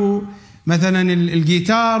ومعه مثلا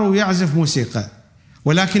الجيتار ويعزف موسيقى،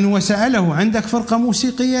 ولكن هو سأله عندك فرقة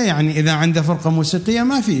موسيقية؟ يعني إذا عنده فرقة موسيقية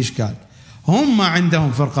ما في إشكال. هم ما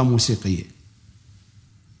عندهم فرقة موسيقية.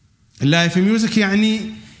 اللايف ميوزك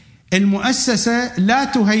يعني المؤسسة لا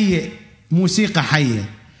تهيئ موسيقى حية،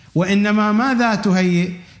 وإنما ماذا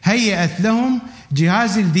تهيئ؟ هيئت لهم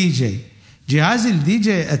جهاز الدي جي. جهاز الدي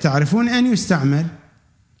جي تعرفون أين يستعمل؟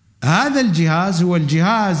 هذا الجهاز هو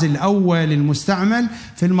الجهاز الأول المستعمل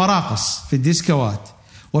في المراقص، في الديسكوات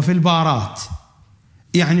وفي البارات.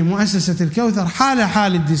 يعني مؤسسة الكوثر حالة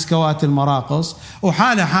حال الديسكوات المراقص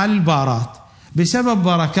وحالة حال البارات، بسبب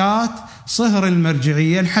بركات صهر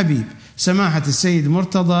المرجعية الحبيب سماحة السيد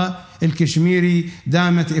مرتضى الكشميري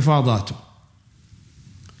دامت إفاضاته.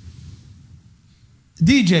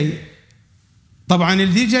 دي جي، طبعا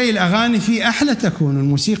الدي جي الأغاني فيه أحلى تكون،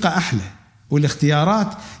 الموسيقى أحلى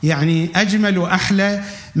والاختيارات يعني أجمل وأحلى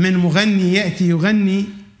من مغني يأتي يغني.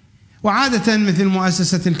 وعادة مثل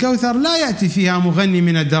مؤسسة الكوثر لا يأتي فيها مغني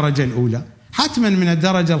من الدرجة الأولى، حتما من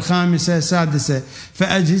الدرجة الخامسة السادسة.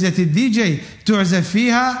 فأجهزة الدي جي تعزف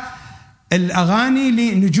فيها الأغاني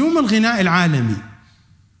لنجوم الغناء العالمي.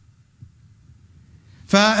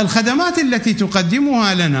 فالخدمات التي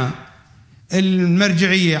تقدمها لنا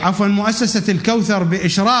المرجعية، عفوا مؤسسة الكوثر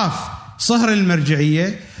بإشراف صهر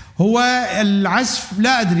المرجعية، هو العزف،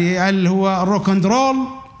 لا أدري هل هو الروك اند رول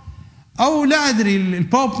أو لا أدري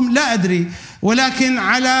البوب، لا أدري، ولكن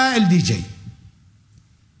على الدي جي.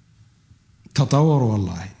 تطور،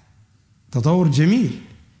 والله تطور جميل.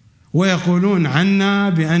 ويقولون عنا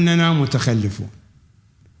بأننا متخلفون،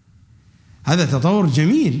 هذا تطور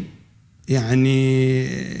جميل. يعني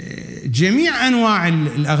جميع أنواع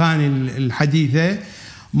الأغاني الحديثة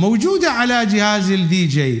موجودة على جهاز الدي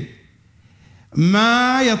جي،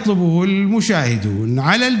 ما يطلبه المشاهدون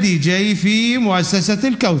على الدي جي في مؤسسة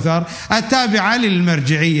الكوثر التابعة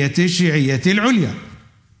للمرجعية الشيعية العليا.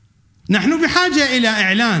 نحن بحاجة إلى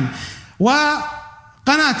إعلان،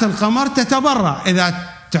 وقناة القمر تتبرع. إذا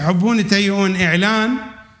تحبون تهيئون إعلان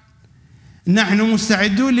نحن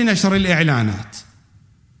مستعدون لنشر الإعلانات،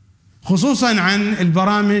 خصوصا عن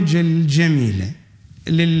البرامج الجميلة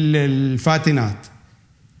للفاتنات،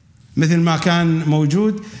 مثل ما كان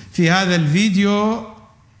موجود في هذا الفيديو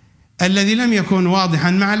الذي لم يكن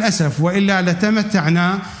واضحا مع الأسف، وإلا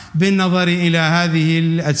لتمتعنا بالنظر إلى هذه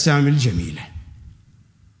الأجسام الجميلة.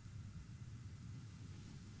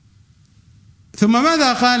 ثم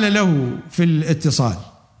ماذا قال له في الاتصال؟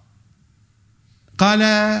 قال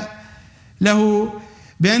له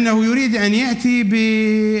بأنه يريد أن يأتي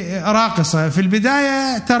براقصة. في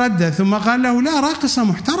البداية تردد، ثم قال له لا، راقصة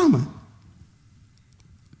محترمة.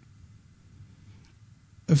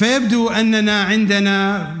 فيبدو أننا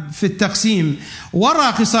عندنا في التقسيم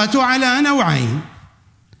والراقصات على نوعين.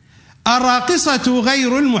 الراقصة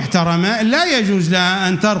غير المحترمة لا يجوز لها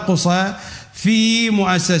أن ترقص في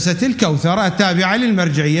مؤسسة الكوثر التابعة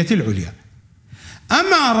للمرجعية العليا.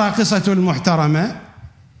 أما الراقصة المحترمة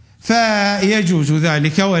فيجوز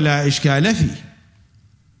ذلك ولا إشكال فيه.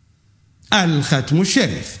 الختم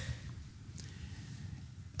الشريف.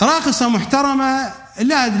 راقصة محترمة،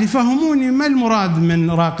 لا أدري، فهموني ما المراد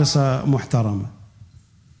من راقصة محترمة؟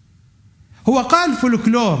 هو قال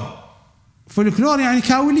فولكلور. فولكلور يعني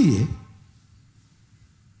كاولية.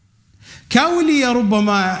 كاولية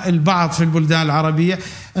ربما البعض في البلدان العربية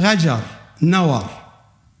غجر، نور،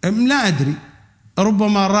 لا أدري.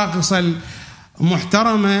 ربما الراقصة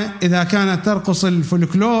المحترمة إذا كانت ترقص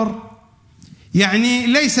الفولكلور يعني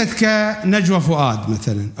ليست كنجوى فؤاد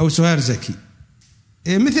مثلا أو سهير زكي،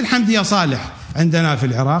 مثل حمدية صالح عندنا في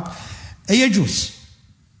العراق. يجوز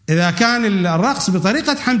إذا كان الرقص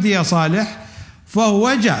بطريقة حمدية صالح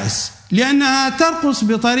فهو جائز، لأنها ترقص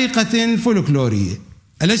بطريقة فولكلورية،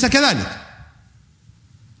 أليس كذلك؟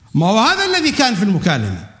 ما هو هذا الذي كان في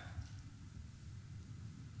المكالمة.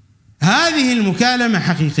 هذه المكالمة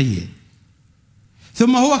حقيقية.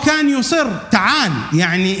 ثم هو كان يصر تعال،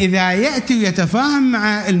 يعني إذا يأتي ويتفاهم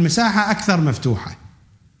مع المساحة أكثر مفتوحة.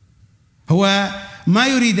 هو ما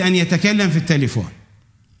يريد أن يتكلم في التليفون،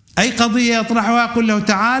 أي قضية يطرحها يقول له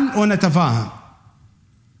تعال ونتفاهم.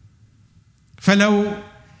 فلو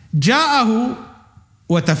جاءه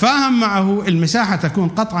وتفاهم معه المساحة تكون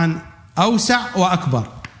قطعا أوسع وأكبر.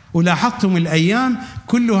 ولاحظتم الأيام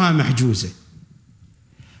كلها محجوزة.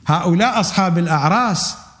 هؤلاء أصحاب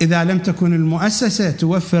الأعراس إذا لم تكن المؤسسة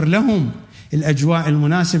توفر لهم الأجواء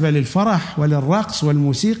المناسبة للفرح وللرقص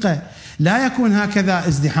والموسيقى لا يكون هكذا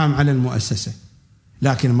ازدحام على المؤسسة.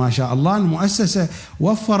 لكن ما شاء الله المؤسسة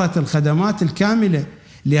وفرت الخدمات الكاملة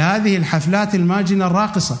لهذه الحفلات الماجنة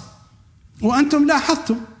الراقصة. وأنتم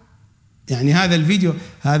لاحظتم يعني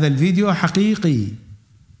هذا الفيديو حقيقي،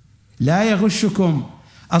 لا يغشكم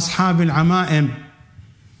أصحاب العمائم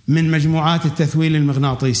من مجموعات التثويل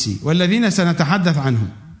المغناطيسي والذين سنتحدث عنهم.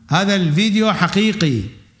 هذا الفيديو حقيقي،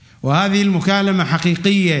 وهذه المكالمة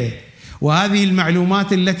حقيقية، وهذه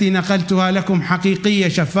المعلومات التي نقلتها لكم حقيقية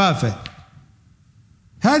شفافة.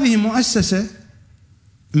 هذه مؤسسة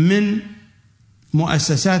من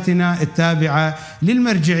مؤسساتنا التابعة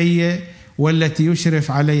للمرجعية والتي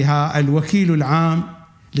يشرف عليها الوكيل العام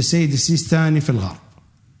للسيد السيستاني في الغرب.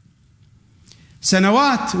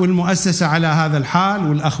 سنوات والمؤسسة على هذا الحال،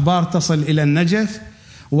 والأخبار تصل إلى النجف،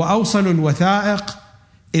 وأوصلوا الوثائق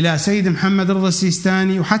إلى سيد محمد رضا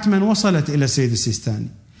السيستاني، وحتما وصلت إلى السيد السيستاني.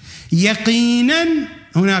 يقينا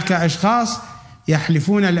هناك أشخاص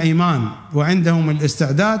يحلفون الأيمان وعندهم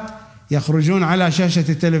الاستعداد يخرجون على شاشة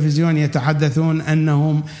التلفزيون يتحدثون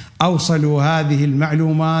أنهم أوصلوا هذه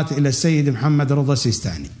المعلومات إلى السيد محمد رضا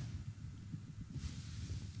السيستاني،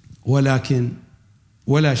 ولكن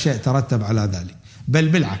ولا شيء ترتب على ذلك، بل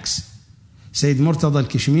بالعكس، سيد مرتضى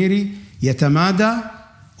الكشميري يتمادى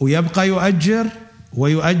ويبقى يؤجر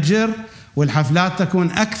ويؤجر، والحفلات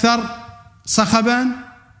تكون أكثر صخبا،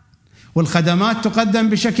 والخدمات تقدم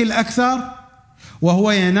بشكل أكثر،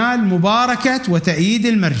 وهو ينال مباركة وتأييد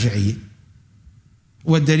المرجعية،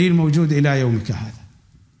 والدليل موجود إلى يومك هذا.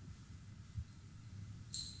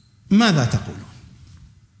 ماذا تقولون؟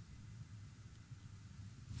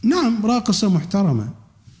 نعم، راقصة محترمة.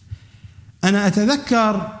 أنا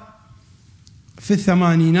أتذكر في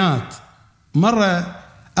الثمانينات مرة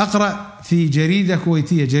أقرأ في جريدة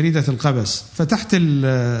كويتية، جريدة القبس، فتحت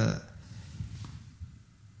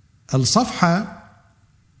الصفحة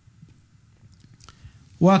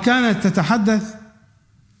وكانت تتحدث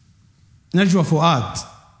نجوى فؤاد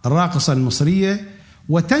الراقصة المصرية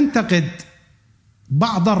وتنتقد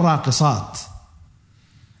بعض الراقصات.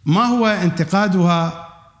 ما هو انتقادها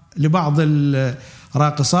لبعض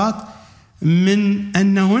الراقصات؟ من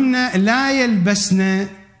أنهن لا يلبسن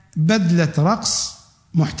بدلة رقص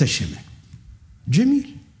محتشمة.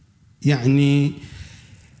 جميل، يعني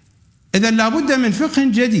إذا لابد من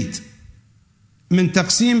فقه جديد من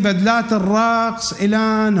تقسيم بدلات الرقص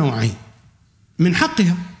إلى نوعين، من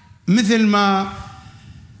حقها، مثل ما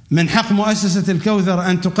من حق مؤسسة الكوثر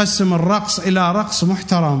أن تقسم الرقص إلى رقص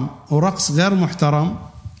محترم ورقص غير محترم،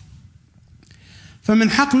 فمن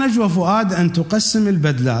حق نجوى فؤاد أن تقسم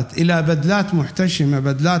البدلات إلى بدلات محتشمة،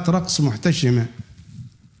 بدلات رقص محتشمة،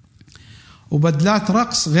 وبدلات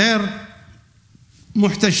رقص غير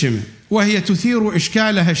محتشمة، وهي تثير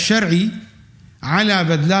إشكالها الشرعي على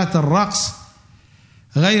بدلات الرقص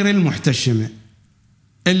غير المحتشمة.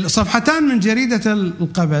 الصفحتان من جريدة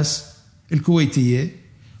القبس الكويتية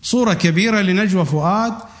صورة كبيرة لنجوى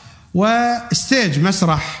فؤاد وستيج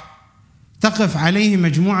مسرح تقف عليه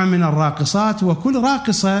مجموعة من الراقصات، وكل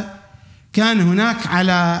راقصة كان هناك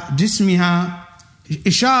على جسمها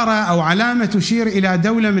إشارة أو علامة تشير إلى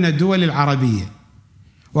دولة من الدول العربية.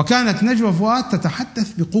 وكانت نجوى فؤاد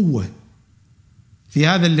تتحدث بقوة في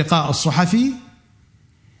هذا اللقاء الصحفي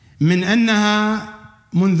من أنها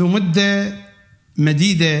منذ مدة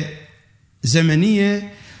مديدة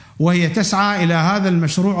زمنية وهي تسعى إلى هذا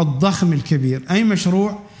المشروع الضخم الكبير. أي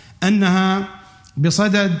مشروع؟ أنها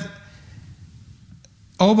بصدد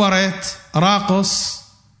أوبريت راقص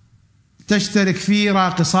تشترك فيه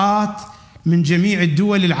راقصات من جميع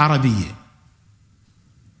الدول العربية،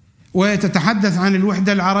 وتتحدث عن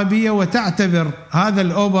الوحدة العربية، وتعتبر هذا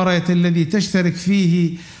الأوبريت الذي تشترك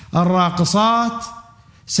فيه الراقصات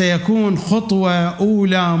سيكون خطوة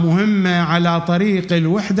أولى مهمة على طريق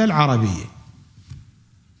الوحدة العربية،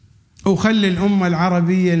 وخلي الأمة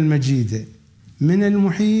العربية المجيدة من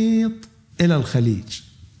المحيط إلى الخليج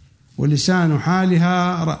ولسان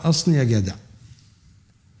حالها رقصني يا جدع.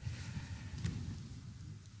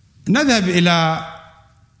 نذهب إلى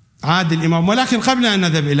عادل إمام، ولكن قبل أن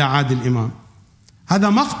نذهب إلى عادل إمام، هذا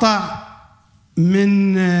مقطع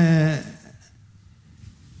من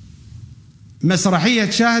مسرحية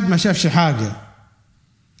شاهد ما شافش حاجة.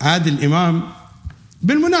 عادل إمام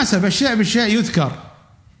بالمناسبة الشيء بالشيء يذكر.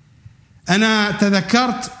 أنا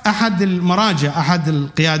تذكرت أحد المراجع، أحد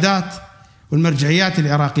القيادات والمرجعيات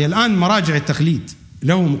العراقية، الآن مراجع التقليد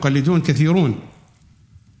له مقلدون كثيرون،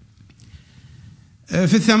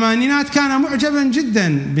 في الثمانينات كان معجبا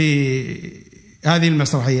جدا بهذه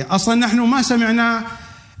المسرحية. أصلا نحن ما سمعنا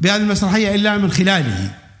بهذه المسرحية إلا من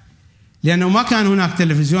خلاله، لأنه ما كان هناك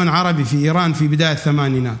تلفزيون عربي في إيران في بداية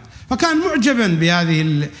الثمانينات، فكان معجبا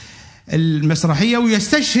بهذه المسرحية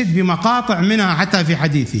ويستشهد بمقاطع منها حتى في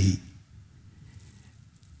حديثه.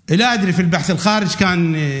 لا أدري في البحث الخارج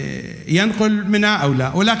كان ينقل منها أو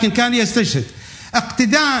لا، ولكن كان يستشهد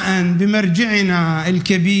اقتداء بمرجعنا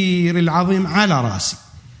الكبير العظيم على رأسي.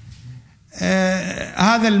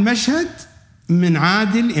 هذا المشهد من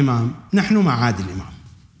عادل إمام. نحن مع عادل إمام.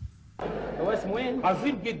 هو اسمه ايه؟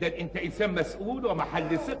 عظيم جدا، انت انسان مسؤول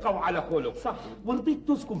ومحل ثقه وعلى خلق. صح. ورضيت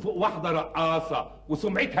تسكن فوق واحده رقاصه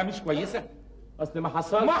وسمعتها مش كويسه؟ اصل ما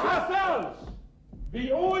حصلش.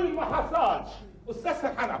 بيقول ما حصلش. استاذ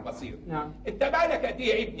فرحان عبد البصير. نعم. انت بقالك قد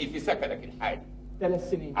ايه يا ابني في سكنك الحالي؟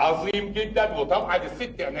 3 سنين. عظيم جدا. وطبعا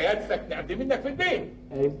الست عنايات ساكنه عند منك في البيت.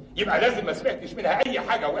 ايوه. يبقى لازم ما سمعتش منها اي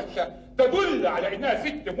حاجه وحشه تدل على انها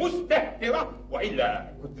ست مستهتره،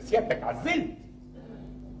 والا كنت سيادتك عزلت.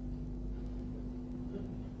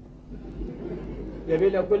 يا بيه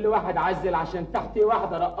لو كل واحد عزل عشان تحتي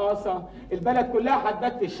واحده رقاصه البلد كلها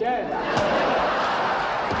هتبات في الشارع.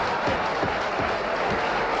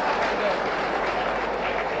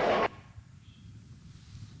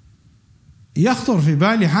 يخطر في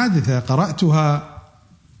بالي حادثة قرأتها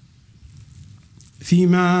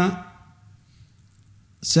فيما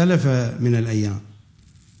سلف من الأيام،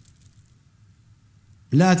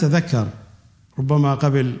 لا أتذكر، ربما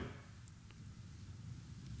قبل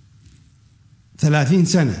 30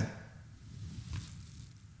 سنة،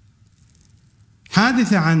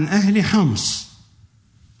 حادثة عن أهل حمص،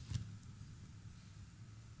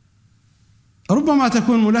 ربما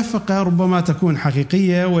تكون ملفقة ربما تكون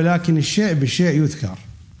حقيقية، ولكن الشيء بالشيء يذكر.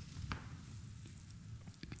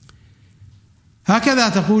 هكذا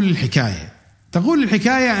تقول الحكاية. تقول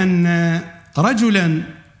الحكاية أن رجلا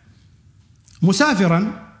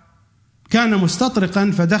مسافرا كان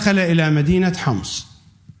مستطرقا فدخل إلى مدينة حمص،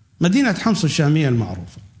 مدينة حمص الشامية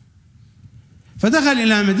المعروفة، فدخل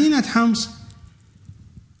إلى مدينة حمص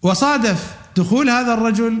وصادف دخول هذا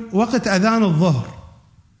الرجل وقت أذان الظهر.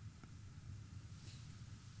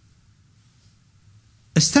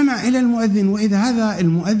 استمع إلى المؤذن، وإذا هذا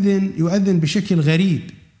المؤذن يؤذن بشكل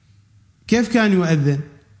غريب. كيف كان يؤذن؟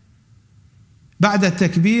 بعد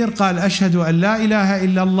التكبير قال: أشهد أن لا إله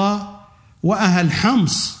إلا الله وأهل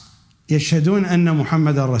حمص يشهدون أن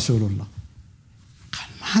محمد رسول الله. قال: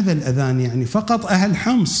 ما هذا الأذان؟ يعني فقط أهل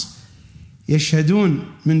حمص يشهدون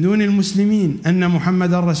من دون المسلمين أن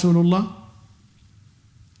محمد رسول الله؟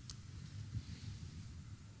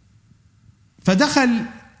 فدخل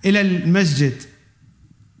إلى المسجد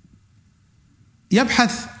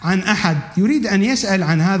يبحث عن أحد يريد أن يسأل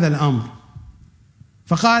عن هذا الأمر،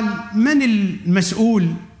 فقال: من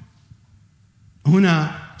المسؤول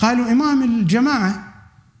هنا؟ قالوا: إمام الجماعة.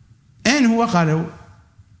 أين هو؟ قالوا: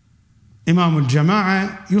 إمام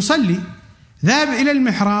الجماعة يصلي. ذهب إلى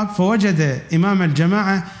المحراب فوجد إمام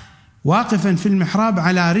الجماعة واقفا في المحراب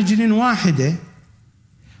على رجل واحدة،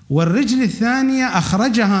 والرجل الثانية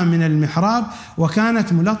أخرجها من المحراب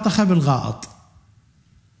وكانت ملطخة بالغائط.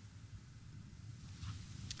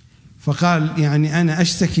 فقال: يعني أنا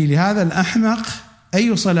أشتكي لهذا الأحمق،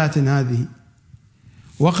 أي صلاة هذه؟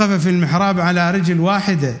 وقف في المحراب على رجل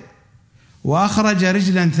واحدة وأخرج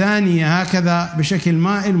رجلا ثانية هكذا بشكل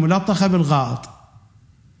مائل ملطخة بالغائط.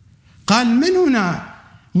 قال: من هنا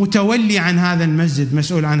متولي عن هذا المسجد،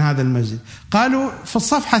 مسؤول عن هذا المسجد؟ قالوا: في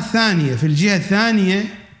الصفحة الثانية، في الجهة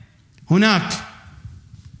الثانية هناك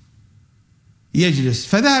يجلس.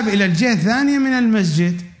 فذهب إلى الجهة الثانية من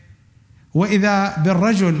المسجد، وإذا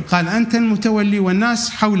بالرجل قال: أنت المتولي، والناس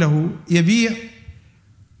حوله يبيع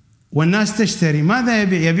والناس تشتري. ماذا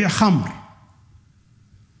يبيع؟ يبيع خمر،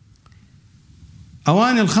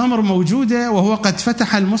 أواني الخمر موجودة، وهو قد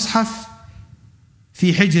فتح المصحف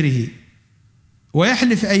في حجره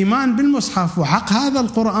ويحلف أيمان بالمصحف وحق هذا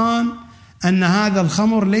القرآن أن هذا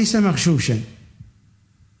الخمر ليس مغشوشا.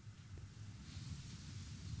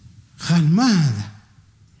 قال: ما هذا؟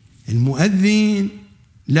 المؤذن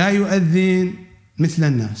لا يؤذن مثل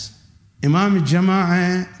الناس، إمام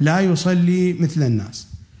الجماعة لا يصلي مثل الناس،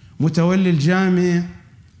 متولي الجامع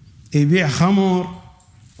يبيع خمر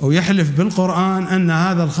ويحلف بالقرآن أن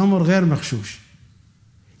هذا الخمر غير مغشوش.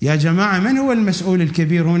 يا جماعة، من هو المسؤول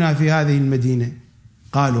الكبير هنا في هذه المدينة؟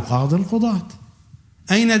 قالوا: قاضي القضاة.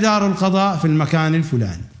 أين دار القضاء؟ في المكان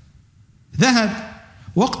الفلاني. ذهب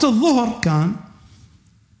وقت الظهر،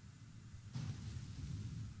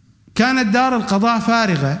 كانت دار القضاء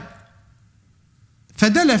فارغة،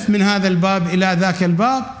 فدلف من هذا الباب إلى ذاك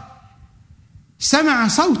الباب، سمع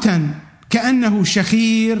صوتا كأنه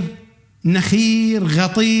شخير، نخير،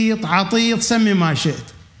 غطيط، عطيط، سمي ما شئت،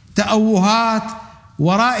 تأوهات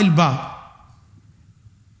وراء الباب.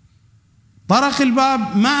 طرق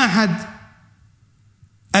الباب، ما أحد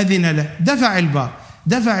أذن له،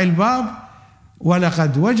 دفع الباب،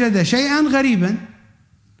 ولقد وجد شيئا غريبا.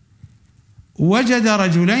 وجد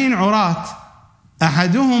رجلين عراة،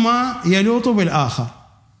 أحدهما يلوط بالآخر.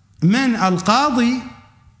 من؟ القاضي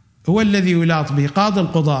هو الذي يلاط به، قاضي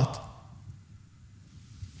القضاة.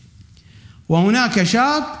 وهناك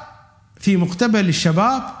شاب في مقتبل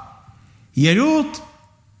الشباب يلوط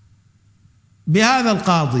بهذا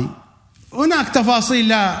القاضي. هناك تفاصيل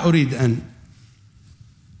لا أريد أن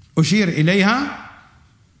أشير إليها.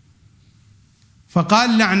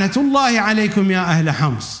 فقال: لعنة الله عليكم يا أهل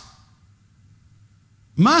حمص،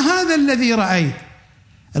 ما هذا الذي رأيت؟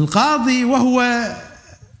 القاضي وهو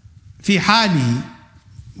في حاله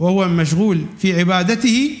وهو مشغول في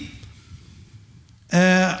عبادته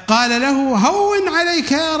قال له: هون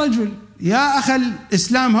عليك يا رجل، يا أخ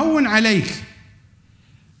الإسلام هون عليك.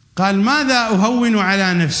 قال: ماذا أهون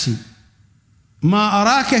على نفسي؟ ما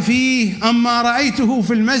أراك فيه أما رأيته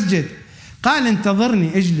في المسجد. قال: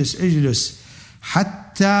 انتظرني، اجلس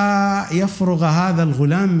حتى يفرغ هذا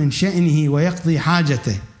الغلام من شأنه ويقضي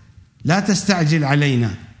حاجته، لا تستعجل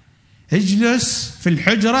علينا، اجلس في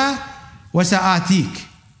الحجرة وسآتيك.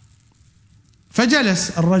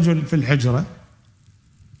 فجلس الرجل في الحجرة،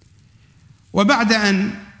 وبعد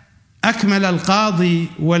أن أكمل القاضي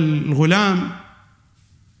والغلام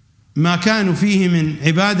ما كانوا فيه من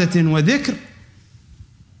عبادة وذكر،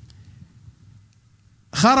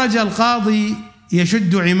 خرج القاضي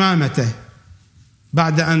يشد عمامته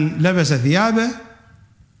بعد أن لبس ثيابه،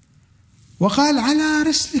 وقال: على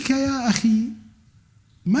رسلك يا أخي،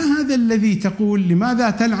 ما هذا الذي تقول؟ لماذا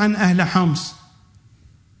تلعن أهل حمص؟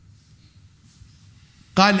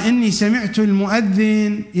 قال: إني سمعت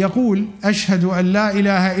المؤذن يقول: أشهد أن لا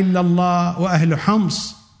إله إلا الله، وأهل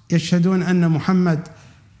حمص يشهدون أن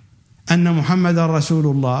محمد رسول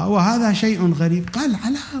الله، وهذا شيء غريب. قال: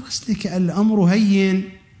 على رسلك، الأمر هين،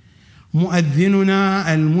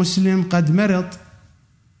 مؤذننا المسلم قد مرض،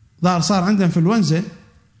 صار عندنا انفلونزا،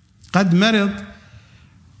 قد مرض،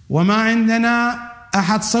 وما عندنا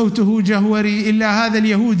أحد صوته جهوري إلا هذا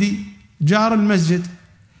اليهودي جار المسجد،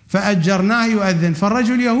 فأجرناه يؤذن.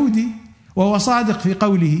 فالرجل يهودي وهو صادق في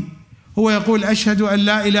قوله، هو يقول: أشهد أن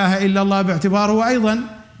لا إله إلا الله، باعتباره أيضا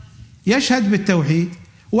يشهد بالتوحيد،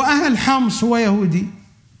 وأهل حمص هو يهودي،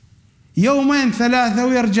 يومين ثلاثة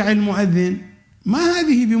ويرجع المؤذن، ما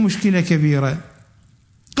هذه بمشكلة كبيرة.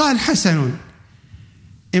 قال: حسن،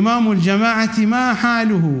 إمام الجماعة ما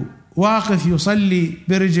حاله واقف يصلي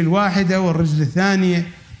برجل واحدة والرجل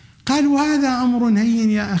الثانية. قال: وهذا أمر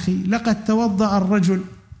هين يا أخي، لقد توضأ الرجل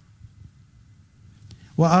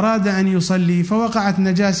وأراد أن يصلي فوقعت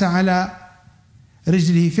نجاسة على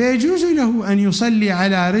رجله، فيجوز له أن يصلي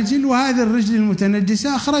على رجل، وهذه الرجل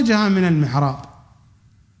المتنجسة أخرجها من المحراب.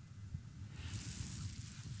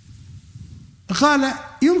 قال: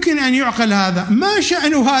 يمكن أن يعقل هذا، ما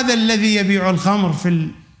شأن هذا الذي يبيع الخمر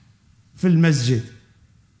في المسجد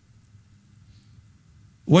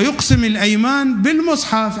ويقسم الأيمان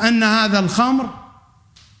بالمصحف أن هذا الخمر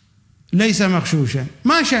ليس مغشوشا،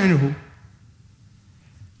 ما شأنه؟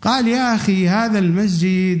 قال: يا أخي، هذا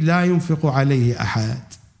المسجد لا ينفق عليه أحد،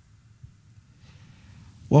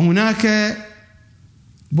 وهناك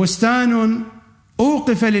بستان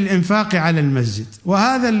أوقف للإنفاق على المسجد،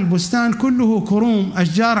 وهذا البستان كله كروم،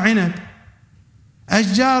 أشجار عنب،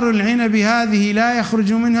 أشجار العنب هذه لا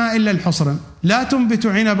يخرج منها إلا الحصرم، لا تنبت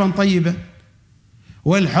عنبا طيبا،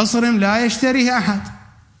 والحصرم لا يشتريه أحد،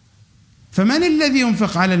 فمن الذي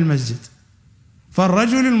ينفق على المسجد؟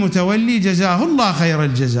 فالرجل المتولي جزاه الله خير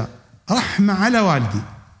الجزاء، رحمة على والدي،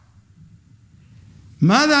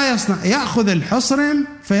 ماذا يصنع؟ يأخذ الحصرم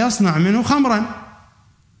فيصنع منه خمرا،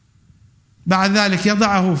 بعد ذلك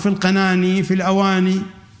يضعه في القناني في الأواني،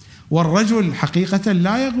 والرجل حقيقة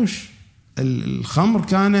لا يغش، الخمر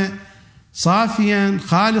كان صافيا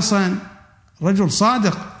خالصا، رجل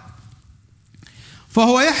صادق،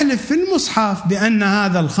 فهو يحلف في المصحف بأن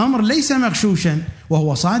هذا الخمر ليس مغشوشا،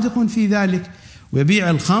 وهو صادق في ذلك، ويبيع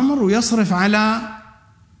الخمر ويصرف على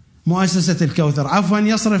مؤسسة الكوثر، عفوا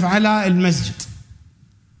يصرف على المسجد.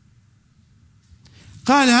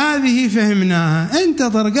 قال: هذه فهمناها، أنت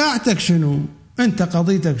طرقعتك شنو؟ أنت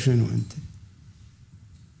قضيتك شنو؟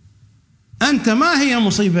 أنت ما هي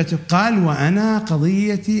مصيبتك؟ قال: وأنا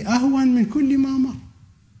قضيتي أهون من كل ما مر.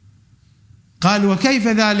 قال: وكيف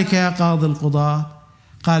ذلك يا قاضي القضاة؟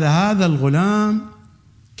 قال: هذا الغلام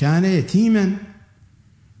كان يتيما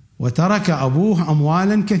وترك أبوه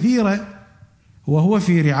أموالا كثيرة وهو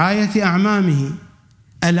في رعاية أعمامه،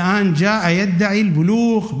 الآن جاء يدعي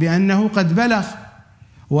البلوغ بأنه قد بلغ،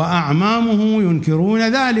 وأعمامه ينكرون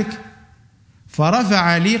ذلك،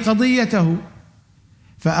 فرفع لي قضيته،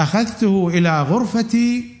 فأخذته إلى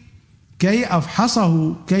غرفتي كي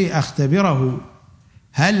أفحصه، كي أختبره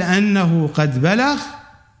هل أنه قد بلغ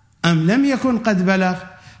أم لم يكن قد بلغ،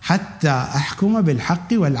 حتى أحكم بالحق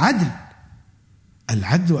والعدل،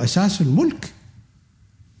 العدل أساس الملك.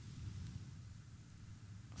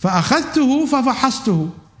 فأخذته ففحصته،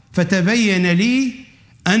 فتبين لي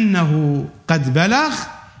أنه قد بلغ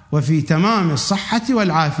وفي تمام الصحة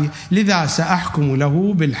والعافية، لذا سأحكم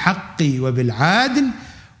له بالحق وبالعدل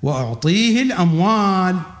وأعطيه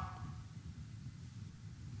الأموال.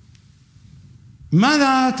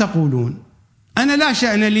 ماذا تقولون؟ أنا لا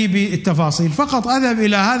شأن لي بالتفاصيل، فقط أذهب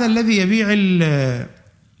إلى هذا الذي يبيع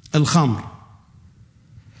الخمر.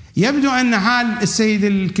 يبدو أن حال السيد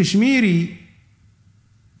الكشميري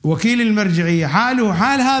وكيل المرجعية حاله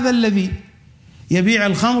حال هذا الذي يبيع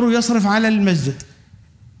الخمر ويصرف على المسجد.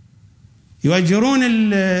 يؤجرون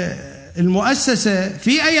المؤسسة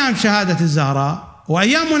في أيام شهادة الزهراء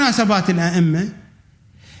وأيام مناسبات الأئمة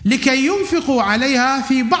لكي ينفقوا عليها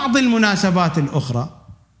في بعض المناسبات الأخرى.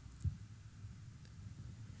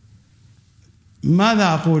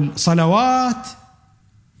 ماذا أقول؟ صلوات،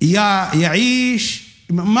 يعيش،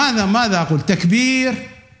 ماذا أقول؟ تكبير.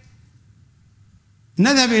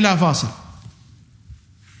 نذهب إلى فاصل.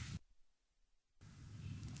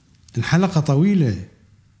 الحلقة طويلة،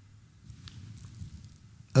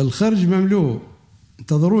 الخرج مملوء،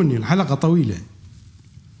 انتظروني، الحلقة طويلة.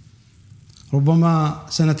 ربما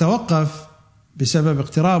سنتوقف بسبب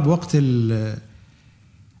اقتراب وقت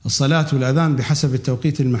الصلاة والأذان بحسب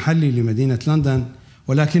التوقيت المحلي لمدينة لندن،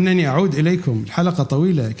 ولكنني أعود إليكم. الحلقة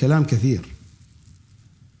طويلة، كلام كثير.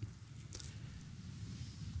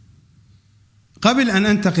 قبل أن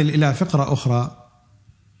أنتقل إلى فقرة أخرى،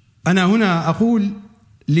 أنا هنا أقول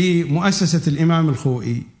لمؤسسة الإمام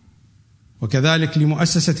الخوئي وكذلك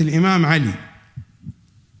لمؤسسة الإمام علي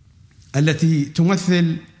التي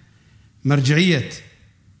تمثل مرجعية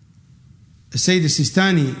السيد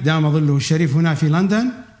السيستاني دام ظله الشريف هنا في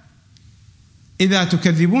لندن: إذا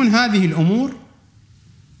تكذبون هذه الأمور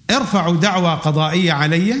ارفعوا دعوى قضائية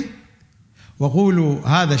علي وقولوا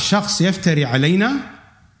هذا الشخص يفتري علينا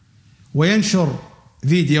وينشر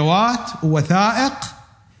فيديوهات ووثائق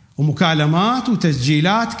ومكالمات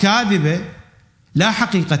وتسجيلات كاذبة لا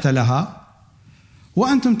حقيقة لها.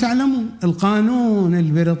 وأنتم تعلمون القانون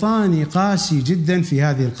البريطاني قاسي جدا في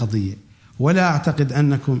هذه القضية، ولا أعتقد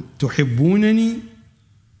أنكم تحبونني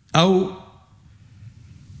أو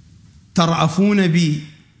ترأفون بي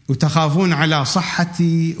وتخافون على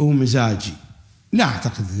صحتي ومزاجي، لا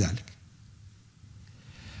أعتقد ذلك.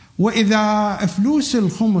 وإذا فلوس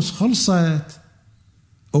الخمس خلصت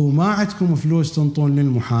أو ما عندكم فلوس تنطون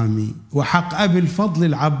للمحامي وحق أبي الفضل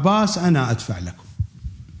العباس، أنا أدفع لكم،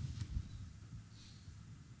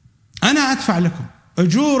 أنا أدفع لكم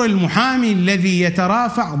أجور المحامي الذي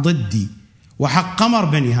يترافع ضدي وحق قمر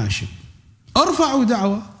بني هاشم. ارفعوا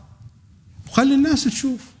دعوة وخلي الناس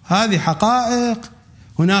تشوف هذه حقائق.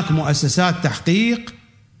 هناك مؤسسات تحقيق،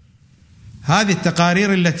 هذه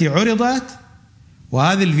التقارير التي عرضت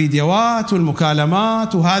وهذه الفيديوهات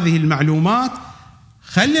والمكالمات وهذه المعلومات،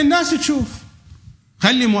 خلي الناس تشوف،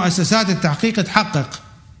 خلي مؤسسات التحقيق تحقق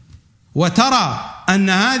وترى أن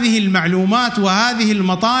هذه المعلومات وهذه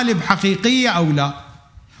المطالب حقيقية أو لا.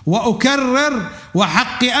 وأكرر،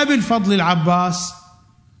 وحق أبي الفضل العباس،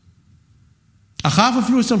 أخاف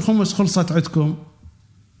فلوس الخمس خلصت عندكم،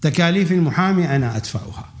 تكاليف المحامي أنا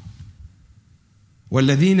أدفعها.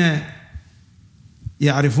 والذين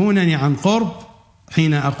يعرفونني عن قرب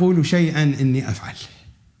حين أقول شيئا إني أفعل،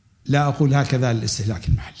 لا أقول هكذا للاستهلاك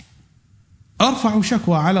المحلي. أرفع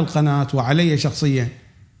شكوى على القناة وعلي شخصيا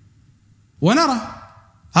ونرى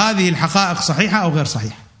هذه الحقائق صحيحة أو غير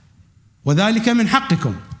صحيحة، وذلك من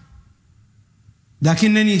حقكم،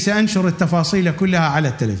 لكنني سأنشر التفاصيل كلها على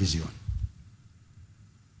التلفزيون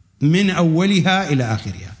من أولها إلى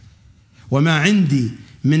آخرها، وما عندي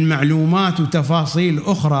من معلومات وتفاصيل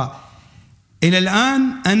أخرى إلى الآن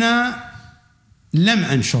أنا لم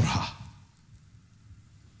أنشرها،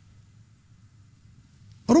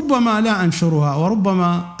 ربما لا أنشرها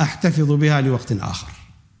وربما أحتفظ بها لوقت آخر.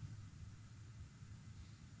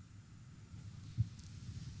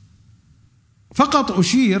 فقط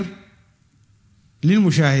أشير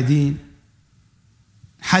للمشاهدين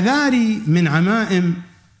حذاري من عمائم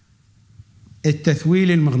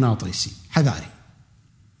التثويل المغناطيسي، حذاري.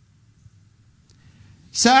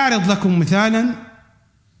 سأعرض لكم مثالا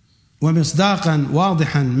ومصداقا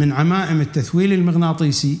واضحا من عمائم التثويل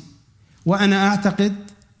المغناطيسي، وأنا أعتقد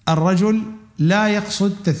الرجل لا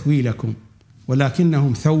يقصد تثويلكم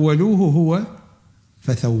ولكنهم ثولوه هو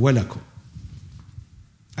فثولكم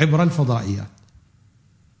عبر الفضائيات.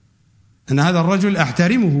 أنا هذا الرجل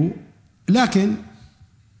أحترمه، لكن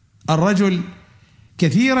الرجل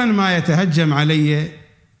كثيرا ما يتهجم علي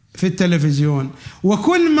في التلفزيون،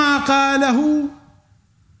 وكل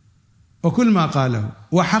ما قاله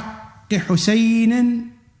وحق حسين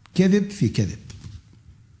كذب في كذب،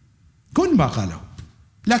 كل ما قاله،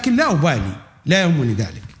 لكن لا أبالي، لا يهمني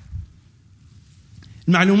ذلك.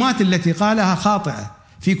 المعلومات التي قالها خاطئة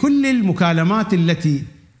في كل المكالمات التي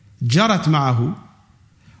جرت معه.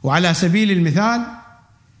 وعلى سبيل المثال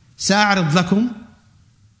سأعرض لكم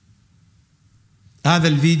هذا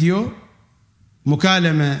الفيديو،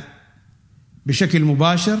 مكالمة بشكل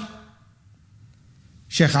مباشر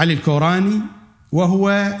شيخ علي الكوراني،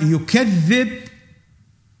 وهو يكذب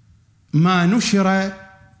ما نشر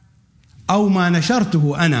أو ما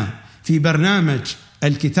نشرته أنا في برنامج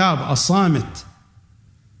الكتاب الصامت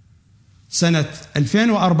سنة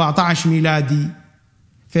 2014 ميلادي،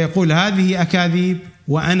 فيقول هذه أكاذيب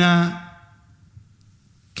وأنا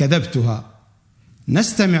كذبتها.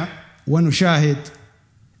 نستمع ونشاهد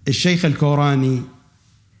الشيخ الكوراني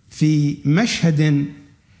في مشهد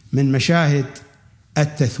من مشاهد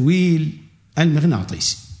التثويل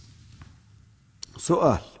المغناطيسي.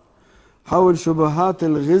 سؤال حول شبهات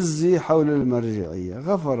الغزي حول المرجعية.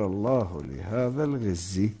 غفر الله لهذا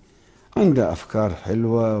الغزي، عنده أفكار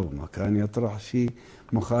حلوة ومكان يطرح شيء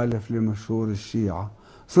مخالف لمشهور الشيعة،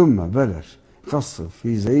 ثم بلش قصف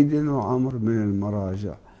في زيد وعمر من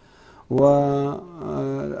المراجع،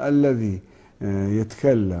 والذي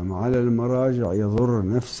يتكلم على المراجع يضر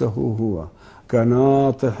نفسه هو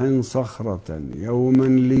كناطح صخرة يوما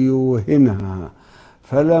ليوهنها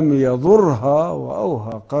فلم يضرها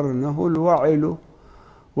وأوهى قرنه الوعل.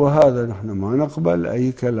 وهذا نحن ما نقبل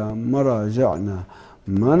أي كلام. مراجعنا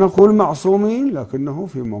ما نقول معصومين، لكنه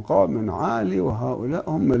في مقام عالي، وهؤلاء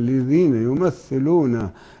هم الذين يمثلون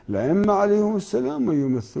الأئمة عليهم السلام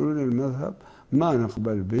ويمثلون المذهب، ما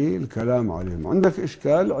نقبل به الكلام عليهم. عندك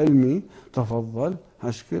إشكال علمي، تفضل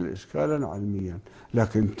هشكل إشكالا علميا،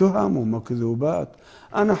 لكن تهم ومكذوبات.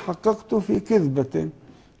 أنا حققت في كذبة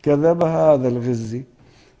كذبها هذا الغزي،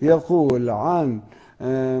 يقول عن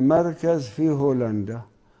مركز في هولندا،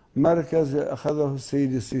 مركز أخذه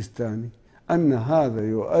السيد السيستاني، أن هذا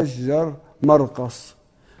يؤجر مرقص.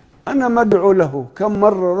 أنا مدعو له، كم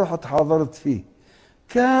مرة رحت حضرت فيه،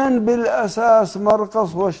 كان بالأساس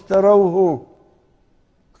مرقص واشتروه،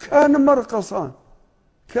 كان مرقصان،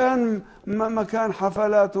 كان مكان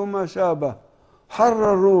حفلات وما شابه،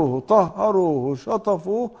 حرروه طهروه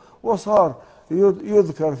شطفوه، وصار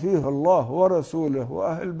يذكر فيه الله ورسوله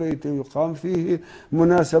وأهل بيته، يقام فيه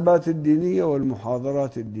مناسبات الدينية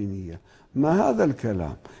والمحاضرات الدينية. ما هذا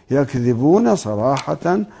الكلام؟ يكذبون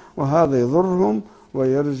صراحة، وهذا يضرهم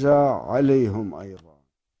ويرجع عليهم أيضا.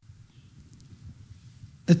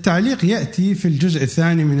 التعليق يأتي في الجزء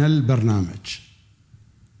الثاني من البرنامج.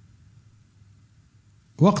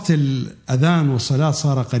 وقت الأذان والصلاة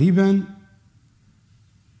صار قريبا،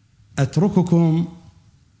 أترككم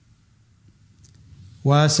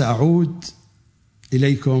وسأعود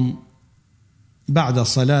إليكم بعد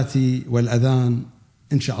الصلاة والأذان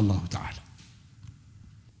إن شاء الله تعالى.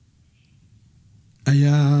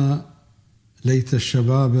 أيا ليت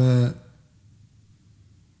الشباب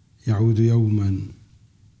يعود يوما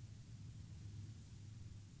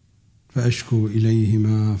فأشكو إليه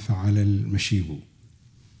ما فعل المشيب.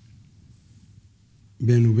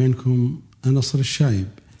 بيني وبينكم أنا صر الشايب،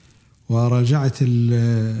 وراجعت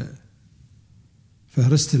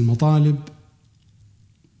فهرست المطالب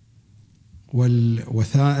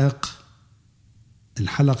والوثائق.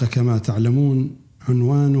 الحلقة كما تعلمون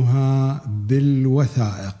عنوانها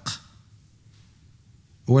بالوثائق،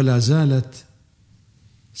 ولا زالت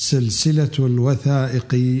سلسلة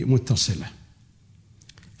الوثائق متصلة.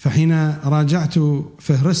 فحين راجعت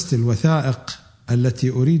فهرست الوثائق التي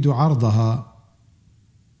أريد عرضها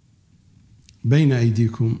بين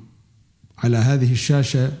أيديكم على هذه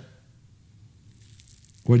الشاشة،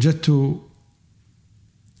 وجدت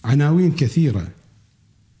عناوين كثيرة،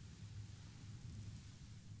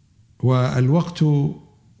 والوقت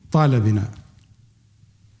طال بنا.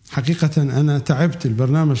 حقيقة أنا تعبت،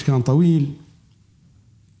 البرنامج كان طويل،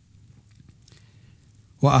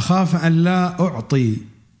 وأخاف أن لا أعطي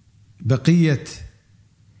بقية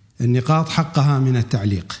النقاط حقها من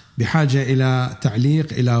التعليق، بحاجة إلى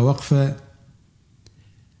تعليق، إلى وقفة.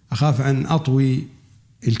 أخاف أن أطوي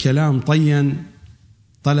الكلام طيا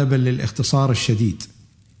طلبا للاختصار الشديد.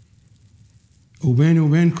 وبيني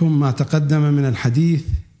وبينكم ما تقدم من الحديث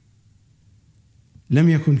لم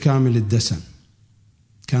يكن كامل الدسم،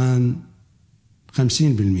 كان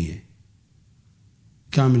 50%.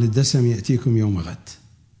 كامل الدسم يأتيكم يوم غد.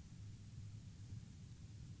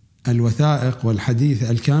 الوثائق والحديث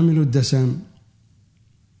الكامل الدسم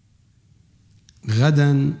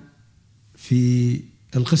غدا في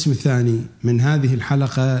القسم الثاني من هذه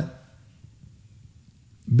الحلقة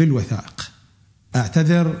بالوثائق.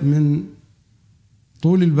 أعتذر من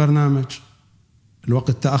طول البرنامج،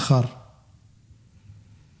 الوقت تأخر،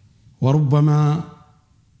 وربما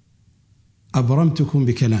أبرمتكم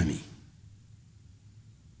بكلامي.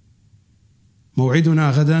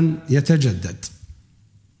 موعدنا غدا يتجدد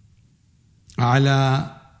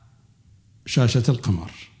على شاشة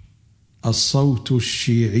القمر، الصوت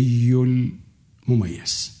الشيعي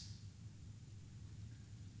المميز.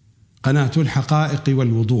 قناة الحقائق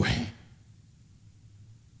والوضوح.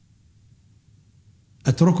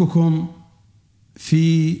 أترككم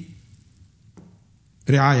في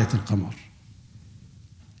رعاية القمر.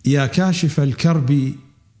 يا كاشف الكرب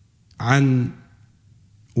عن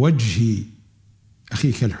وجه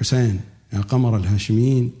أخيك الحسين، يا قمر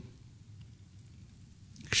الهاشميين،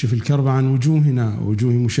 اكشف الكرب عن وجوهنا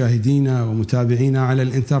ووجوه مشاهدينا ومتابعينا على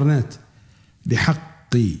الإنترنت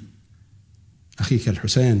بحق أخيك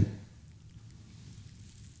الحسين.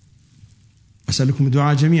 أسألكم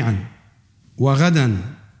الدعاء جميعا،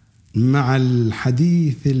 وغدا مع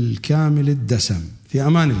الحديث الكامل الدسم. في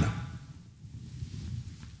أمان الله.